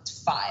gone to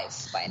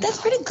 5 by now. That's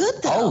pretty good,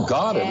 though. Oh,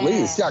 God, at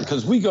least. Yeah,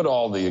 because we go to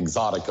all the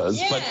exoticas.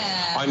 Yeah. But,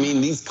 I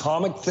mean, these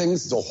comic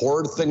things, the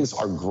horror things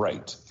are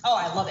great. Oh,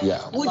 I love it.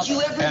 Yeah. Would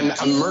you ever And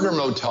do... Murder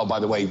Motel,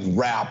 by the way,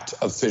 wrapped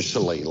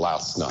officially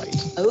last night.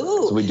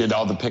 Ooh. So we did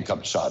all the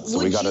pickup shots, so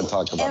we got to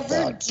talk about Would you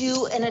ever that.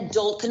 do an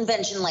adult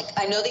convention? Like,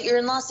 I know that you're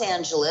in Los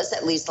Angeles,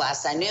 at least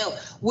last I knew.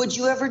 Would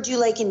you ever do,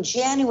 like, in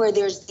January,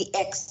 there's the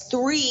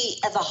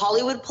X3 at the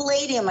Hollywood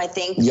Palladium, I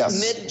think. Yes.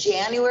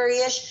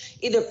 Mid-January-ish,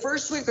 either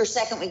first week or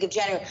second week of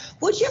January.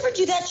 Would you ever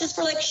do that just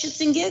for, like,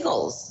 shits and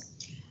giggles?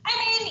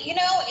 I mean, you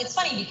know, it's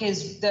funny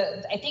because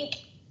I think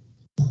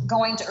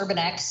going to Urban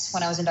X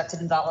when I was inducted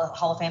into the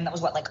Hall of Fame, that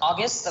was what, like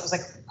August? That was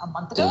like a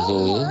month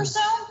ago or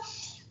so.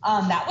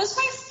 That was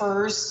my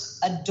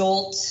first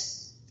adult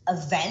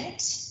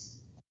event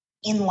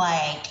in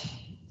like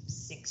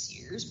 6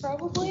 years,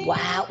 probably.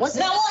 Wow. Was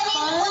no, it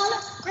I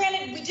mean,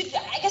 granted, we did,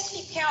 I guess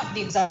if you count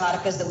the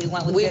exoticas that we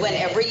went with. We went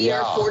every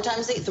year, Yeah. 4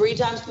 times, 3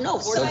 times, no,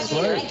 4 That's times a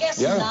year. right. I guess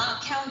Yeah.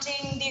 not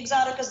counting the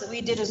exoticas that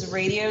we did as a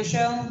radio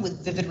show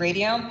with Vivid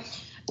Radio,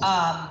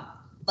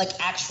 like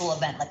actual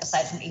event, like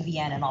aside from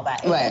AVN and all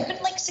that. Right. It's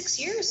been like 6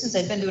 years since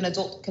I've been to an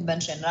adult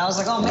convention. And I was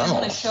like, oh man, I'm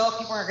going to show up.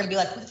 People are going to be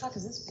like, who the fuck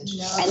is this bitch?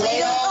 And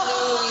they all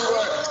knew who you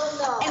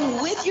were.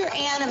 And with your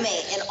anime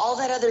and all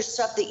that other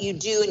stuff that you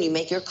do, and you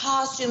make your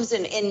costumes,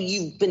 and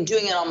you've been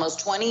doing it almost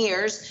 20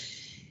 years,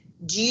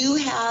 do you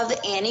have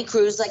Annie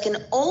Cruz like an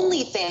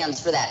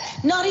OnlyFans for that?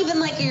 Not even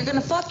like you're going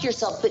to fuck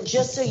yourself, but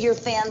just so your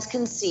fans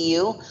can see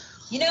you.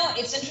 You know,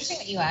 it's interesting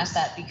that you asked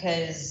that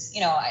because,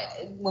 you know,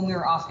 when we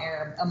were off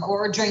air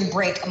or during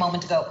break a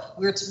moment ago,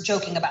 we were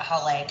joking about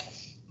how, like,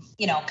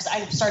 you know, because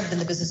I started in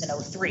the business in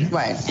 2003.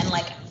 Right. And,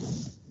 like,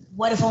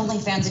 what if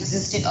OnlyFans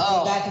existed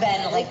back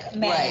then? Like,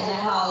 man, Right.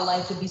 how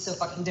life would be so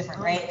fucking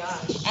different, right?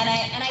 And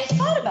I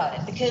thought about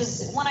it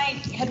because when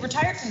I had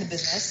retired from the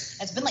business,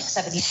 it's been like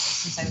 7 years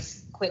since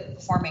I've quit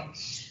performing.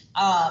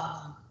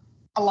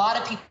 A lot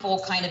of people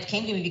kind of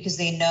came to me because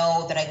they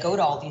know that I go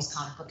to all these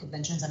comic book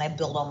conventions and I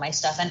build all my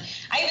stuff. And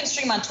I even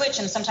stream on Twitch,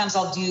 and sometimes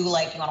I'll do,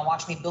 like, you want to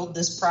watch me build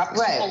this prop?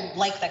 Because Right. people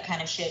like that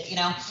kind of shit, you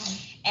know?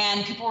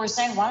 And people were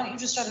saying, why don't you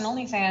just start an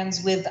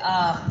OnlyFans with,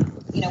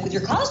 you know, with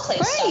your cosplay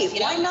stuff? Right,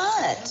 You know? why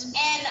not?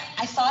 And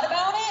I thought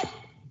about it.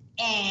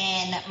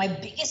 And my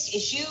biggest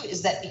issue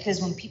is that because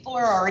when people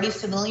are already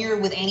familiar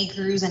with Annie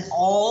Cruz and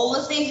all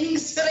the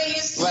things that I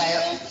used to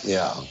do,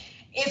 Yeah.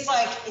 it's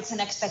like, it's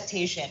an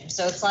expectation.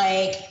 So it's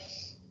like,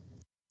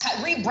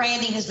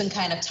 rebranding has been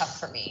kind of tough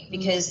for me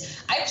because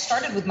I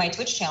started with my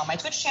Twitch channel. My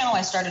Twitch channel,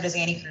 I started as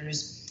Annie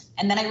Cruz,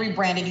 and then I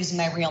rebranded using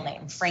my real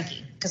name,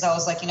 Frankie, because I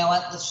was like, you know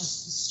what, let's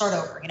just start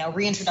over, you know,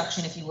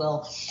 reintroduction, if you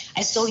will.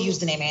 I still use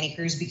the name Annie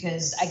Cruz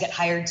because I get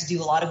hired to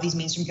do a lot of these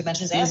mainstream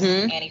conventions as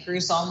Annie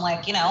Cruz, so I'm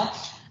like, you know,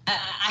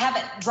 I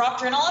haven't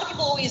dropped her. And a lot of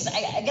people always,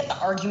 I get the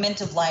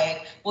argument of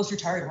like, well, if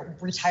you're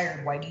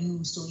retired, why do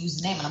you still use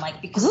the name? And I'm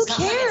like, because Who it's not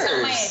my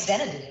cares?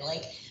 identity.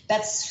 Like,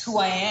 that's who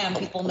I am.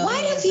 People know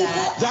Why me do as people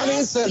that. That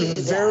is a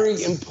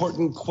very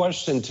important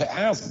question to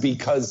ask,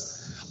 because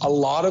a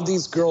lot of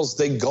these girls,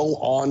 they go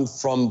on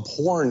from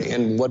porn,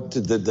 and what do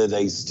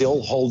they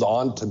still hold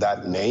on to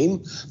that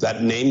name?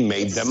 That name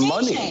made It's a them stage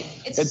money. name.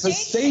 It's It's a a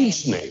stage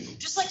stage name.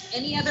 Just like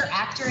any other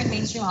actor in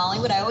mainstream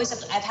Hollywood,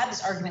 I've had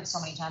this argument so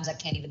many times I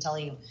can't even tell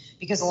you,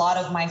 because a lot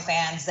of my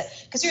fans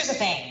because here's the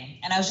thing,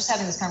 and I was just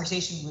having this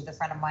conversation with a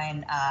friend of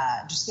mine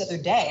just the other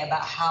day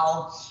about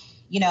how,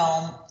 you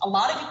know, a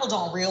lot of people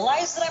don't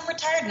realize that I'm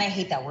retired, and I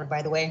hate that word,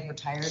 by the way,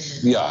 retired.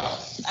 Yeah.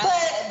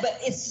 But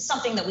it's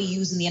something that we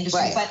use in the industry.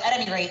 Right. But at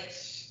any rate,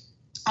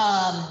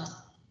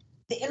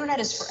 the internet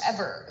is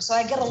forever. So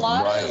I get a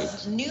lot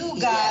of new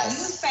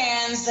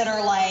fans that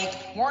are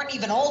like, weren't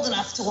even old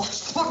enough to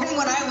watch porn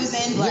when I was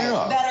in,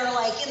 that are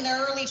like in their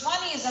early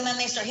 20s, and then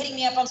they start hitting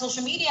me up on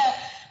social media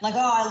like, oh,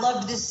 I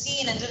loved this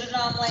scene, and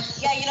da-da-da. I'm like,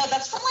 yeah, you know,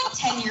 that's from like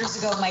 10 years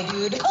ago, my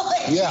dude.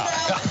 Like, you know,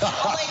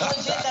 I'm like,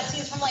 legit, that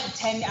scene's from like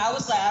 10, I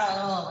was like,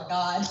 oh my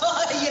God.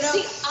 You know?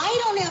 See,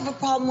 I don't have a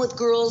problem with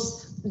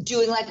girls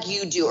doing like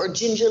you do, or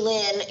Ginger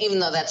Lynn, even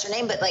though that's her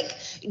name, but like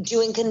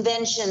doing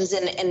conventions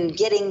and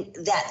getting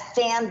that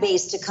fan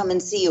base to come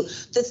and see you.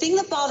 The thing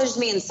that bothers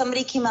me, and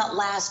somebody came out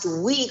last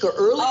week or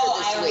earlier this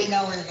week. I already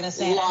know what you're going to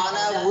say.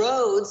 Lana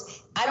Rhodes.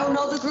 I don't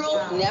know the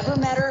girl, never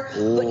met her,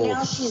 but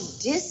now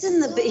she's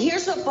dissing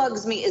here's what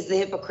bugs me is the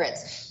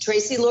hypocrites.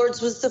 Tracy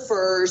Lords was the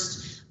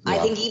first. I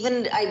think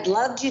even, I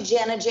loved you,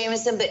 Jenna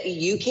Jameson, but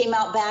you came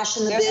out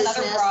bashing the business.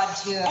 Another broad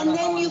too. And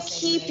then you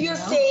keep your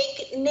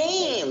fake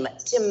name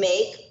to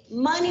make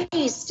money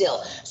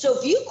still. So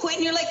if you quit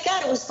and you're like,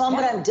 God, it was fun,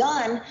 but I'm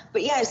done.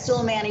 But yeah, I still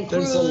am Annie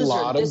Cruz. There's a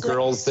lot of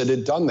girls that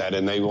had done that,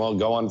 and they will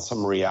go on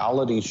some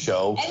reality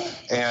show,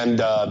 and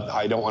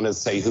I don't want to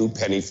say who,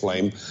 Penny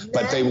Flame,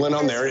 but they went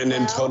on there and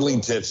then totally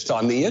ditched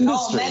on the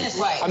industry.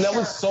 And that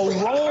was so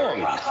wrong.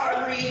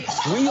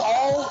 We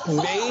all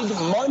made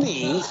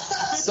money,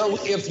 so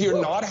if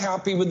you're not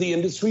happy with the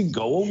industry,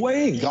 go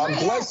away. God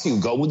bless you.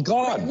 Go with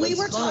God. We That's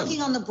were fine.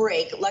 talking on the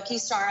break, Lucky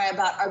Star and I,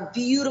 about our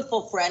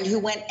beautiful friend who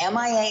went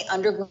MIA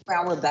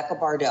underground, Rebecca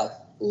Bardot.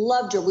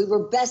 Loved her. We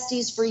were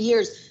besties for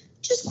years.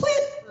 just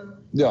quit.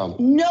 Yeah.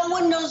 No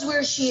one knows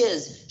where she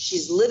is.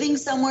 She's living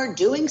somewhere,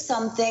 doing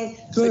something,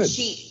 Good. but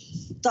she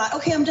thought,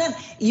 okay, I'm done.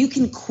 You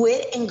can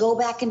quit and go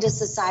back into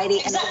society,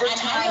 and over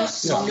time,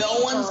 no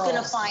one's going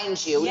to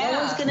find you. No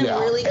one's going to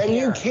really care. And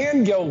you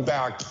can go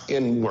back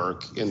and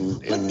work in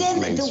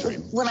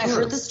mainstream. When I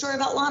heard the story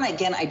about Lana,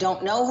 again, I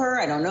don't know her.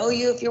 I don't know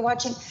you if you're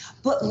watching.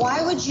 But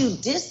why would you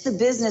diss the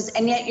business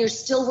and yet you're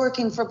still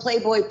working for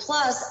Playboy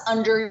Plus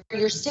under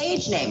your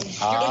stage name? You're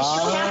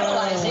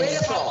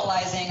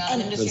capitalizing on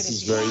an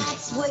industry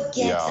That's what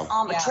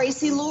gets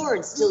Tracy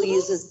Lord still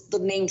uses the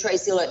name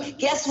Tracy Lord.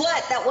 Guess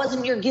what? That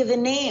wasn't your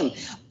given name.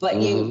 But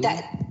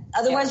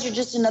otherwise you're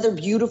just another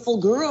beautiful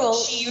girl.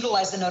 She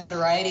utilized the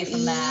notoriety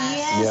from that.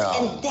 Yes,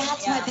 and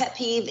that's my pet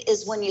peeve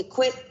is when you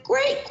quit.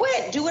 Great,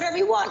 quit. Do whatever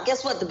you want.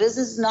 Guess what? The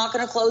business is not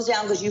going to close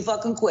down because you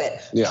fucking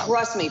quit. Yeah.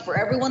 Trust me. For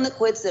everyone that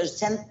quits, there's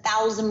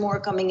 10,000 more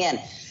coming in.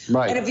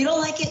 Right. And if you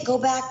don't like it, go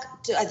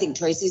back to, I think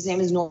Tracy's name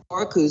is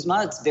Nora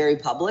Kuzma. It's very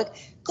public.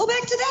 Go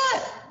back to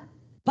that.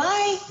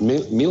 Bye.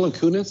 Mila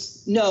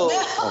Kunis? No.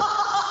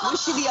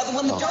 Was she the other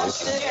one that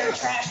don't dare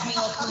trash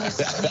Mila Kunis'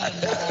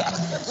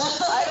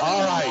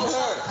 All right.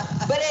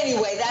 But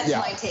anyway, that's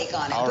my take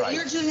on it. All but right.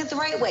 you're doing it the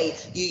right way.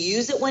 You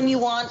use it when you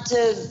want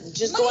to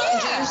just go out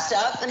and do your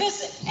stuff. And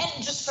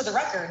just for the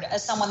record,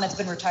 as someone that's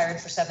been retired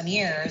for 7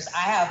 years, I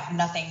have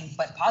nothing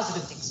but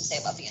positive things to say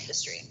about the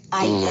industry.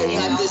 I'm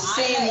the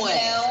same way.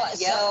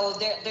 So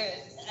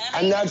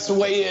And that's the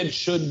way it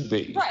should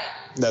be. Right.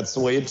 That's the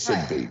way it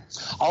should be.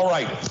 All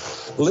right.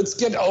 Let's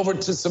get over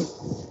to some...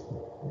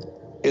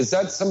 Is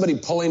that somebody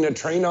pulling a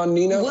train on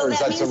Nina, or is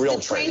that a real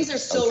train? Trains are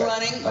still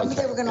running. Remember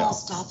they were going to all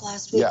stop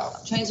last week? Yeah.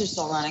 Trains are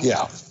still running.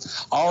 Yeah.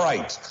 All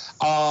right.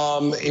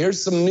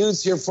 Here's some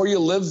news here for you.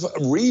 Liv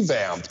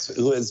Revamped,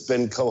 who has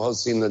been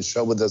co-hosting the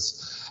show with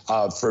us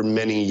for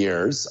many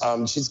years.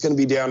 She's going to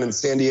be down in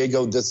San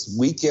Diego this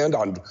weekend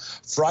on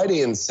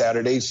Friday and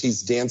Saturday.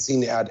 She's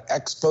dancing at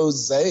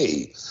Expose,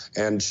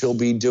 and she'll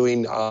be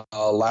doing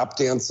lap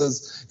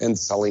dances and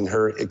selling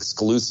her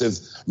exclusive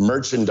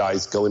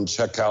merchandise. Go and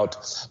check out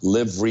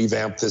Liv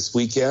Revamped this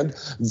weekend.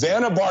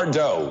 Vanna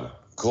Bardot,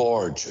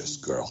 gorgeous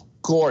girl.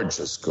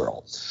 Gorgeous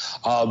girl.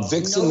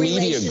 Vixen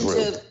Media Group.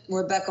 To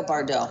Rebecca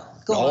Bardot.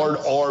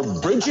 Or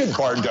Bridget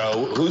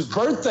Bardot, whose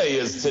birthday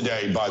is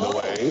today, by the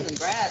way.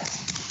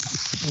 Congrats.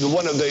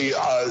 One of the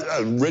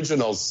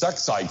original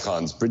sex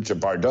icons, Bridget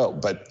Bardot.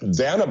 But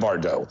Vanna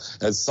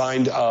Bardot has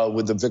signed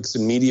with the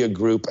Vixen Media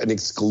Group an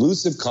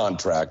exclusive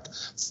contract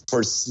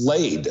for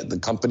Slade, the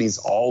company's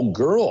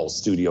all-girl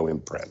studio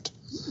imprint.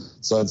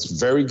 So it's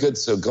very good.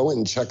 So go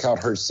and check out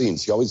her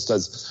scenes. She always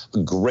does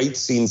great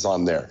scenes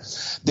on there.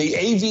 The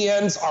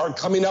AVNs are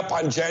coming up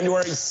on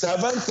January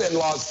 7th in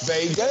Las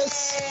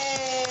Vegas.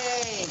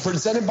 Yay!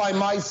 Presented by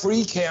My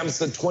Free Cams,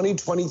 the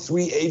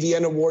 2023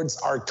 AVN Awards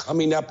are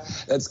coming up.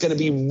 That's going to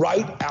be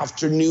right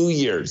after New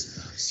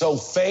Year's. So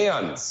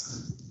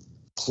fans,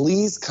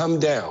 please come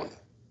down.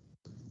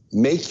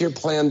 Make your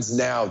plans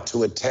now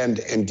to attend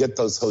and get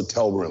those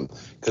hotel rooms,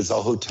 because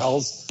the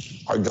hotels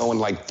are going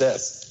like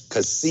this.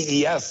 Because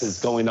CES is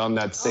going on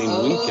that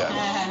same weekend.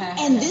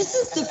 And this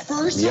is the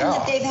first time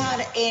that they've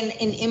had an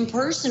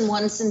in-person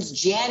one since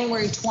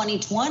January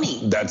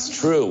 2020.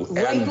 That's true.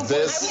 Right and before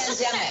this,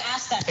 the pandemic.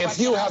 if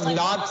you have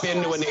not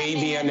been to an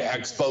AVN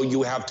Expo,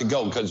 you have to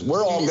go, because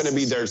we're all going to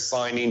be there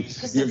signing.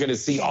 You're going to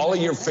see all of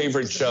your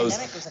favorite shows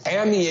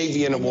and the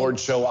AVN Award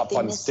show up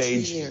on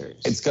stage.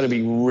 It's going to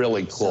be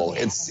really cool.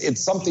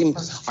 It's something,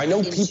 I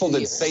know people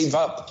that save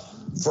up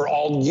for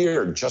all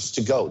year just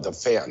to go, the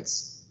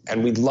fans.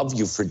 And we'd love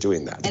you for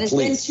doing that. And it's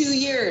been 2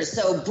 years,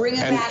 so bring it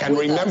back. And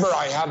with remember, us.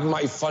 I have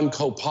my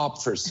Funko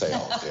Pop for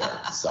sale here.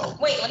 So.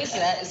 Wait, let me see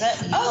that. Is that?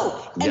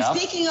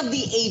 Speaking of the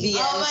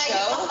AVN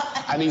show,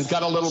 and he's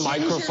got a little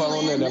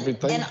microphone and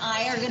everything. And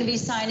I are going to be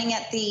signing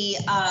at the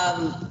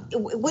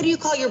what do you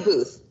call your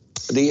booth?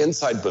 The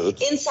inside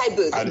booth. Inside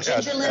booth. And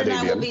Ginger Lynn and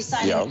I will be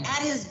signing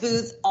at his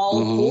booth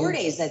all 4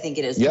 days. I think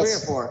it is 3 or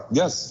 4.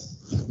 Yes.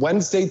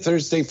 Wednesday,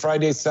 Thursday,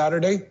 Friday,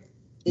 Saturday.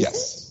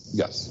 Yes.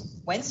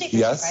 Wednesday,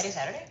 Thursday, Friday,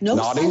 Saturday? No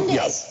Sunday.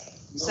 Yes.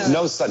 So,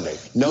 no Sunday.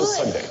 No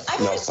Sunday.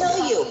 I'm going to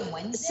tell you.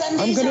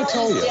 Sundays are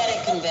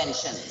aesthetic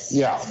conventions.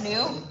 Yeah. That's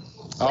new.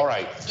 All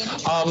right.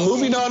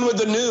 Moving on with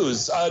the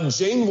news.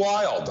 Jane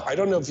Wilde. I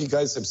don't know if you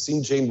guys have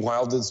seen Jane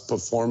Wilde's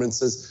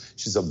performances.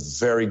 She's a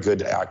very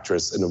good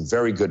actress and a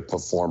very good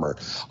performer.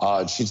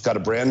 She's got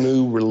a brand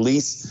new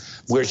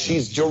release where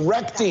she's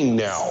directing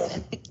now.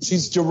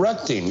 She's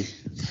directing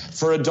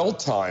for Adult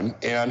Time,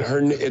 and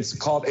it's a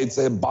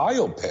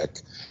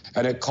biopic.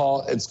 And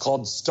it's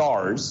called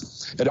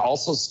Stars. It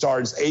also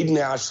stars Aiden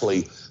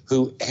Ashley,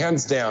 who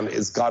hands down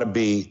is got to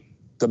be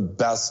the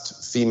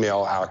best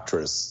female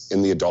actress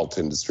in the adult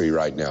industry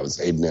right now, is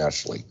Aiden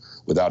Ashley,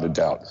 without a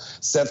doubt.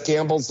 Seth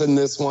Campbell's in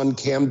this one,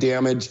 Cam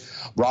Damage,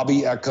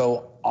 Robbie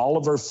Echo,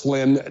 Oliver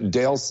Flynn,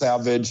 Dale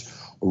Savage,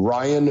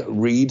 Ryan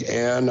Reed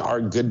and our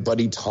good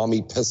buddy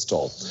Tommy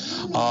Pistol.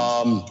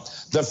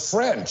 The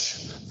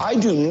French, I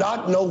do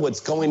not know what's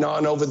going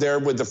on over there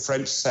with the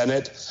French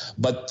Senate,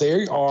 but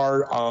they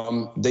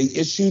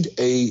issued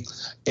a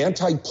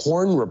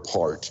anti-porn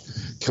report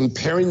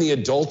comparing the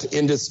adult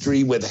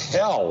industry with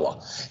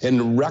hell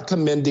and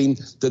recommending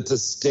that the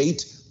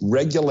state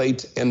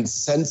regulate and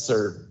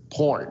censor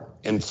porn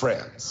in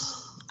France.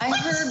 I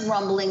heard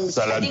rumblings.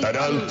 Fuck you.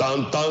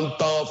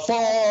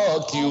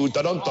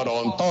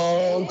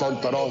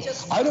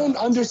 I don't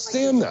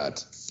understand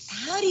that.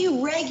 How do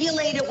you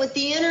regulate it with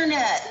the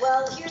internet?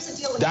 Well, here's the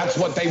deal. That's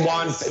what they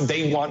want.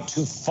 They want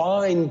to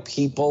find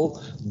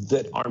people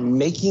that are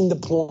making the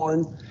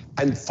porn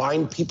and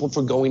find people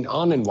for going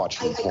on and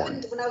watching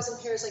porn. When I was in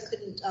Paris, I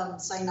couldn't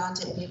sign on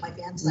to any of my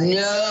fan sites.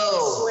 No.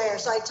 I swear.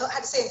 So I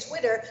had to say on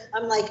Twitter,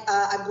 I'm like,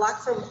 I'm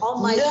blocked from all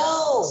my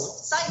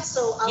sites.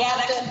 So I'll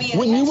have to.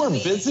 When you were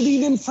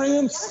visiting in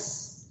France?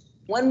 Yes.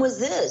 When was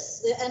this?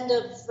 The end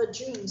of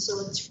June,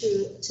 so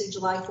to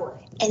July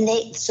 4th. And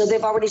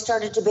they've already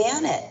started to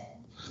ban it.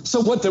 So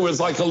what, there was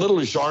like a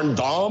little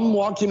gendarme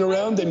walking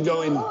around and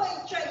going,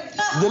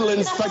 little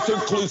Inspector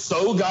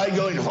Clouseau guy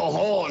going, ho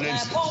ho, and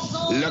it's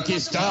Lucky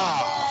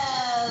Star.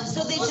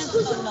 So they just...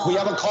 We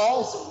have a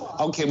call?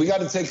 Okay, we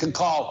got to take a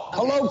call.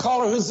 Hello,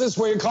 caller, who's this?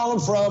 Where you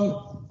calling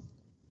from?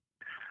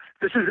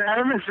 This is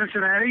Adam in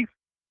Cincinnati.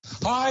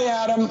 Hi,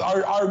 Adam.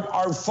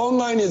 Our phone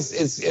line is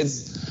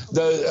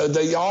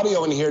the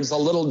audio in here is a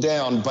little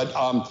down, but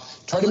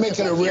try to make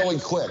it really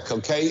quick,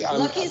 okay?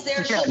 Lucky's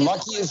there.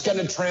 Lucky is going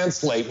to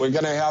translate. We're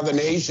going to have an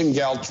Asian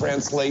gal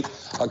translate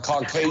a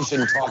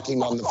Caucasian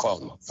talking on the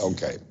phone.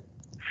 Okay.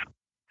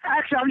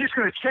 Actually, I'm just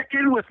going to check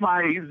in with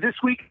my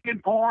This Week in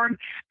Porn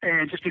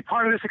and just be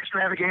part of this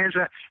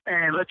extravaganza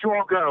and let you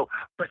all go.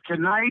 But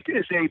tonight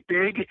is a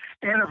big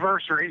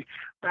anniversary.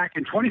 Back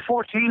in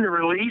 2014, the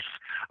release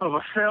of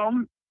a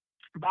film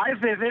by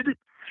Vivid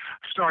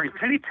starring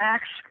Penny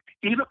Pax,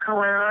 Eva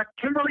Carrera,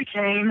 Kimberly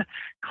Kane,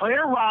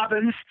 Claire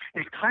Robbins,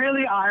 and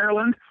Kylie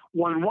Ireland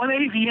won 1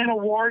 AVN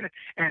award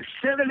and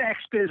 7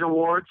 XBiz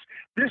awards.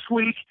 This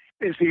week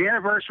is the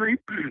anniversary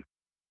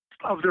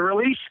of the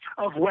release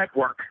of Wet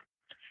Work.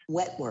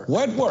 Wet Work.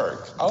 Wet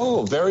Work.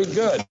 Oh, very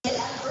good.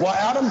 Well,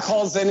 Adam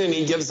calls in and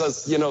he gives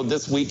us,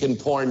 This Week in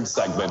Porn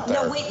segment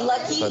there. No, wait,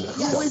 Lucky,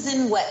 who was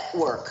in Wet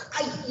Work?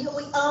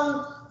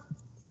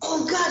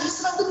 Oh God, you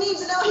said all the names,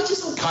 and now I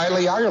just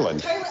Kylie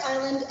Ireland. Kylie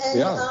Ireland and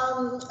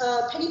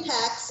Penny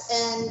Pax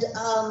and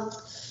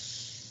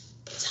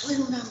tell me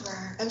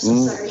remember. I'm so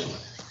sorry.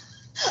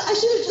 I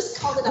should have just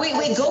called it up.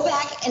 Wait, go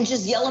back and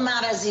just yell them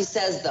out as he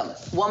says them,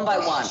 one by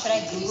one. Should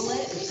I Google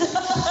it?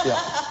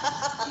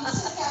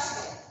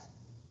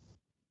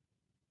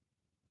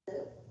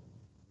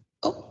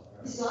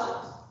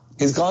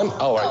 He's gone?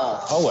 Oh, right.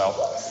 Oh, well.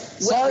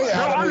 Sorry,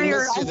 Adam, we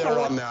missed you there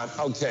on that.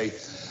 Okay.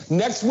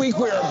 Next week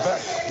we are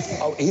back.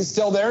 Oh, he's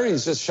still there?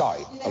 He's just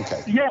shy.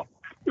 Okay. Yeah.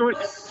 It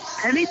was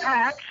Penny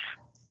Pax,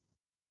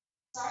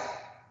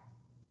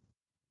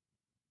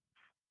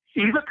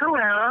 Eva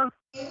Carrera,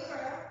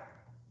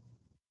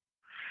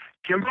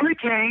 Kimberly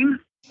Kane,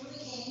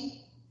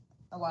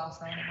 Oh, wow.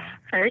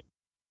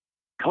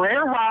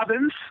 Claire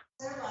Robbins,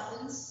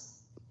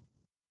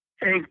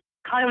 and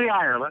Kylie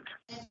Ireland.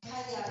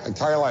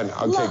 Kylie,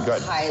 okay,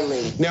 good.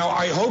 Kylie. Now,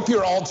 I hope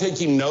you're all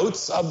taking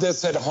notes of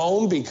this at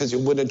home because you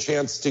win a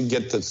chance to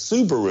get the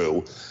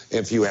Subaru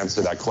if you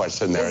answer that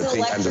question there at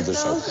the end of the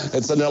show.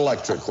 It's an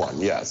electric one,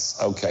 yes.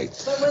 Okay.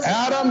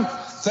 Adam,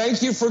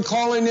 thank you for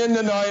calling in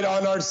tonight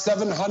on our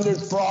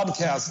 700th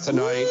broadcast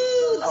tonight.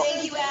 Woo,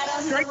 thank you,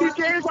 Adam. Thank you,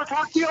 James. I'll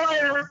talk to you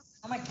later.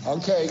 Oh my God.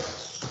 Okay.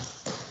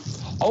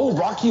 Oh,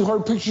 Rocky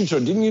Horror Picture Show.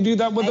 Didn't you do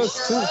that with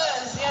us, too?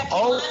 Yeah,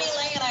 Kalani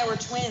Lang and I were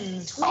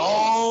twins.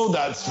 Oh,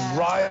 that's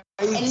right.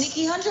 And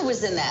Nikki Hunter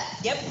was in that.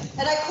 Yep.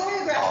 And I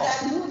choreographed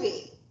that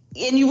movie.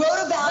 And you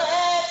wrote about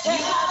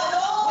it.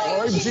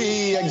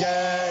 Orgy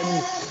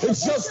again.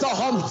 It's just a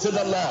hump to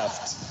the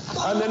left.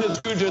 And then it's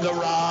two to the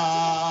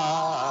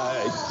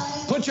right.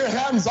 Put your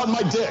hands on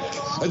my dick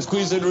and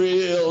squeeze it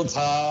real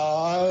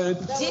tight.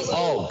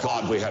 Oh,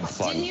 God, we had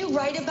fun. Didn't you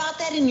write about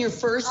that in your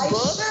first book?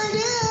 I sure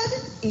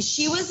did.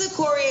 She was a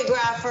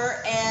choreographer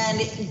and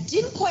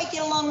didn't quite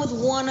get along with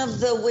one of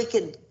the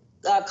Wicked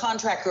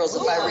contract girls,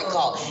 if I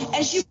recall.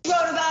 And she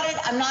wrote about it.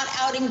 I'm not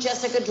outing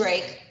Jessica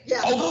Drake.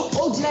 Yeah.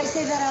 Oh, did I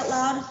say that out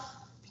loud?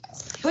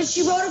 But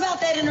she wrote about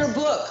that in her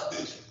book,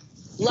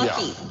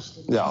 Lucky.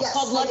 Yeah. It's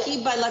called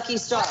Lucky by Lucky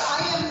Star.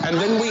 And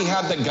then we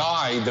had the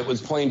guy that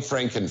was playing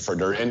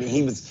Frankenfurter, and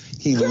he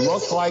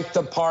looked like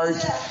the part,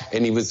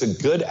 and he was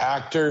a good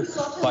actor,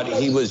 but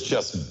he was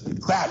just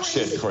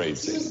batshit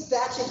crazy. He was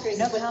batshit crazy.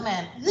 No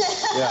comment.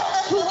 Yeah.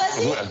 Who was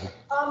he?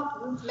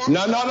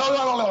 No.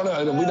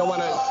 We don't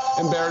want to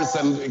embarrass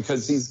him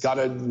because he's got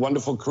a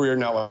wonderful career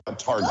now at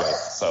Target.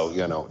 So,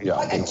 yeah.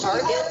 At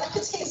Target?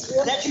 Is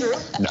that true?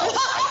 No.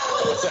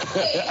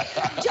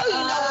 Joe, you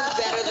know him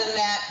better than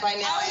that by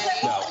now.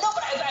 No,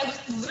 but I was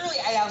literally,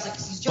 I was like,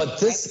 he's joking. But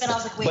this, Then I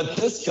was like, wait, but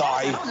this I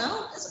guy, don't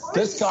know.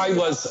 this guy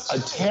was a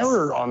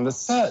terror on the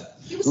set.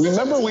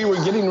 Remember, we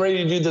were getting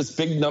ready to do this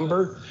big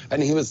number,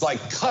 and he was like,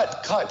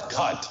 cut.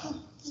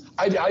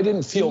 I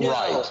didn't feel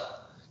right.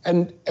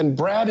 And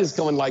Brad is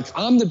going like,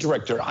 I'm the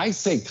director. I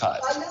say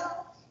cut. I know.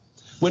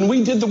 When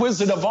we did The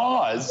Wizard of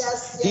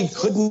Oz, he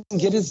couldn't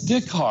get his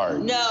dick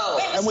hard. No.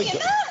 And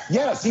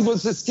yes, he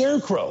was a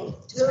scarecrow.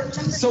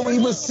 So he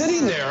was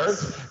sitting there,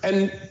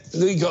 and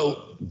they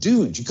go,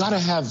 dude, you got to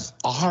have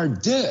a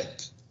hard dick.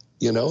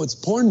 You know, it's a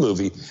porn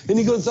movie. And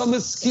he goes, I'm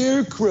a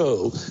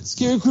scarecrow.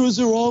 Scarecrows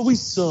are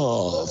always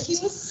soft. He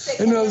was sick.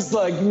 And I was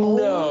like,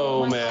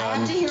 no, man. I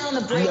have to hear on the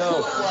break.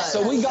 No.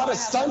 So we got a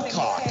stunt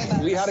cock.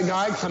 We had a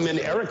guy come in,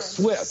 Eric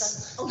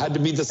Swiss, had to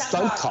be the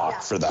stunt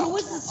cock for that. Who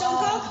was the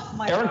stunt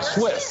cock? Eric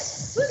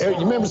Swiss. You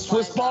remember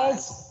Swiss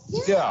Balls?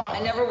 Yeah.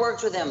 I never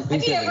worked with him.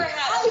 Have you ever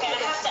had, okay, I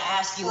have to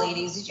ask you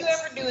ladies, did you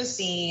ever do a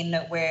scene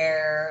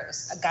where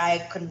a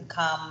guy couldn't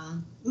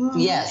come?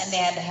 Yes. And they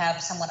had to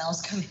have someone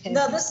else come in?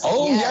 No,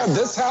 Yeah,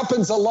 this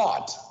happens a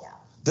lot.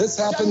 This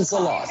happens a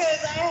lot.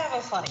 Because I have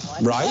a funny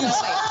one. Right?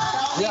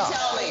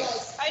 Tell me.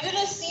 I did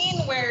a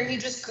scene where he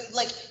just could,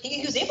 like,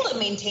 he was able to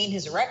maintain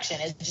his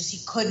erection. It's just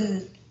he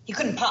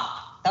couldn't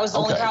pop. That was the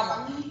only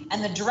problem.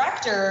 And the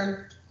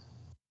director...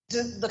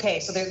 Okay,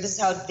 so this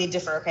is how they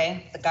differ,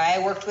 okay? The guy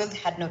I worked with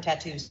had no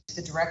tattoos.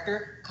 The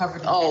director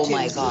covered in tattoos. Oh,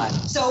 my God.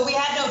 So we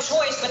had no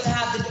choice but to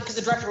have because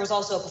the director was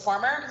also a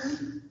performer.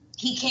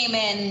 He came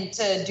in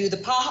to do the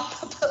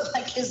pop, but,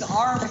 like, his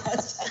arm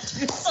has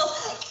tattoos. So,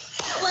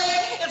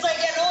 it's like,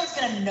 yeah, no one's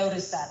going to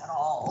notice that at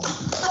all.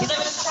 He's like,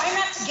 just try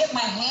not to get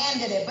my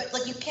hand in it, but,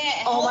 like, you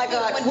can't. Oh, my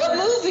God. What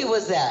movie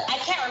was that? I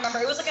can't remember.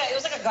 It was like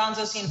a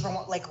Gonzo scene from,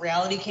 like,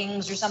 Reality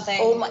Kings or something.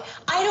 Oh, my.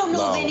 I don't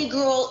know of any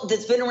girl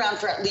that's been around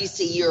for at least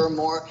a year or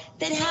more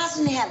that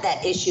hasn't had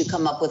that issue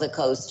come up with a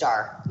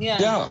co-star.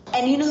 Yeah.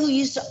 And you know who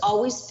used to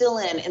always fill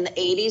in the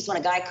 80s when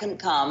a guy couldn't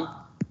come?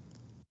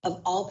 Of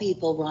all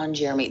people, Ron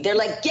Jeremy. They're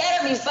like, get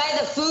him, he's by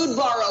the food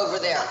bar over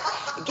there.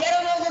 Get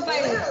him over by...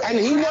 And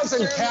he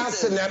wasn't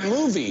cast in that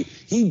movie.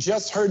 He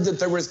just heard that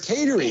there was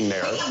catering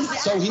there.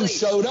 So he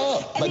showed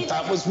up, but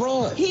that was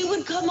Ron. He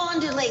would come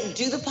on to, like,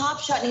 do the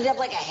pop shot, and he'd have,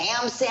 like, a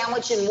ham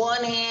sandwich in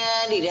one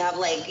hand. He'd have,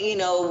 like, you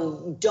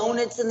know,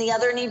 donuts in the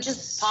other, and he'd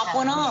just pop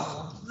one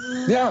off.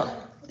 Yeah.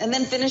 And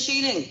then finish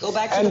eating. Go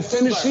back to and the food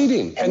finish bar.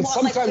 eating. And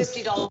want, like, sometimes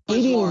 $50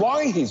 eating more. while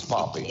he's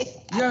popping.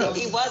 I think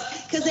he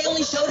was, because they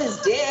only showed his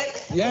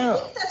dick. Yeah. I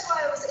think that's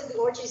why I was in the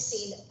orgy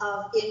scene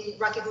in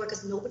Rocky Horror,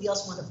 because nobody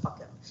else wanted to fuck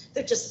him.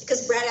 They're just,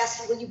 because Brad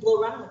asked me, will you blow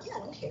around? I'm like, yeah, I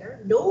don't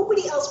care.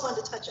 Nobody else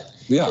wanted to touch him.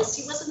 Yeah. Because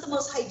he wasn't the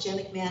most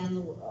hygienic man in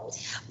the world.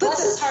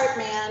 Bless his heart,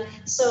 man.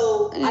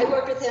 So I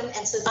worked with him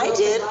and said, I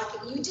did.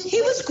 You did.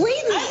 He was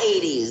great in the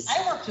 80s.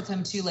 I worked with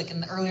him too, like in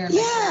the earlier in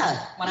my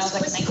career, when I was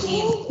like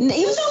 19. Cool.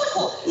 He was so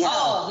cool. Yeah.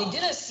 Oh, we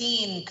did a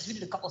scene because we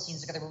did a couple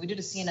scenes together, but we did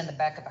a scene in the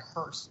back of the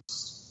hearse.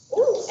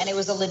 And it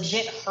was a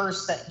legit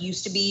hearse that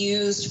used to be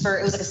used for,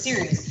 it was like a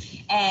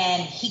series,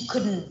 and he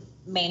couldn't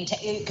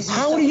maintain.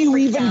 How do you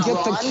even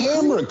get the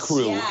camera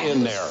crew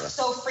in there?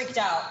 So freaked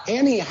out.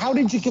 Annie, how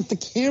did you get the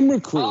camera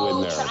crew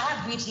in there? So I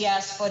have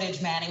BTS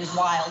footage, man. It was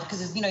wild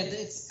because, you know,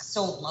 it's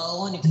so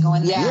low and you have to go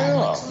in there and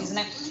like squeeze in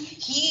there.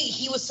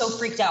 He was so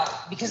freaked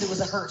out because it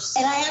was a hearse.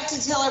 And I have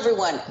to tell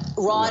everyone,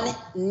 Ron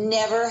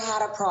never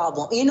had a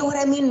problem. You know what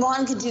I mean?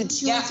 Ron could do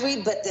 2 or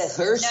 3, but the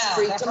hearse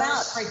freaked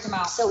him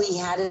out. So he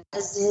had it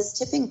as his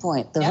tipping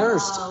point, the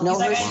hearse. No He's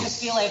like, hearse. I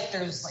just feel like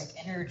there's like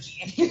energy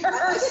in here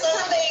or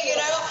something, you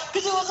know?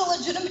 Because it was a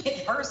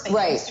legitimate hearse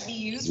that used to be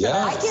used for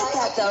that. I get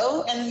that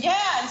though. And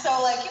and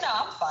so like, you know,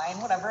 I'm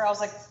fine, whatever. I was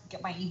like,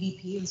 get my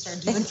EVP and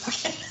start doing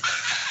fucking...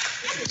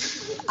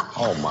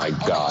 Oh my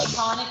God.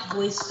 Electronic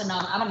voice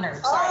phenomenon. I'm a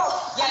nerd, sorry.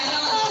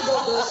 You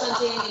go ghost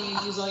hunting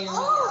and you use all your No,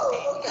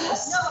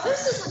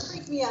 hearses would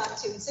freak me out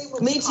too. Same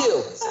with Me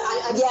too.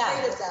 I'm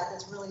afraid of that.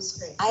 That's really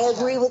strange. I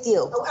agree with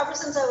you. Oh, ever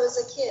since I was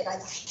a kid, I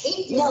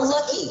hate Now,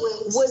 Lucky,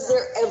 was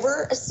there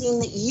ever a scene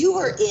that you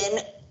were in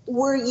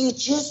where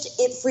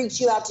it freaked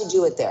you out to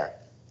do it there?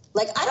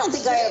 Like, I don't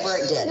think I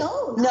ever did.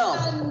 No.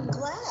 No.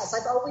 Glass.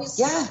 I've always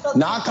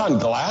Knock on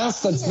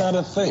glass? That's not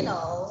a thing.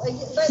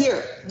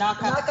 Here.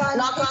 Knock on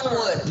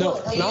wood.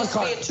 No, knock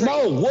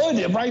on.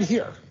 Wood right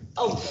here.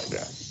 Oh.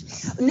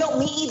 No,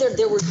 me either.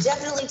 There were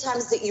definitely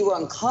times that you were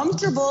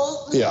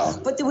uncomfortable. Yeah.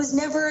 But there was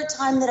never a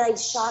time that I'd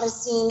shot a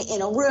scene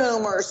in a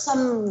room or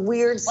some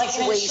weird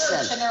situation. Like in a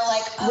church, and they're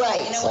like,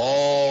 right. You know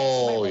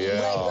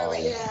what?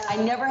 Right. I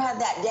never had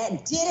that.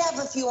 Dad did have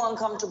a few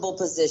uncomfortable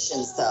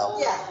positions, though.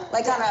 Yeah.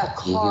 Like on a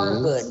car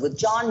hood with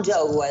John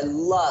Doe, who I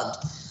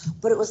loved.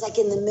 But it was like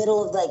in the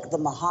middle of like the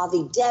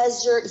Mojave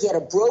Desert. He had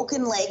a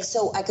broken leg,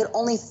 so I could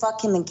only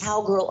fuck him in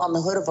cowgirl on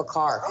the hood of a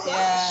car.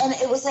 Yeah. And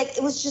it was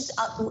just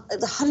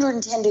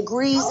 110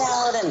 degrees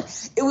out, and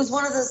it was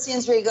one of those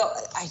scenes where you go,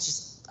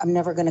 I'm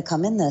never going to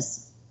come in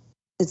this.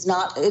 It's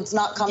not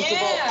comfortable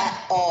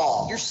at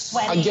all. You're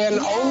sweating. Again,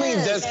 only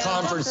this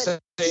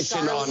conversation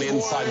conversation on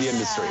Inside the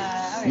Industry.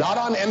 Not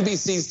on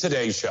NBC's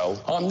Today Show,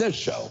 on this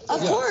show.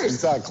 Of Yes, course.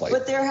 Exactly.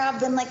 But there have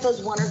been like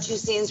those one or two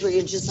scenes where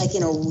you're just like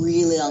in a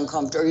really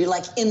uncomfortable, or you're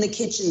like in the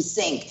kitchen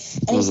sink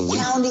and he's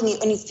pounding you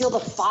and you feel the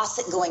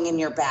faucet going in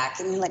your back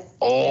and you're like,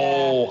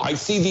 Oh, I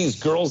see these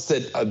girls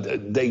that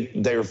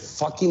they're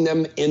fucking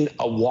them in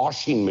a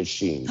washing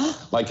machine,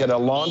 like at a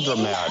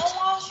laundromat.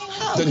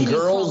 The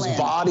girl's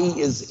body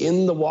is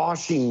in the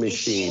washing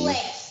machine. Like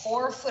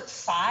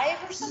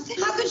 4'5" or something?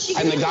 How could she?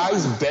 And the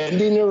guy's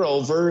bending her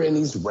over and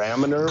he's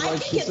ramming her I like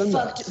could she's get in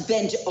there. fucked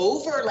bent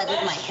over like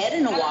with my head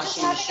in a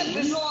washing I'm just having a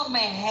machine. visual in my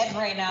head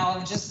right now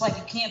of just like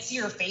you can't see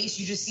her face,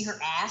 you just see her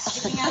ass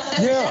sticking out. Of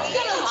Yeah. It's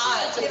kind of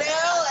hot, you know?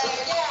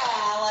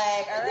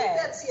 Like, all I think right.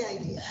 that's the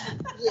idea.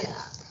 Yeah.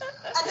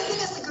 And the thing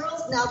is, the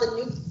girls now, the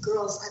new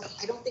girls,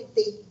 I don't think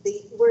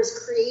they were as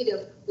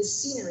creative with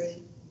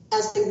scenery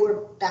as they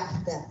were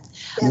back then.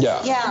 Yeah.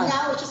 And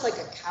now it's just like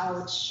a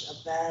couch,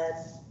 a bed.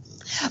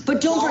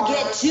 But don't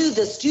forget too,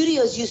 the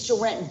studios used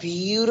to rent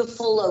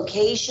beautiful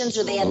locations,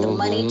 or they had the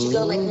money to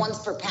go. Like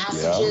once for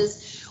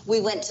Passages, we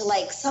went to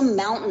like some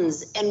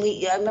mountains, and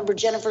I remember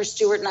Jennifer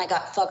Stewart and I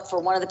got fucked for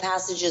one of the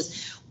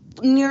passages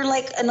near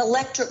like an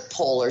electric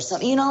pole or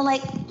something. You know,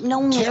 like no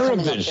one was coming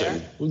up there.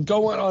 TerraVision.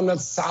 Going on a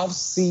South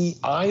Sea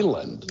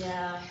island.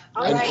 Yeah.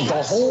 And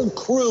the whole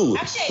crew,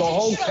 Actually, the I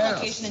whole did shoot a cast.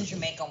 location in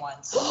Jamaica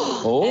once.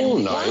 Oh, And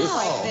we nice. were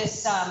like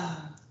this,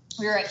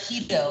 we were at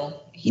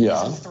Hito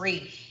Yeah.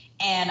 3.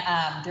 And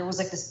there was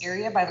like this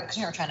area because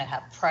we were trying to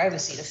have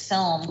privacy to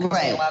film. Because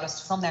Right. They allowed us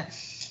to film there.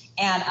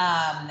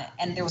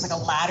 And there was like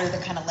a ladder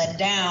that kind of led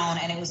down,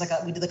 and it was like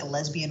we did like a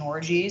lesbian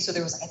orgy. So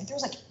there was, I think there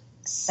was like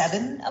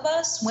 7 of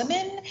us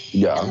women.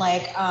 Yeah. And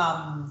like,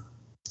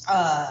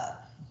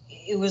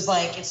 it was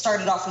like it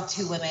started off with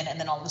 2 women, and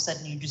then all of a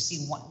sudden you just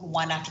see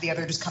one after the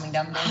other just coming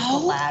down the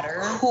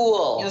ladder.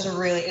 Cool. It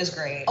was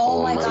great.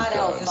 Oh my God,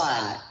 how It was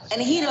fun.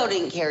 And Hito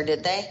didn't care,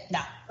 did they?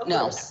 No.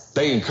 No.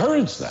 They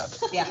encourage that.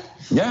 Yeah.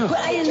 Yeah. But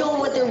I didn't know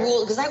what their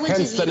rule, because I went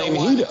Hence to the Hito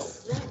name once.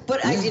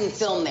 But I didn't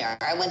film there.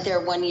 I went there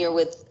one year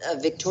with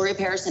Victoria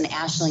Paris and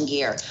Ashlyn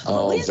Gear.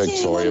 Oh, we didn't see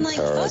Victoria anyone, like,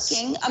 Paris.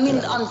 fucking. I mean,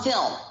 on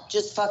film,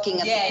 just fucking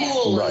at the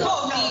pool. Right.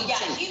 Oh no, yeah,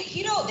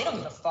 Hito, they don't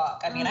give a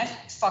fuck. I mean, I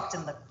fucked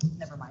in the.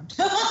 Never mind.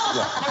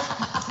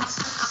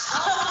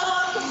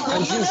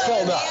 And she's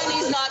still up. And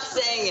he's not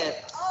saying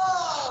it.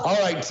 All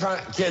right,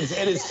 kids,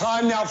 it is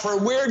time now for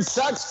Weird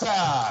Sex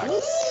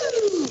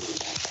Facts.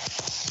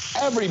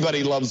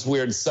 Everybody loves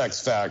weird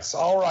sex facts.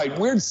 All right,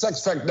 weird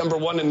sex fact number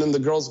 1, and then the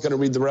girl's going to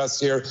read the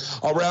rest here.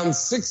 Around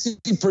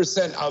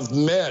 60% of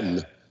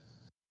men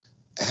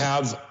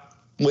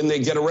when they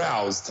get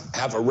aroused,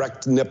 have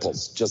erect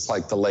nipples, just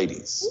like the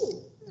ladies.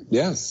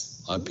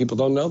 Yes, a lot of people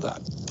don't know that.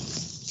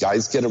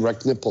 Guys get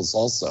erect nipples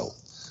also.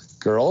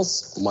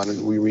 Girls, why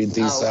don't we read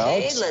these out?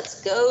 Okay,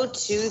 let's go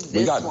to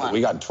this one.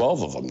 We got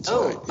 12 of them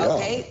tonight. Oh,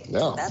 okay.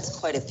 Yeah. That's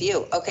quite a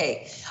few.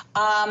 Okay.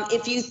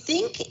 If you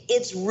think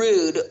it's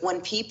rude when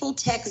people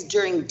text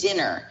during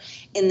dinner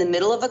in the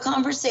middle of a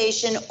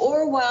conversation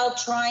or while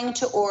trying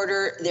to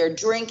order their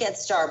drink at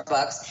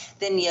Starbucks,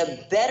 then you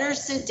better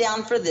sit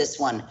down for this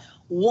one.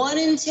 1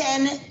 in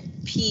 10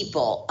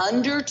 people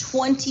under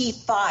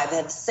 25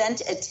 have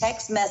sent a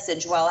text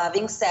message while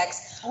having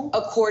sex,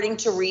 according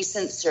to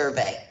recent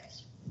survey.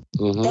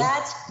 Mm-hmm.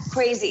 That's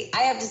crazy. I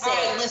have to say, All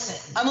right,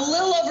 listen. I'm a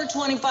little over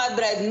 25,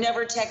 but I've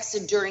never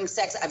texted during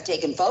sex. I've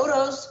taken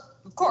photos,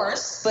 Of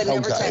course. but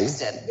never Okay.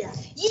 texted. Yeah,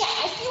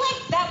 I feel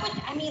like that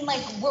would. I mean,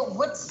 like,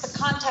 what's the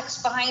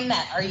context behind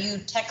that? Are you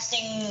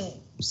texting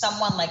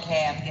someone like,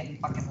 "Hey, I'm getting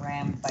fucking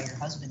rammed by your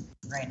husband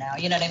right now"?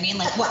 You know what I mean?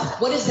 Like,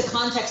 what is the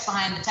context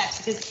behind the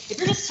text? Because if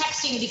you're just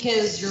texting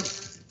because you're,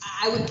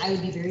 I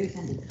would be very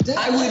offended.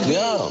 I would be.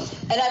 Yeah.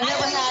 And I've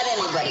never had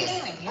anybody.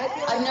 Yeah.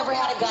 I've never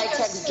had a guy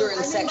text during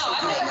sex. No,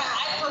 with me.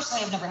 I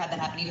personally have never had that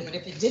happen either. But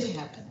if it did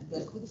happen, I'd be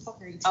like, "Who the fuck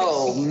are you texting?"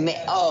 Oh,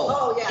 man.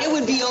 Oh, yeah. It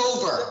would be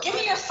over. Give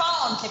me your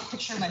phone. Take a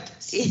picture of my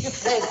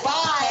tits.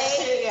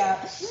 Bye. Yeah.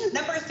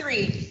 Number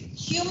 3,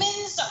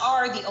 humans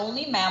are the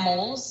only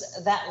mammals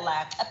that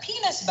lack a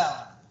penis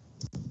bone.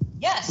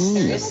 Yes,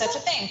 there is such a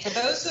thing. For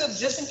those who have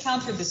just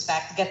encountered this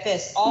fact, get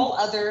this. All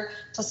other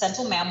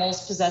placental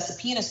mammals possess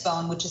a penis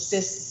bone, which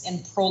assists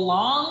in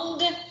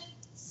prolonged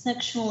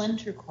sexual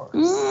intercourse.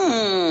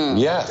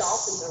 Yes.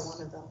 Dolphins are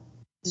one of them.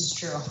 This is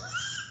true.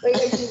 Wait,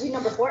 did you read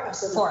number 4? Oh,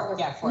 so 4,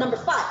 yeah, 4. Number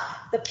 5.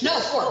 No,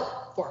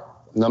 4.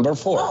 Number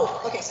 4.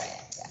 Oh, okay, sorry.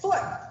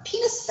 4.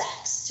 Penis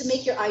facts to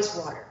make your eyes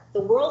water.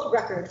 The world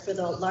record for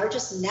the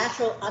largest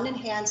natural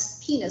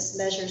unenhanced penis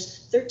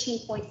measures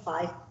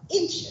 13.5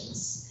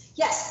 inches.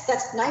 Yes,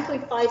 that's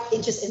 9.5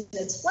 inches in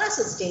its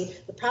flaccid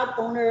state. The proud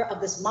owner of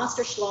this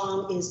monster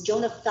schlong is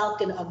Jonah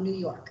Falcon of New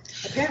York.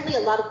 Apparently, a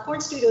lot of porn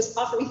studios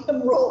offering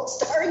him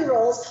starring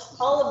roles,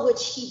 all of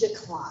which he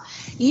declined.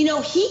 You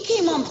know, he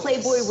came on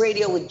Playboy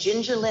Radio with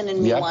Ginger Lynn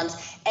and me Yep. once,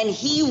 and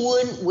he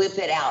wouldn't whip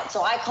it out.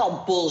 So I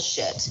call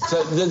bullshit.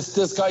 So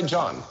this guy,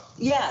 John.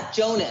 Yeah,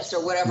 Jonas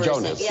or whatever.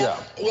 Jonas, his name.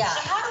 Yeah.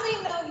 So how do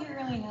we know you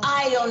really know?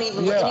 I don't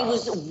even. Yeah.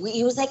 And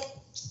he was like,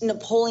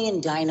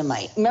 Napoleon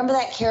Dynamite. Remember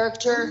that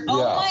character?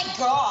 Oh my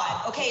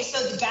God. Okay,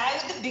 so the guy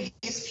with the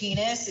biggest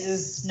penis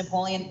is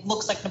Napoleon,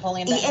 looks like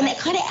Napoleon Dynamite. And it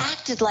kind of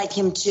acted like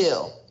him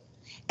too.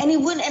 And he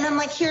wouldn't, and I'm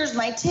like, here's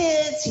my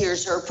tits,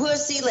 here's her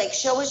pussy, like,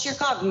 show us your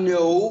cock.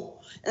 No.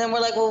 And then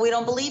we're like, well, we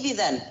don't believe you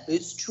then.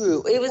 It's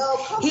true. He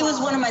was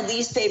one of my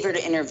least favorite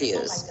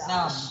interviews.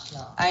 Oh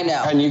no. I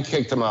know. And you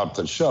kicked him out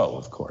the show,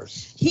 of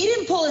course. He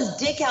didn't pull his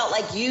dick out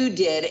like you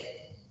did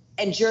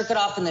and jerk it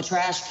off in the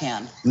trash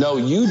can. No,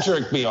 you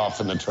jerked me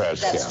off in the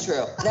trash can. That's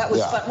true. That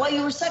was fun. Well,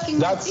 you were sucking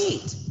my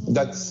feet.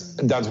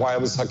 That's why I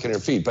was sucking her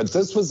feet. But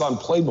this was on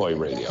Playboy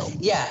Radio.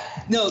 Yeah.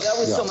 No, that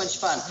was so much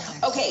fun.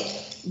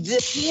 Okay,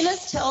 the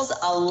penis tells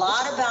a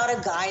lot about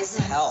a guy's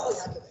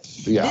health.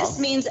 Yeah. This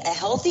means a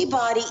healthy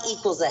body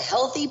equals a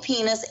healthy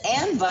penis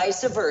and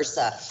vice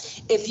versa.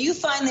 If you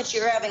find that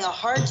you're having a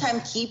hard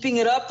time keeping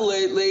it up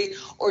lately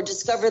or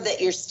discover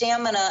that your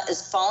stamina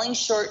is falling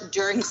short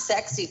during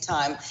sexy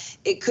time,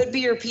 it could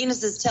be your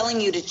penis is telling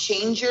you to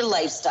change your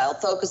lifestyle,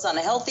 focus on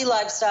a healthy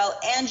lifestyle,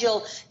 and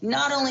you'll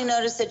not only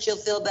notice that you'll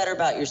feel better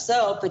about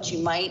yourself, but you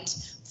might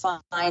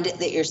find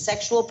that your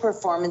sexual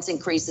performance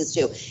increases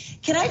too.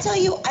 Can I tell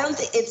you, I don't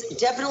think it's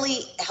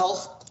definitely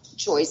health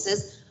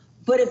choices,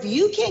 but if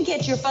you can't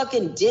get your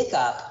fucking dick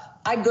up,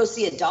 I'd go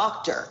see a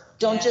doctor.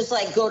 Don't just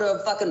like go to a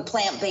fucking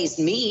plant-based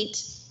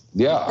meat.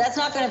 Yeah. That's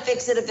not going to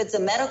fix it if it's a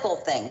medical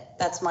thing.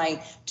 That's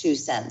my 2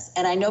 cents.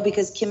 And I know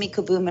because Kimmy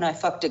Kaboom and I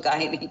fucked a guy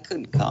and he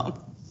couldn't come.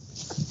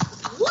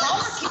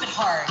 What? Keep it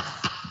hard.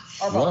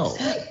 Or both.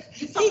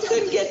 He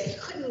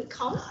couldn't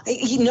come?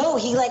 He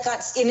like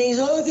got, and he's,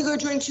 I think I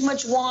drank too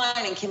much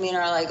wine. And Kimmy and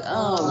I are like,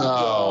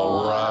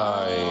 Oh,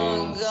 right.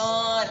 Oh,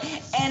 God.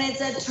 And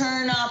it's a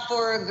turn off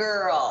for a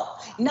girl.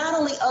 Not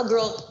only a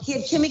girl, he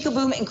had Kimmy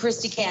Kaboom and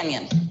Christy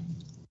Canyon.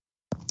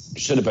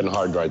 Should have been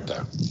hard right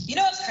there. You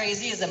know what's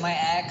crazy is that my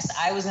ex,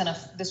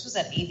 this was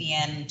at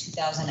AVN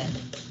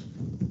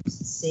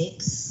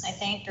 2006, I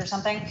think, or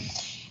something.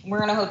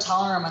 We're in a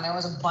hotel room, and there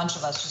was a bunch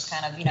of us just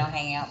kind of,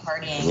 hanging out,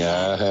 partying.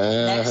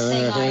 Next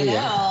thing I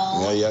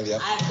know,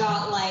 I've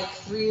got like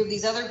 3 of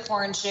these other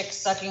porn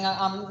chicks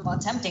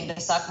attempting to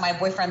suck my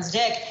boyfriend's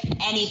dick,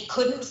 and he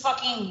couldn't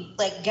fucking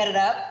like get it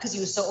up because he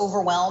was so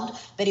overwhelmed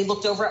that he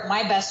looked over at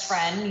my best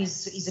friend.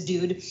 He's a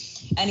dude,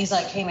 and he's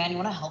like, "Hey man, you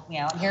want to help me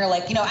out here?"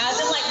 Like, as in like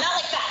not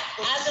like that,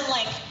 as in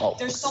like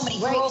there's so many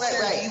girls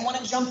here. Do you want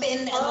to jump in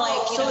and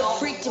it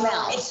freaked him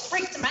out. It's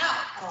freaked him out.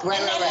 And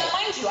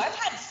mind you, I've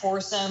had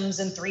foursomes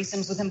and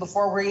threesomes with him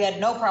before where he had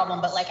no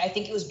problem, but like I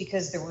think it was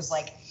because there was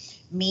like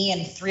me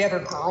and 3 other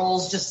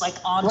girls just like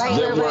on top.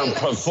 They were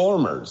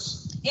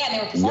performers. Yeah, they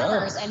were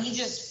performers, and he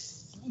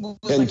just was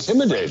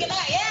intimidated. Like,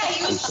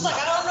 he was just like,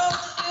 I don't know what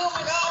to do. Oh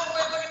my God,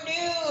 what am I gonna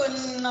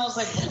do? And I was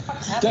like, what the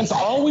fuck's happening? That's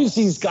always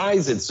these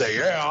guys that say,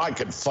 "Yeah, I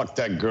could fuck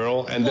that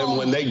girl," and then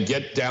when they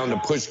get down to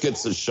push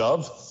gets a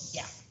shove.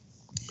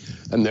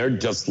 And they're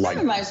just like...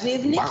 That reminds me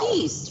of Nick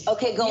East.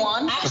 Okay, go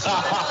on.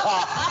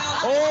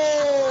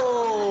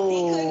 Oh!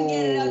 He couldn't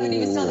get it up, and he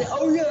was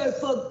telling me, I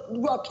fucked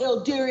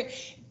Raquel Derry.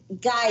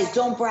 Guys,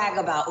 don't brag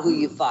about who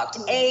you fucked.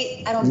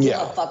 I don't give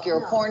a fuck.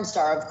 You're a porn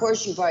star. Of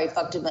course you probably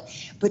fucked him.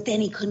 But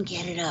then he couldn't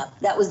get it up.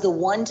 That was the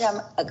one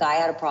time a guy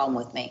had a problem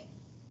with me.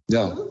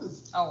 Yeah.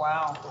 Oh,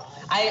 wow.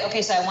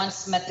 So I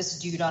once met this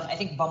dude on, I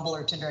think, Bumble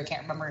or Tinder. I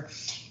can't remember.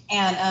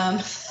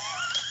 And...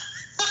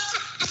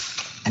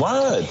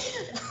 What?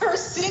 We're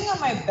sitting on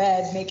my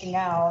bed making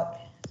out,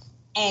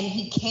 and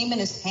he came in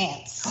his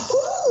pants.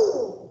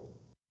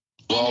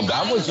 Well,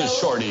 that was a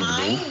short evening.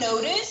 I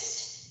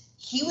noticed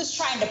he was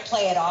trying to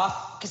play it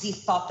off because he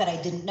thought that I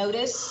didn't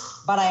notice,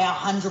 but I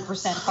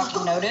 100%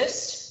 fucking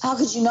noticed. How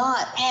could you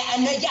not?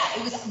 And it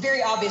was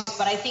very obvious,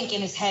 but I think in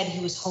his head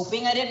he was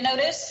hoping I didn't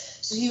notice.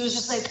 So he was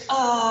just like,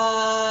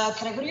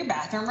 can I go to your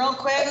bathroom real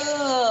quick? And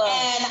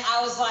I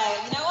was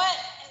like, you know what?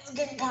 It's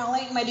getting kind of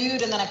late, my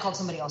dude. And then I called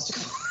somebody else to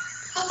come.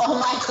 Oh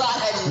my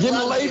God,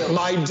 Getting late,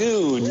 my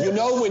dude. You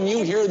know, when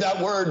you hear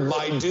that word,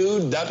 my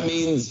dude, that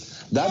means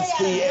that's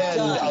the end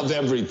of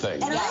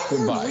everything. And I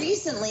heard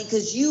recently,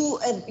 because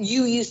you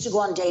used to go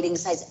on dating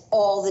sites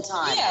all the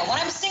time. Yeah, when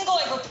I'm single,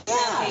 I go through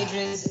 10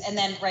 pages, and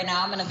then right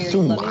now I'm in a very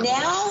limited.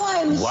 Now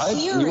I'm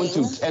hearing. You went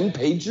through 10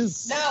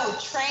 pages? No,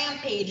 tram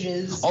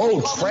pages.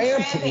 Oh,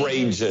 tramp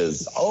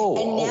pages. Oh.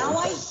 And now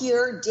I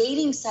hear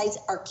dating sites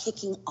are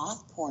kicking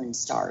off porn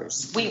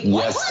stars. Wait,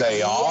 what? Yes,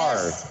 they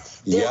are.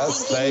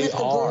 Yes, they are. The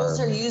girls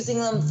are using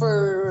them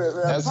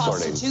for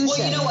prostitution. Well,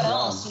 you know what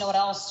else? You know what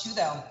else too,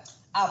 though.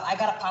 I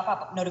got a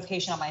pop-up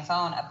notification on my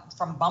phone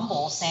from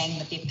Bumble saying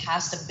that they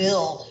passed a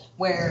bill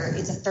where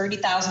it's a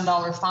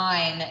 $30,000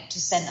 fine to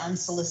send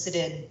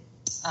unsolicited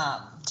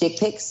dick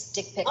pics.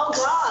 Oh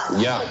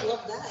God! Yeah, I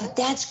love that.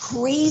 That's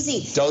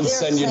crazy. Don't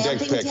send your dick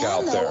pic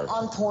out there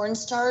on porn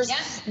stars. Yeah.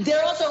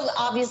 They're also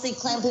obviously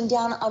clamping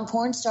down on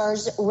porn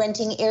stars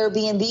renting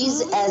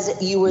Airbnbs, as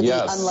you were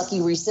the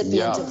unlucky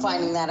recipient of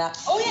finding that out.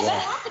 Oh yeah,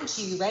 that happened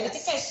to you, right? I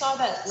think I saw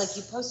that. Like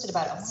you posted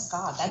about it. Oh my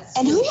God, that's.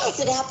 And who else?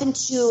 It happened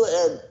to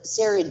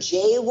Sarah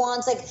J.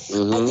 once. Like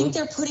I think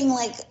they're putting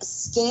like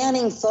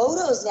scanning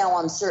photos now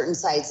on certain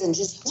sites and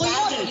just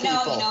tagging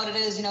people. You know what it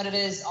is. You know what it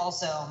is.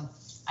 Also,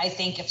 I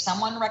think if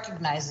someone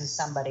recognizes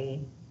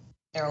somebody,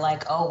 they're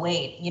like, oh,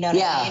 wait, you know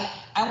what I mean?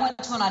 I went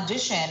to an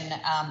audition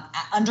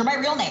under my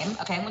real name.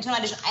 Okay, I went to an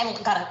audition. I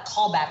got a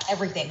call back,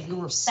 everything. We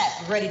were set,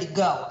 ready to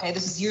go. Okay,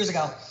 this is years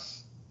ago.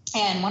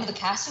 And one of the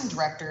casting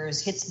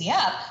directors hits me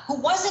up, who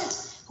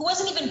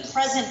wasn't even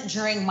present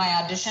during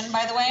my audition,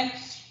 by the way,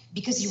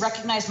 because he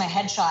recognized my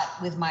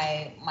headshot with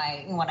my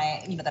when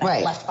I that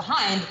I left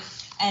behind.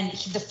 And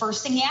the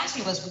first thing he asked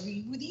me was, were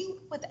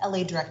you with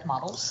LA Direct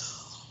Models?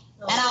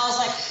 And I was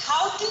like,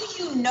 how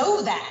do you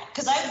know that?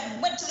 Because I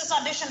went to this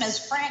audition as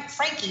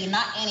Frankie,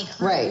 not Annie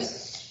Cruz. Right.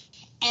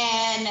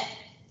 And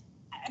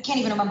I can't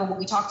even remember what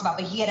we talked about,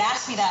 but he had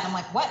asked me that, and I'm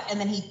like, what? And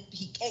then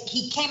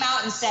he came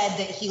out and said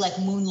that he like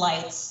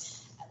moonlights,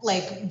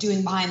 like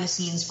doing behind the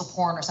scenes for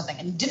porn or something,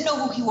 and didn't know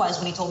who he was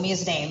when he told me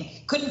his name.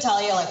 Couldn't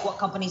tell you like what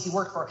companies he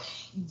worked for,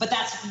 but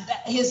that's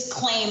his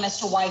claim as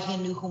to why he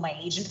knew who my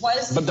agent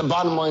was. But the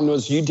bottom line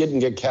was you didn't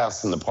get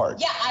cast in the part.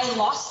 Yeah, I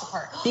lost the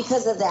part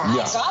because of that.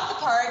 Yeah. I got the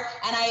part,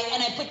 and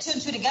I put two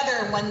and two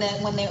together when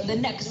the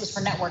net, because it was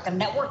for network, and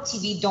network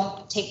TV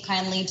don't take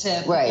kindly to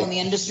people in the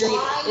industry.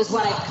 Is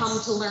what I've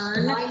come to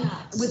learn. Why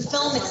not? With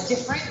film, it's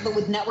different, but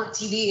with network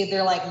TV,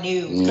 they're like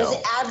new. Because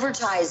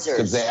advertisers.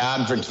 Because they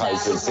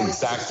advertisers,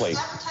 exactly.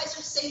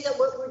 Advertisers say that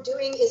what we're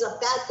doing is a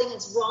bad thing,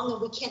 it's wrong,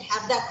 and we can't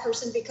have that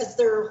person because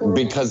they're horrible.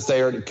 Because they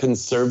are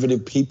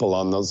conservative people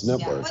on those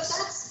networks. But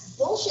that's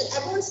bullshit.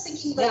 Everyone's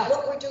thinking that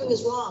what we're doing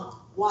is wrong.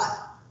 Why?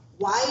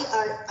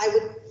 I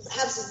would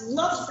have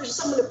love for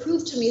someone to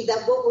prove to me that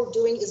what we're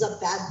doing is a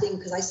bad thing,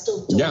 because I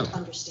still don't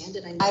understand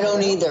it. I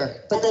don't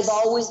either. But they've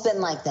always been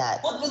like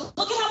that. Well,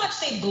 look at how much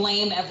they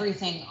blame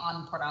everything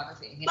on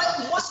pornography. You know,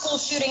 a school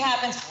shooting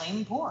happens,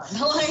 blame porn.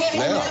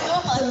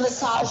 The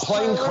massage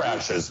plane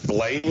crashes,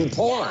 blame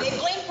porn. They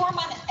blame porn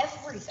on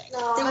everything.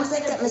 No, there was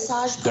like that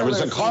massage There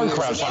was a car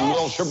crash on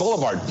Wilshire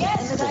Boulevard.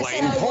 Yes,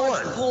 blame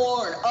porn.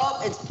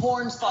 Oh, it's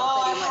porn's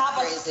fault that he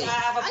went crazy. I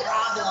have a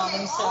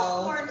problem.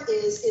 All porn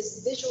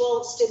is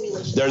visual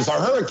stimulation. There's a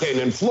hurricane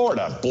in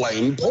Florida.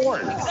 Blame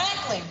porn.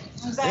 Exactly.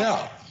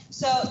 Yeah.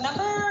 So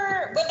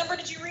what number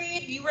did you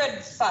read? You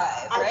read 5,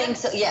 right? I think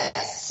so,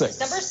 yes. 6.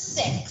 Number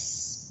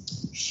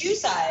 6. Shoe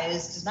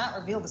size does not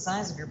reveal the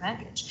size of your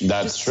package.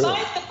 That's true.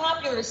 Despite the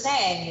popular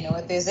saying, you know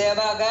what they say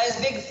about guys'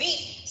 big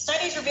feet,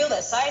 studies reveal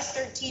that size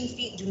 13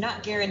 feet do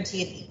not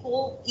guarantee an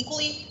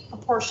equally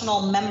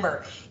proportional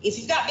member. If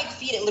you've got big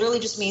feet, it literally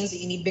just means that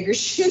you need bigger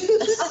shoes. It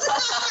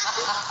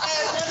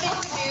has nothing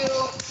to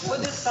do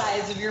with the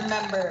size of your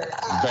member.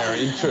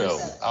 Very true.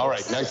 All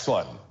right, next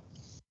one.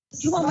 Do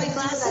you want my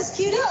glasses,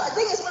 cutie? No, the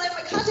thing is, when I have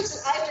my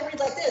contacts, I have to read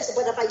like this,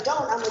 but if I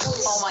don't, I'm like,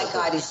 oh my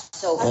God, he's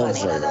so funny.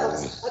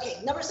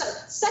 Okay, number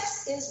 7.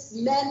 Sex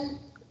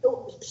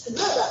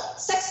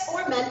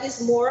for men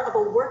is more of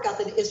a workout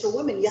than it is for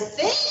women. You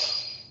think?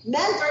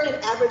 Men burn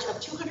an average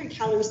of 200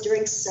 calories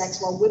during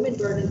sex, while women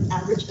burn an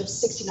average of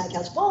 69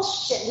 calories.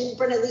 Bullshit. We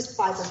burn at least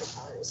 500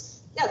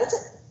 calories. Yeah, that's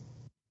it.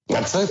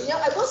 That's it? You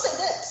know, I will say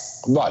this.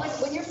 What?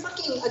 When you're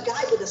fucking a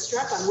guy with a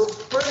strap on, we're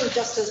burning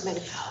just as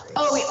many calories.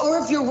 Oh, or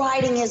if you're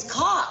riding his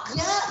cock.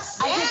 Yes.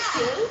 I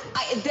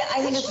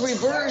think it's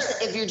reverse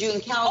if you're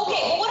doing cowgirl.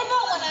 Okay, but what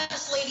about when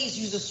us ladies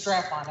use a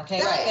strap on,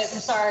 okay? Right. Because,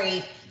 I'm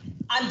sorry,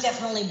 I'm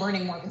definitely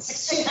burning more than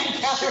 69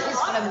 calories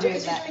when I'm doing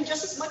because that. you're doing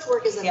just as much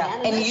work as a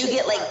man. And you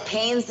get like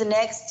pains the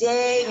next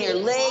day in your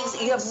legs.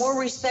 You have more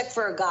respect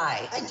for a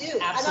guy. I do.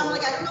 Absolutely. And I'm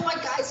like, I don't know why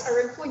guys are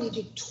in porn. You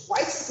do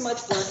twice as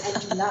much work and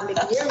do not make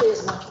nearly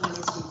as much money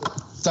as you do.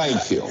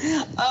 Thank you.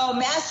 Oh,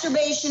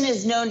 masturbation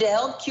is known to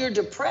help cure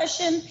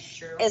depression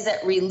as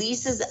it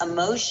releases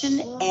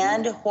emotion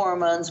and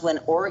hormones when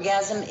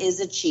orgasm is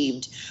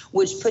achieved,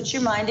 which puts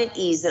your mind at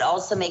ease. It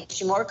also makes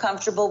you more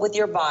comfortable with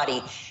your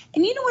body.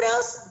 And you know what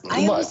else?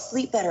 I always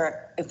sleep better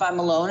if I'm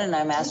alone and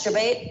I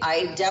masturbate.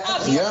 I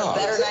definitely have a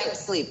better night's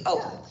sleep.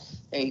 Oh,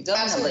 there you go,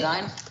 number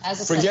 9.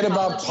 Forget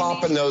about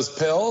popping those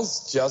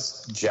pills.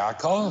 Just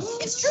jack off.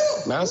 It's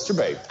true.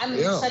 Masturbate. I'm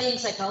studying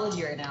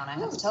psychology right now, and I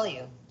have to tell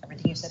you,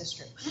 everything you said is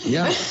true.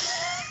 Yeah.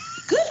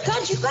 Good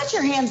God, you've got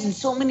your hands in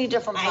so many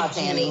different pots,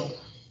 Annie.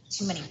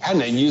 Too many.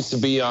 And it used to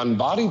be on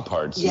body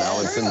parts. Now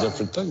it's in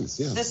different things.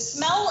 Yeah. The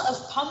smell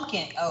of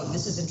pumpkin. Oh,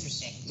 this is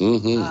interesting.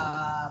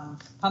 Mm-hmm.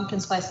 Pumpkin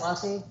spice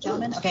latte,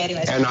 gentlemen. Okay,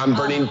 anyways. And I'm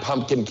burning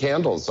pumpkin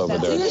candles over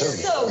there, too.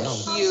 So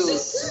cute. The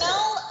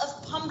smell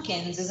of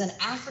pumpkins is an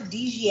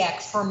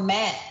aphrodisiac for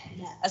men.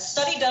 A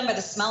study done by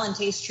the Smell and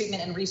Taste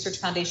Treatment and Research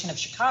Foundation of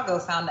Chicago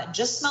found that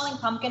just smelling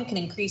pumpkin can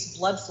increase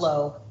blood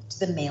flow to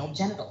the male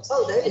genitals.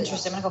 Oh, there you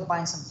interesting. I'm gonna go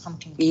buy some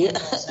pumpkin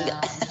candles now.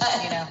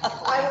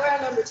 I wear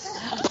a number 10.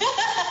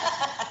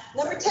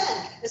 Number 10.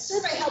 A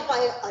survey held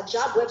by a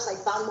job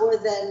website found more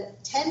than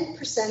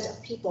 10%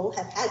 of people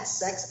have had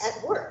sex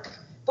at work.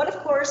 But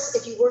of course,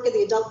 if you work in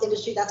the adult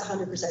industry, that's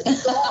 100%.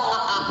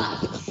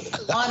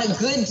 On a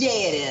good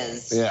day, it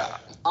is. Yeah.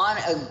 On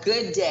a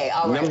good day.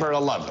 All right. Number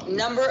 11.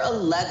 Number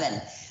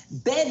 11.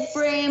 Bed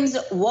frames,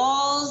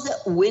 walls,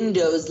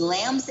 windows,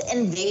 lamps,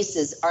 and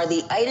vases are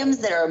the items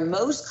that are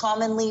most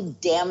commonly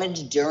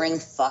damaged during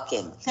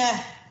fucking.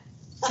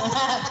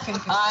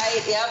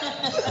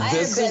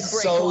 This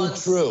is so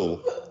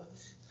true.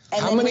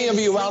 And How then many we of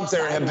you sleep out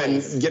there have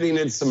sideways. been getting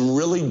in some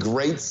really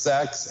great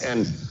sex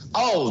and,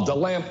 oh, the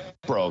lamp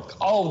broke.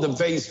 Oh, the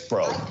vase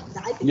broke.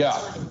 Yeah.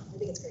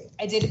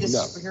 I dated this No.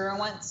 superhero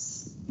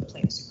once.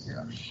 Played a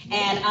superhero,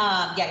 and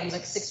yeah, he was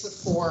like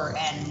 6'4",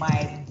 and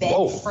my bed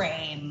Whoa.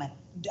 frame.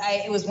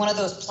 It was one of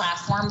those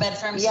platform bed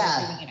frames.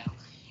 Yeah. You know,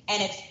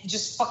 and it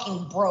just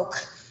fucking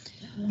broke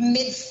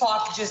mid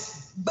fuck.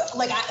 Just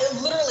like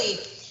it literally.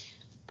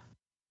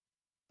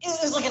 It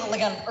was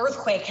like an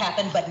earthquake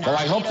happened, but not. Well,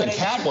 I hope you know the what I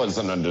cat mean?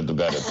 wasn't under the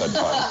bed at that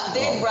time.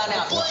 They'd run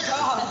out.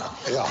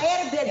 Yeah. I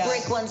had a bed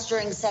break once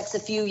during sex a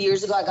few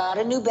years ago. I got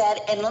a new bed,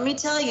 and let me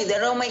tell you, they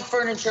don't make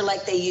furniture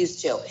like they used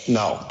to.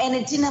 No. And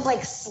it didn't have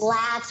like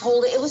slats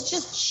holding. It was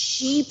just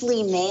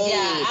cheaply made.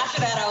 Yeah.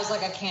 After that, I was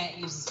like, I can't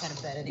use this kind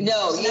of bed anymore.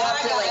 No, So you now have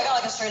I to, got, like- I got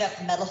like a straight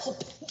up metal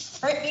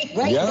frame.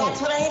 Right, Yeah.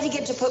 that's what I had to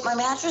get to put my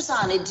mattress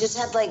on. It just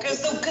had like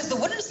Because the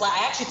wooden slat,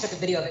 I actually took a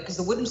video of it because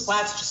the wooden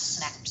slats just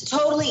snapped.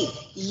 totally.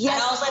 Yes.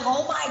 And I was like,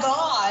 oh my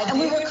God. And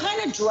we dude. were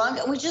kind of drunk,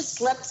 and we just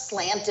slept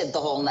slanted the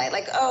whole night.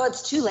 Like, oh,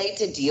 it's too late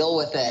to deal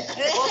with it. I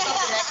woke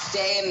up the next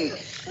day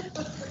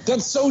and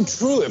That's so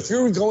true. If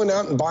you're going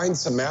out and buying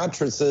some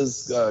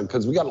mattresses,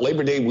 because we got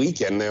Labor Day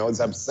weekend, they always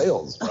have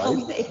sales, right?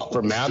 Oh, they always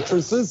For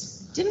mattresses.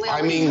 Didn't we I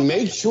already mean, have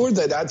make sure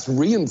that that's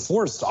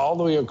reinforced all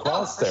the way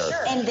across there.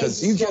 sure. and they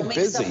Because you don't get make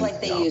busy. stuff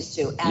like they used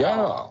to at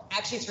Yeah. all.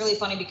 Actually, it's really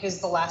funny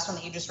because the last one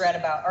that you just read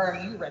about, or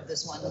you read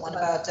this one, the one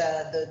about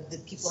the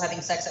people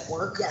having sex at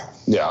work. Yeah.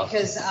 Yeah.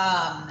 Because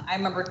I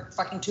remember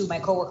fucking two of my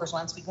coworkers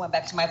once. We went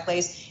back to my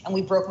place and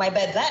we broke my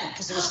bed then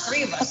because there was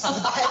three of us on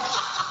the bed.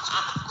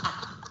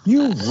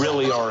 You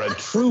really are a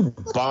true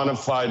bona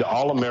fide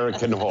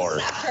all-American whore.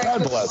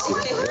 God bless you.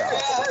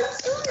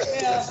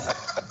 Yeah.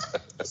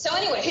 So,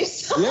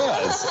 anyways.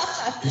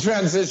 Yes.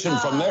 Transition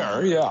from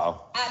there, yeah.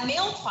 At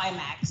male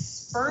climax,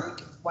 sperm.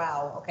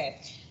 Wow.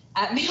 Okay.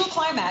 At male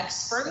climax,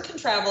 sperm can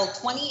travel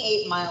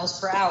 28 miles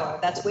per hour.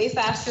 That's way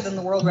faster than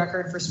the world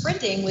record for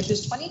sprinting, which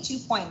is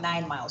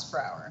 22.9 miles per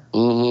hour.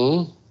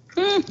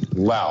 Mm-hmm.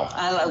 Wow.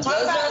 I love Talk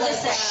those about are the like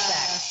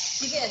sex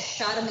you get a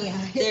shot in the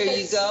eye. There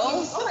you go.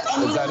 Oh my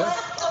And Is you that know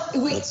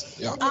it? what?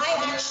 Yeah.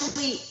 I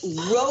actually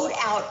wrote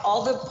out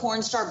all the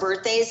porn star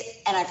birthdays,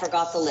 and I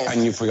forgot the list.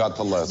 And you forgot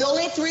the list. The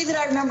only three that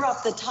I remember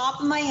off the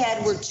top of my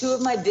head were two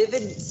of my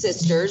Vivid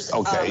sisters.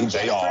 Okay, they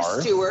Jennifer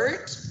are.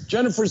 Stewart.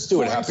 Jennifer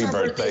Stewart, Porn happy star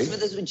birthday. birthdays for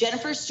this-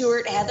 Jennifer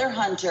Stewart, Heather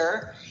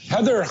Hunter.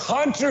 Heather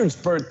Hunter's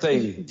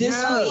birthday. This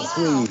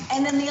week.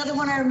 And then the other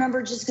one I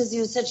remember just because he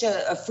was such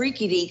a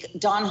freaky deek,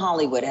 Don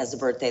Hollywood has a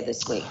birthday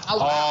this week.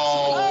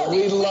 Oh,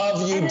 we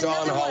love you, And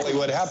Don another one.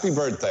 Hollywood. Happy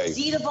birthday.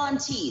 Dita Von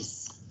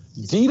Teese.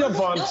 Dita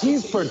Von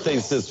Teese's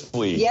birthday's this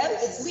week. Yep,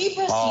 it's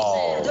Libra season.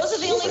 Oh, Those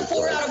are the only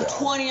 4 out of yeah.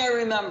 20 I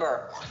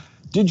remember.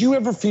 Did you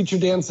ever feature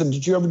dance and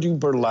did you ever do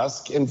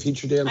burlesque in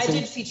feature I dancing?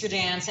 did feature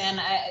dance, and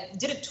I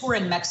did a tour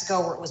in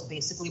Mexico where it was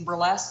basically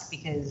burlesque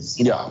because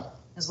Yeah. it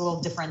was a little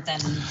different than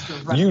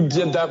the You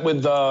did that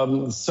with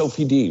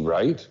Sophie D,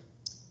 right?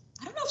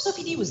 I don't know if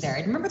Sophie D was there.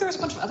 I remember there was a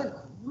bunch of other.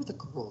 Who were the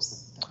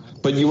girls?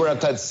 But you were at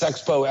that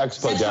Sexpo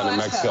Expo Sexpo down in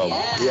Expo,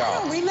 Mexico. yeah.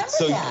 I don't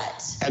remember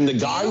that. And the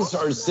guys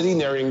are sitting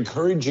there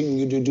encouraging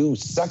you to do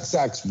sex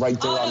acts right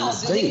there on the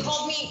They stage.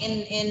 called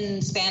me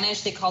in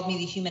Spanish. They called me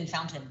the human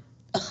fountain.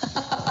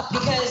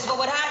 Because what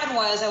would happen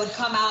was I would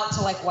come out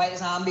to like White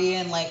Zombie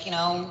and like, you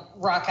know,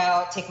 rock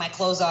out, take my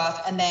clothes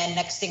off. And then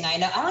next thing I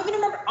know, I don't even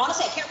remember.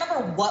 Honestly, I can't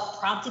remember what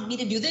prompted me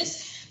to do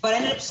this, but I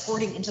ended up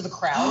squirting into the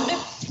crowd.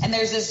 And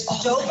there's this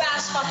dope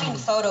ass fucking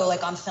photo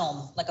like on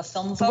film, like a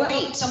film photo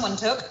Right. someone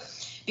took.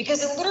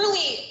 Because it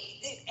literally,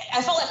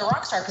 I felt like a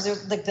rock star because there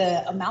was like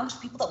the amount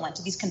of people that went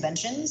to these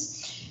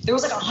conventions. There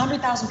was like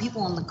 100,000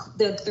 people on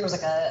there was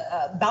like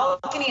a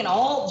balcony and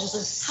all just a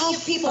sea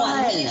of people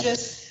and me fun.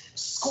 just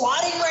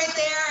squatting right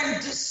there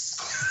and just.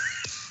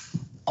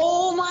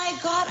 Oh my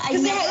God. I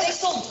Because never. they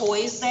sold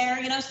toys there,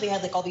 you know, so they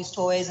had like all these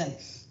toys and,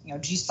 you know,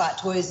 G-Spot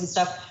toys and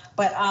stuff.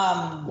 But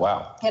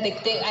wow. yeah,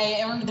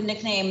 I remember the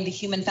nickname, the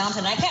Human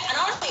Fountain. And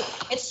honestly,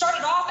 it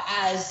started off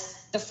as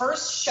the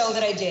first show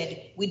that I did.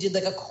 We did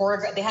like a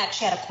choreograph.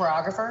 She had a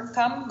choreographer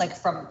come, like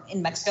from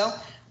in Mexico,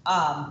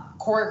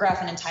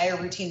 choreograph an entire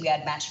routine. We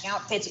had matching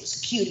outfits. It was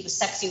cute. It was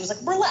sexy. It was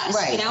like burlesque,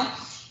 Right. you know.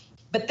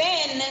 But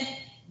then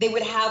they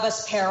would have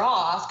us pair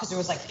off because there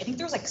was like I think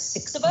there was like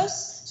 6 of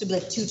us, so it'd be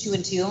like 2, 2,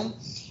 and 2,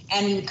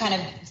 and we would kind of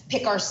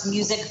pick our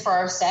music for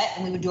our set,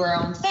 and we would do our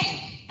own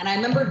thing. And I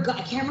remember,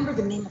 I can't remember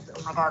the name of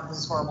oh my God, this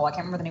is horrible. I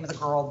can't remember the name of the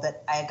girl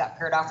that I got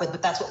paired off with,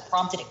 but that's what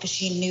prompted it because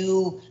she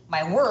knew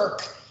my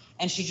work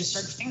and she just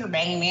started finger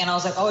banging me. And I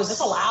was like, oh, is this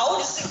allowed?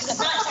 Because it's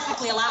not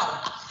technically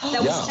allowed.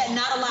 That was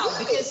not allowed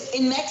because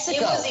in Mexico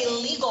it was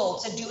illegal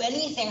to do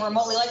anything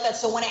remotely like that.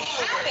 So when it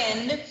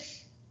happened,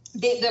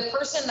 the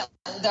person,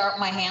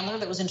 my handler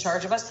that was in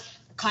charge of us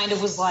kind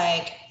of was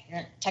like,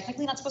 you're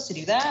technically not supposed to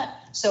do that.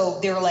 So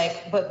they were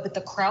like, but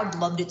the crowd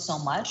loved it so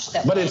much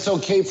that. But it's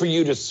okay for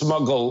you to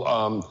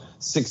smuggle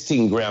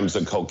 16 grams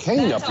of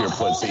cocaine up your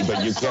pussy,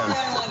 but you can't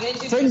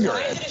finger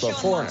it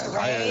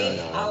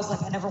beforehand. I was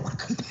like, I never want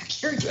to come back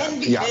here again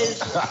because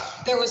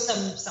there was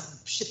some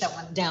shit that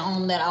went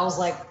down that I was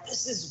like,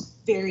 this is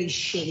very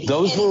shady.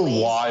 Those were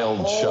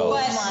wild shows.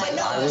 But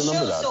no, I the remember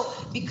show, that. so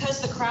because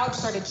the crowd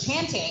started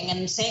chanting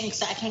and saying,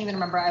 cause I can't even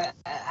remember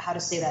how to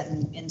say that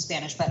in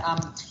Spanish, but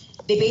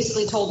they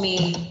basically told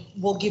me,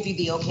 we'll give you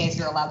the okay if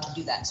you're allowed to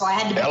do that. So I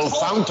had to be El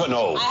told,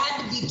 Fantano. I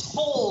had to be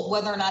told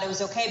whether or not it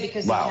was okay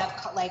because they would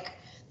have like,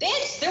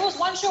 there was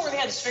one show where they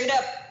had straight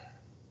up,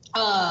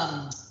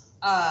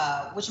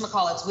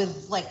 whatchamacallits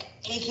with like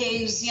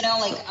AKs, you know,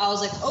 like I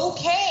was like,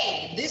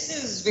 okay, this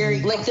is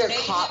very like their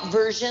cop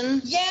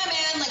version. Yeah,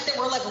 man, like they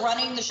were like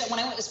running the show. When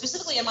I went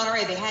specifically in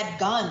Monterey, they had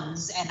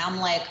guns, and I'm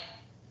like,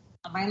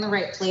 am I in the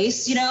right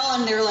place, you know?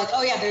 And they're like,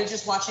 oh yeah, they're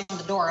just watching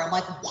the door. I'm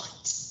like,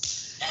 what?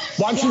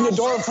 Watching the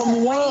door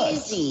from what?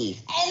 Crazy.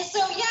 And so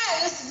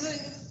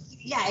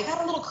yeah, it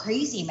got a little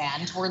crazy,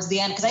 man, towards the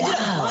end because I did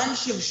a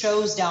bunch of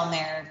shows down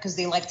there because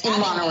they liked in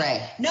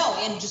Monterey. No,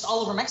 and just all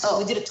over Mexico.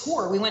 We did a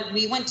tour. We went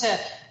to. I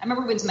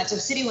remember we went to Mexico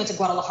City. We went to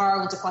Guadalajara. We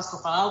went to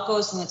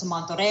Coatzacoalcos. We went to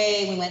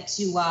Monterrey. We went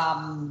to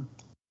trying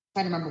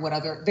to remember what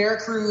other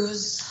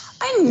Veracruz.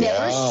 I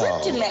never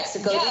stripped in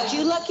Mexico. Did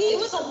you, Lucky? It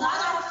was a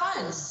lot of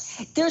fun.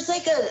 There's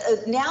like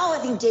now I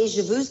think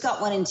Deja Vu's got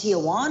one in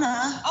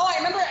Tijuana. Oh, I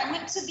remember I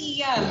went to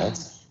the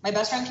my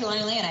best friend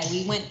Kehlani Lee and I.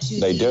 We went to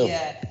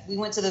we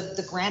went to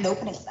the grand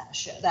opening of that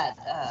show,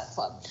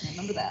 club. I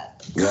remember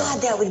that.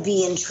 God, that would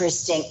be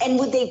interesting. And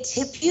would they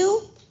tip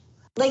you?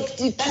 Like,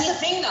 that's the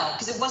thing though,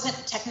 because it wasn't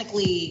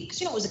technically,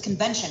 because it was a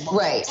convention.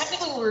 Right.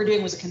 Technically, what we were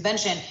doing was a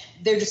convention.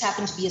 There just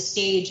happened to be a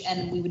stage,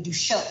 and we would do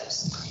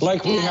shows.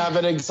 Like we have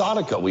at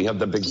Exotica, we have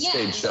the big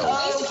stage show.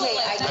 Okay,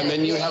 and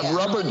then you have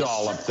Rubber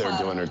Doll up there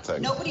doing her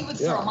thing. Nobody would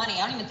throw money.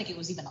 I don't even think it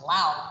was even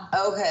allowed.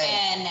 Okay.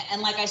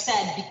 And like I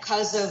said,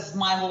 because of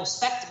my whole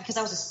because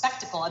I was a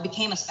spectacle, I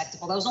became a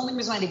spectacle. That was the only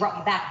reason why they brought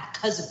me back,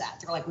 because of that.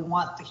 They were like, we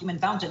want the human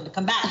fountain to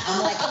come back.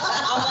 I'm like,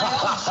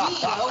 oh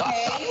gee,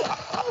 okay.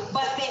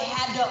 But they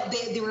had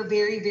to. They were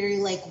very, very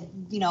like,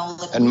 you know.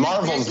 Like, and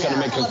Marvel's going to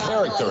make a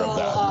character of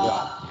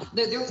that.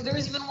 There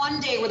was even one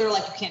day where they were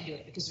like, you can't do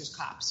it because there's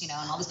cops, you know,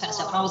 and all this kind of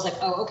stuff. And I was like,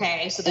 oh,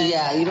 okay. So then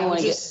you don't I want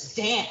would to just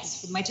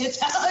dance with my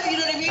tits out. You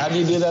know what I mean? How do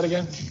you do that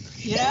again?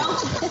 You know?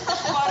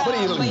 What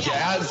are you doing,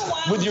 jazz?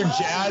 With your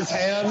jazz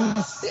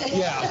hands?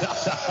 Yeah.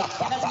 That's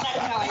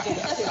exactly how I did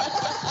it, too.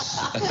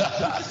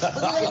 With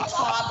a little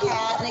top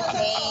hat and a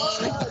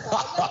cane.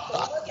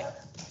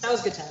 That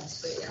was good times.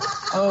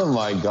 Oh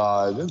my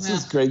God, this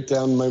is great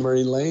down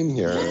memory lane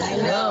here. I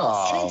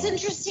know. And it's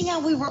interesting how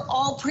we were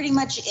all pretty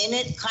much in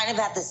it kind of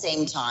at the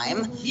same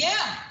time.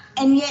 Yeah.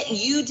 And yet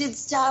you did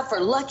stuff, or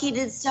Lucky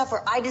did stuff,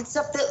 or I did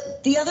stuff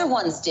that the other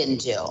ones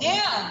didn't do.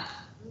 Yeah.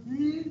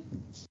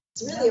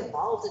 It's really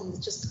evolved, and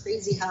it's just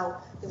crazy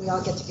how we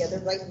all get together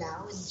right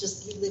now and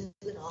just live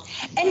it off.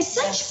 And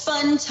such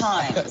fun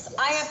times.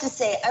 I have to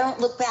say, I don't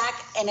look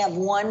back and have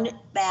one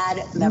bad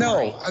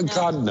memory. No,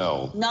 God,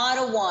 no. Not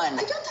a one.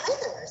 I don't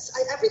either.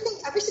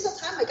 Every single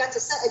time I got to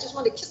set, I just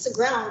wanted to kiss the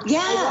ground.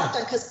 Yeah. I walked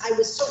on because I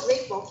was so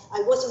grateful.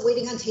 I wasn't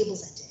waiting on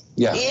tables that day.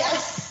 Yeah.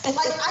 Yes. Like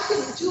I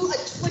could do a 20.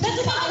 That's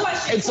a good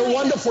question. It's a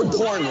wonderful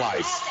porn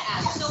life. I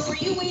have to ask. So were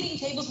you waiting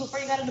tables before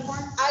you got into porn?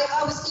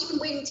 I was even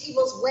waiting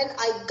tables when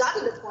I got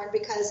into porn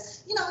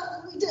because, you know,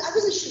 I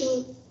wasn't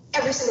shooting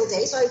every single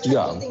day, so I tried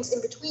to do things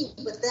in between.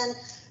 But then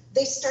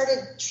they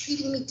started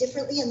treating me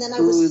differently, and then I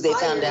was they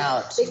fired. found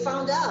out. They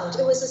found out.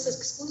 It was this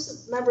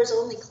exclusive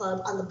members-only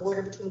club on the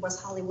border between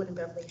West Hollywood and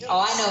Beverly Hills. Oh,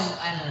 I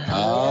know.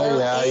 Oh,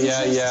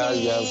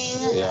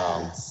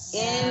 yeah.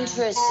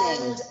 Interesting.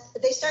 And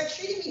they started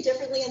treating me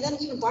differently, and then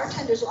even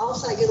bartenders will all of a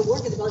sudden I go to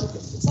work and they're like,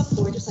 what's up,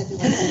 for? Just like they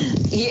like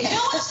that. You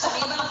know what's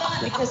funny about that?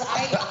 Because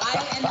I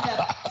ended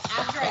up,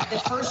 after the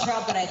first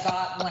job that I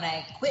got when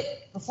I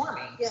quit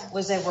performing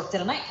was I worked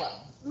at a nightclub.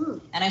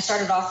 And I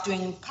started off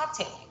doing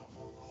cocktailing.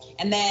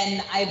 And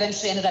then I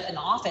eventually ended up in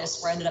the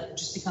office where I ended up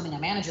just becoming a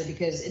manager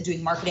because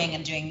doing marketing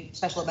and doing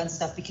special events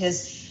and stuff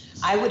because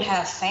I would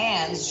have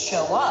fans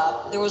show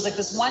up. There was like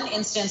this one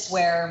instance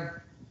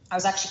where I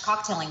was actually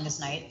cocktailing this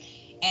night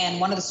and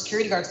one of the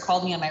security guards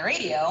called me on my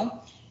radio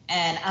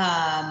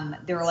and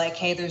they were like,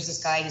 hey, there's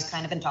this guy, he's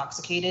kind of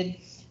intoxicated.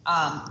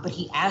 But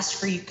he asked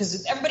for you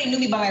because everybody knew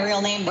me by my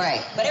real name.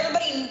 Right. But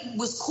everybody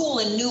was cool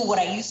and knew what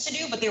I used to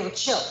do, but they were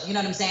chill. You know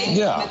what I'm saying?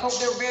 Yeah. They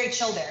were very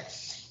chill there.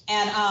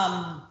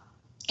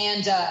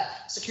 And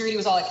security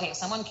was all like, hey,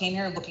 someone came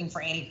here looking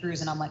for Annie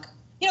Cruz. And I'm like,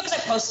 you know, because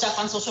I post stuff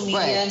on social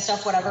media and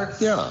stuff, whatever.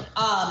 Yeah.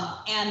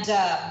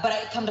 But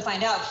I come to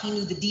find out he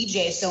knew the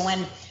DJ. So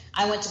when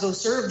I went to go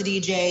serve the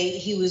DJ,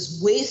 he was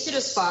wasted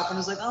as fuck and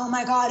was like, oh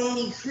my God,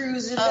 Annie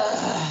Cruz. And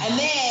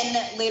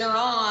then later on,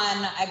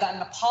 I got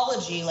an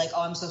apology, like,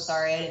 oh, I'm so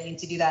sorry, I didn't mean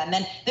to do that. And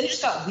then it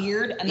just got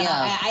weird. And then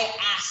I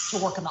asked to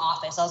work in the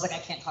office. I was like, I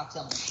can't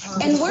cocktail anymore.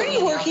 And were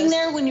you working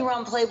there when you were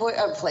on Playboy,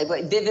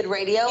 Vivid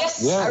Radio?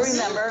 Yes. I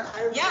remember.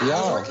 Yeah,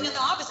 I was working in the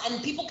office,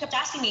 and people kept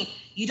asking me,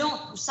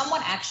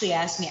 someone actually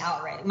asked me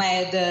outright,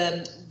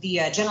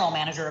 the general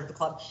manager of the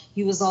club,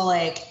 he was all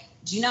like,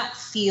 do you not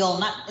feel,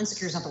 not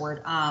insecure is not the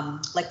word,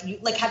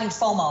 like having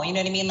FOMO, you know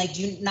what I mean? Like,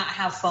 do you not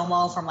have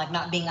FOMO from like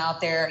not being out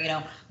there, you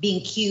know,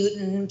 being cute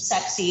and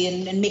sexy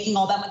and making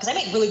all that money? Because I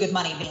make really good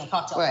money being a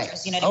cocktail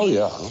waitress, you know what I mean?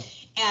 Oh,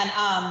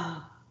 yeah.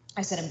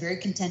 I said, I'm very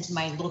content in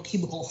my little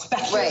cubicle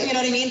back here. Right. You know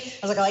what I mean?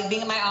 I was like, I like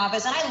being in my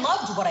office. And I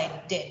loved what I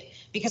did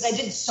because I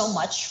did so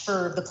much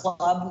for the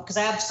club. Because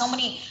I have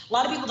a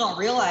lot of people don't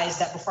realize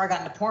that before I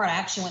got into porn, I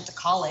actually went to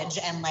college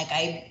and like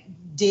I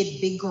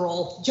did big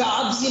girl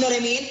jobs. You know what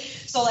I mean?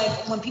 So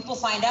like when people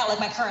find out, like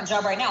my current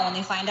job right now, when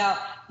they find out,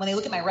 when they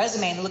look at my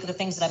resume and they look at the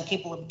things that I'm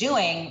capable of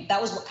doing,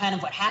 that was what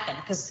happened.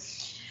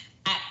 Because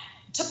I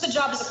took the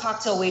job as a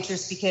cocktail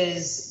waitress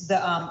because the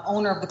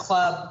owner of the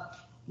club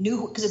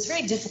knew, because it's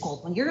very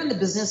difficult when you're in the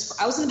business.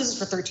 I was in the business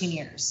for 13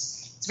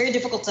 years. It's very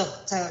difficult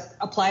to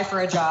apply for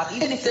a job,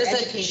 even if you're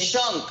educated.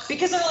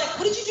 Because they're like,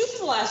 what did you do for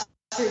the last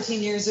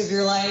 13 years of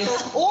your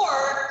life? Or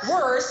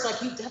worse, like,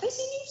 have I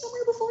seen you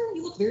somewhere before?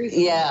 You look very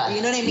familiar. Yeah.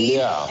 You know what I mean?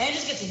 Yeah. And it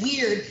just gets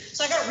weird.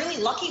 So I got really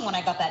lucky when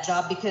I got that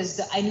job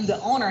because I knew the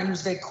owner and he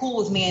was very cool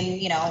with me.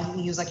 And, you know,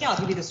 he was like, yeah, I'll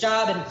give you this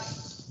job.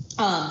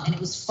 And it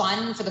was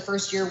fun for the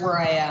first year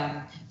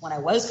where when I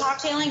was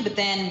cocktailing, but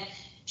then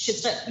shit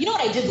started. You know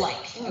what I did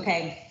like?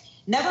 Okay.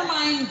 Never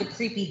mind the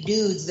creepy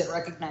dudes that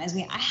recognized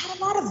me. I had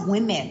a lot of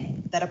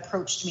women that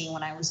approached me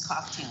when I was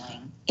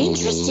cocktailing.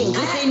 Interesting,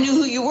 because they knew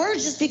who you were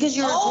just because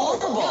you're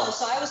adorable. No,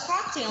 so I was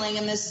cocktailing,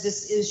 and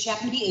she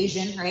happened to be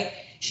Asian, right?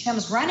 She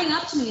comes running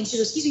up to me, and she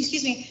goes,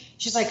 excuse me.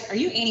 She's like, are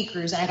you Annie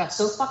Cruz? And I got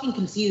so fucking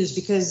confused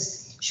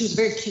because she was a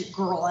very cute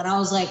girl, and I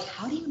was like,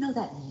 how do you know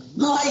that name?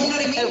 Like, you know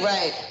what I mean?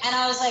 Right. And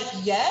I was like,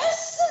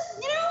 yes,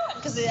 you know,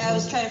 because I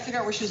was trying to figure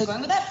out where she was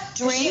going with that.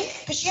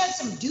 Because she had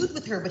some dude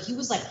with her, but he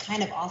was like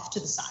kind of off to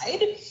the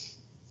side.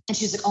 And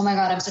she's like, oh my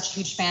God, I'm such a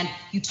huge fan.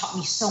 You taught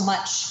me so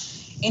much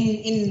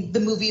in the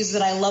movies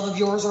that I love of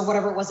yours or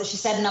whatever it was that she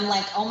said. And I'm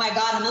like, oh my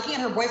God, I'm looking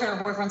at her boyfriend.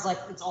 Her boyfriend's like,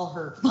 it's all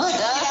her. You know? And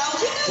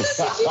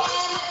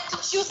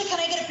she was like, can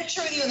I get a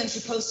picture with you? And then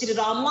she posted it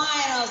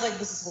online. And I was like,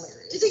 this is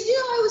hilarious. She's like, you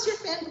know, I was your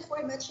fan before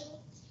I met you.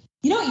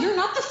 You know, you're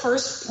not the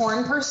first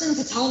porn person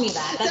to tell me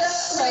that.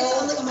 That's so, right. So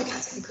I'm like, oh my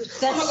God,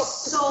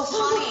 that's so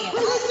funny.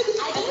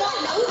 I did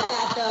not know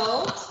that,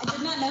 though. I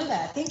did not know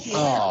that. Thank you.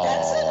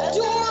 That's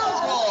adorable.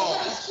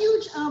 I had a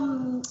huge,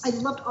 I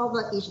loved all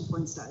the Asian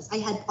porn stars. I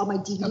had all my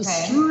DVDs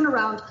strewn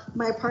around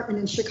my apartment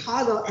in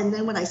Chicago, and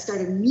then when I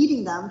started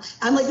meeting them,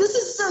 I'm like, this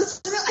is so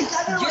surreal. I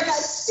got her. You're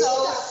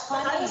so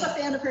funny. I was a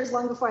fan of hers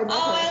long before I met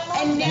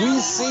her. And We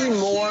see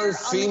more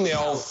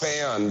female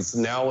fans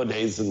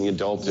nowadays in the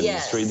adult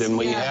industry than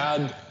we had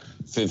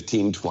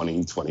 15,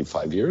 20,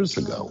 25 years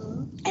ago.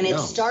 And it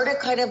started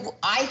kind of,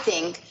 I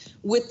think,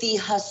 with the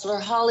Hustler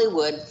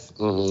Hollywood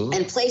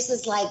and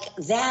places like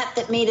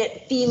that made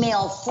it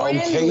female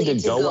friendly okay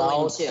to go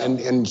out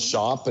into. and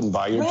shop and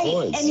buy your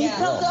toys. And you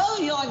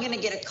felt, you know, I'm going to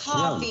get a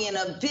coffee and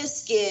a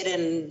biscuit,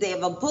 and they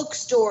have a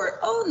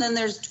bookstore. Oh, and then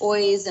there's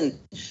toys and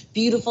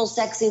beautiful,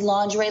 sexy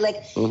lingerie.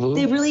 Like,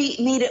 they really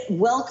made it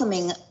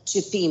welcoming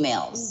to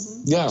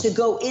females to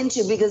go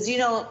into, because, you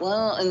know,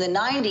 well, in the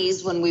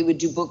 90s when we would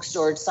do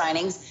bookstore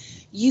signings,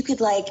 you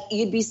could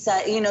you'd be,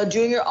 you know,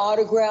 doing your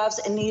autographs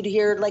and you'd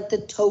hear like the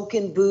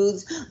token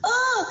booths.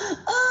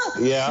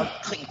 Yeah.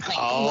 Clink, clink,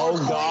 oh,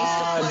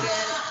 God.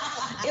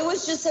 It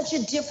was just such a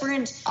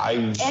different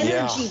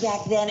energy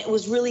back then. It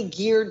was really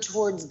geared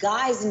towards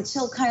guys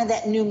until kind of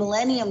that new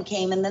millennium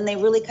came. And then they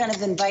really kind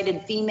of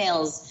invited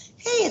females.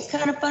 Hey, it's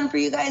kind of fun for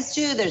you guys,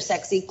 too. There's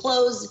sexy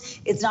clothes.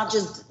 It's not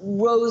just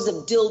rows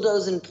of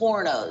dildos and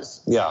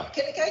pornos. Yeah.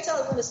 Can I tell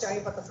everyone a story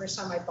about the first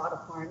time I bought a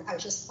porn? I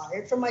was just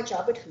fired from my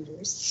job at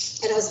Hooters,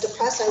 and I was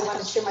depressed. I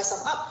wanted to cheer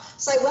myself up.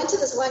 So I went to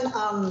this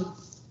one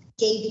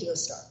gay video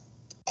store,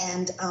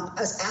 and I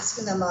was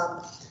asking them,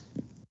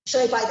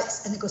 should I buy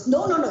this? And it goes,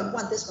 no, you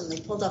want this one. They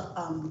pulled up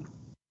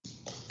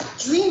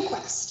Dream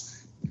Quest.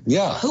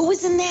 Yeah. Who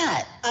was in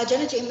that?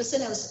 Jenna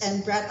Jameson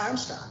and Brad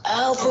Armstrong.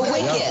 Oh, for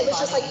Wicked. It was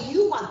just like,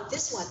 you want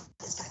this one.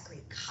 It's got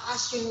great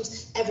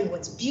costumes.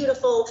 Everyone's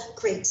beautiful.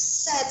 Great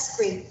sets.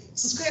 Great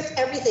script.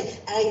 Everything.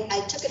 And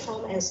I took it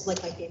home, and it was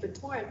like my favorite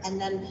porn. And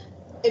then,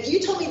 if you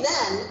told me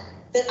then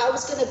that I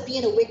was going to be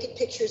in a Wicked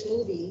Pictures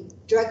movie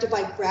directed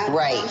by Brad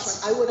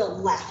Armstrong, I would have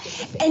laughed in the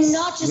face. And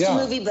not just a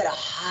movie, but a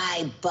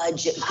high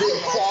budget,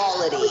 good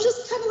quality. I was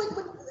just kind of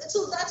like,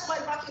 so that's why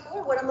Rocky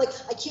Horror, when I'm like,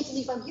 I can't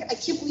believe I'm here. I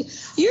can't believe.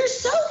 You're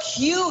so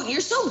cute.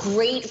 You're so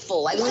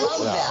grateful. I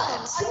love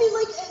that. I mean,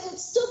 like, it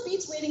still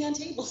beats waiting on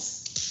tables.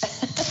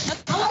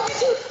 How long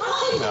have you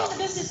been in the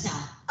business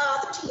now?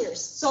 13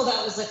 years. So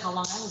that was like how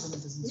long I was in the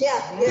business.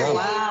 Yeah.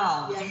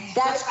 Wow. Yeah.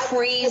 That's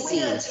crazy. I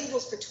waited on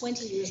tables for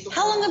 20 years. Before.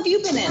 How long have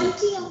you been in?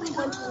 20, oh my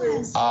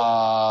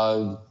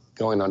God.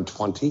 Going on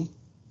 20.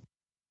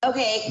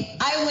 Okay,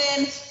 I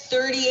win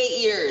 38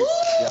 years.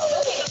 Yeah.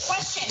 Okay,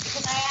 question,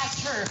 because I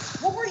asked her,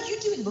 what were you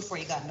doing before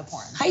you got into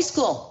porn? High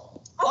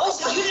school. Oh,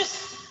 so you just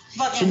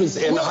fucking... She was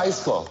in high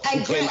school.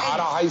 She came out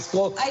of high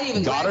school, I didn't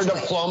even got graduate.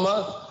 her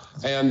diploma,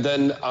 and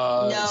then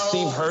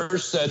Steve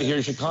Hirsch said,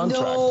 here's your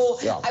contract. No,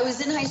 I was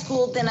in high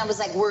school, then I was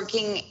like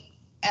working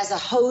as a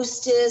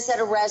hostess at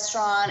a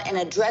restaurant and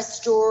a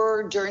dress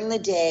store during the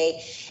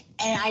day.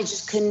 and I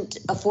just couldn't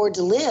afford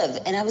to live.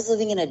 And I was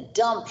living in a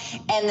dump.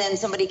 And then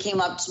somebody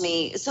came up to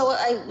me. So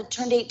I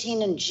turned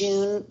 18 in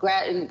June,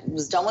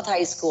 was done with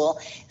high school.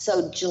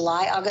 So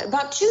July, August,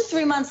 about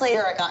 2-3 months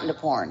later, I got into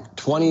porn.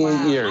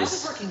 28 years. I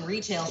was working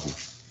retail.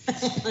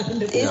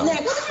 Isn't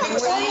that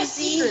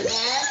crazy? Man.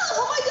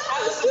 Oh my God! I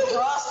was a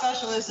bra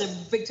specialist at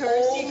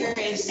Victoria's Secret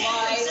in San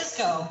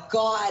Francisco.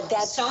 God,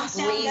 that's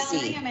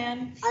crazy,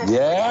 man.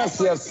 Yes,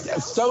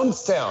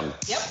 Stonestown.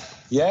 Yep.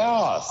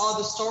 Yes. All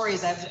the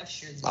stories I've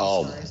shared.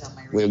 Stories on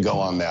my we'll go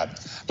on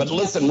that. But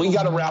listen, we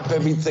got to wrap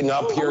everything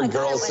up here,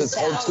 girls. This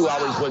whole 2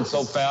 hours went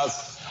so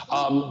fast.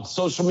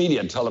 Social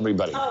media, tell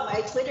everybody. Oh, my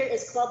Twitter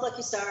is Club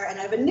Lucky Star, and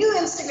I have a new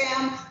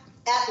Instagram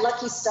at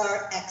Lucky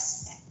Star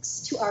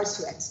XX. 2 R's,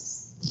 2 X's.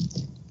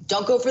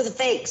 Don't go for the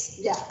fakes.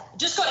 Yeah.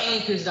 Just go to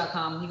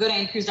AnnieCruz.com. You go to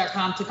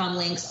AnnieCruz.com, click on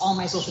links. All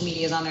my social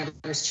media is on there.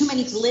 There's too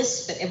many to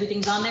list, but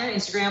everything's on there.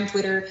 Instagram,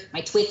 Twitter, my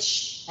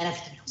Twitch, and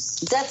everything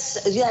else.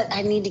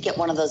 I need to get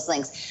one of those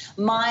links.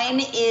 Mine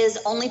is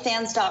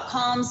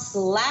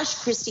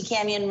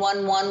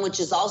onlyfans.com/ChristyCanyon11, which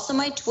is also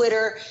my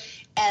Twitter.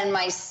 And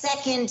my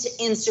second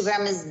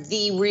Instagram is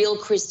The Real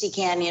Christy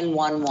Canyon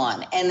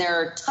 11. And there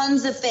are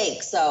tons of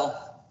fakes, so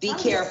be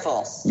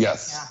careful.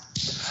 Yes. Yeah.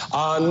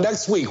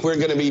 Next week, we're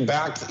going to be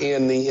back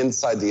in the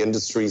Inside the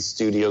Industry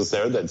studios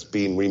there that's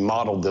being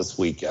remodeled this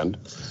weekend.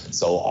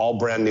 So all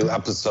brand new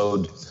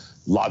episode,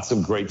 lots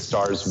of great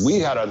stars. We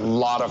had a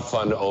lot of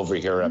fun over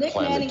here at Nick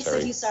Planetary. Manning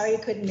said he's sorry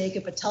he couldn't make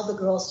it, but tell the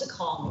girls to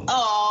call me.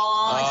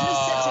 Oh, he's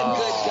such a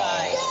good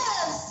guy.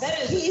 Yes. That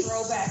is a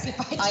throwback.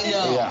 I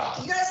know. Yeah.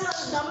 You guys want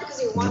his number because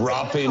he wants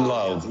Dropping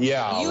love.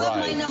 Yeah, You right. have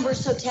my number,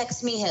 so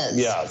text me his.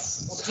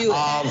 Yes. Do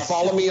it.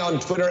 Follow me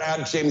on Twitter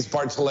at James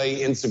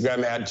Bartolet,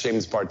 Instagram at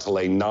James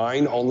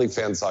Bartolet9,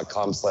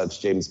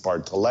 onlyfans.com/James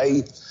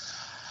Bartolet.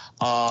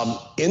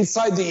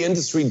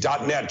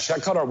 InsideTheIndustry.net.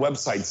 Check out our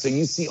website. So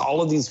you see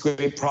all of these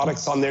great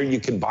products on there. You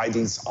can buy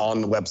these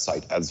on the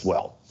website as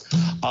well.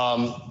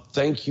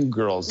 Thank you,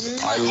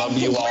 girls. I love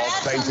you all.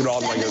 Thank you to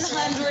all my guests.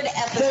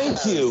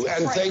 Thank you.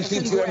 And thank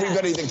you to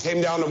everybody that came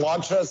down to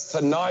watch us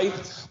tonight.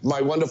 My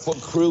wonderful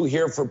crew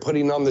here for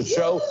putting on the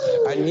show.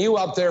 And you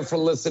out there for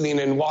listening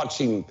and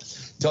watching.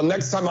 Till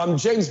next time, I'm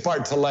James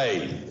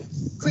Bartolet.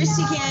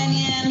 Christy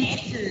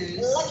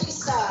Canyon. Lucky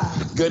Star.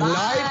 Good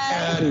night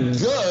and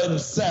good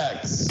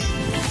sex.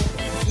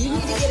 You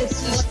need to get a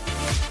t-shirt.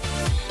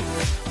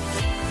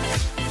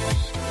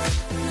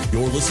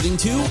 You're listening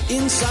to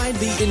Inside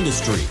the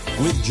Industry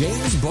with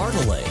James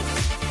Bartolet,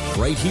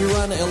 right here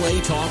on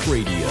LA Talk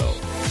Radio.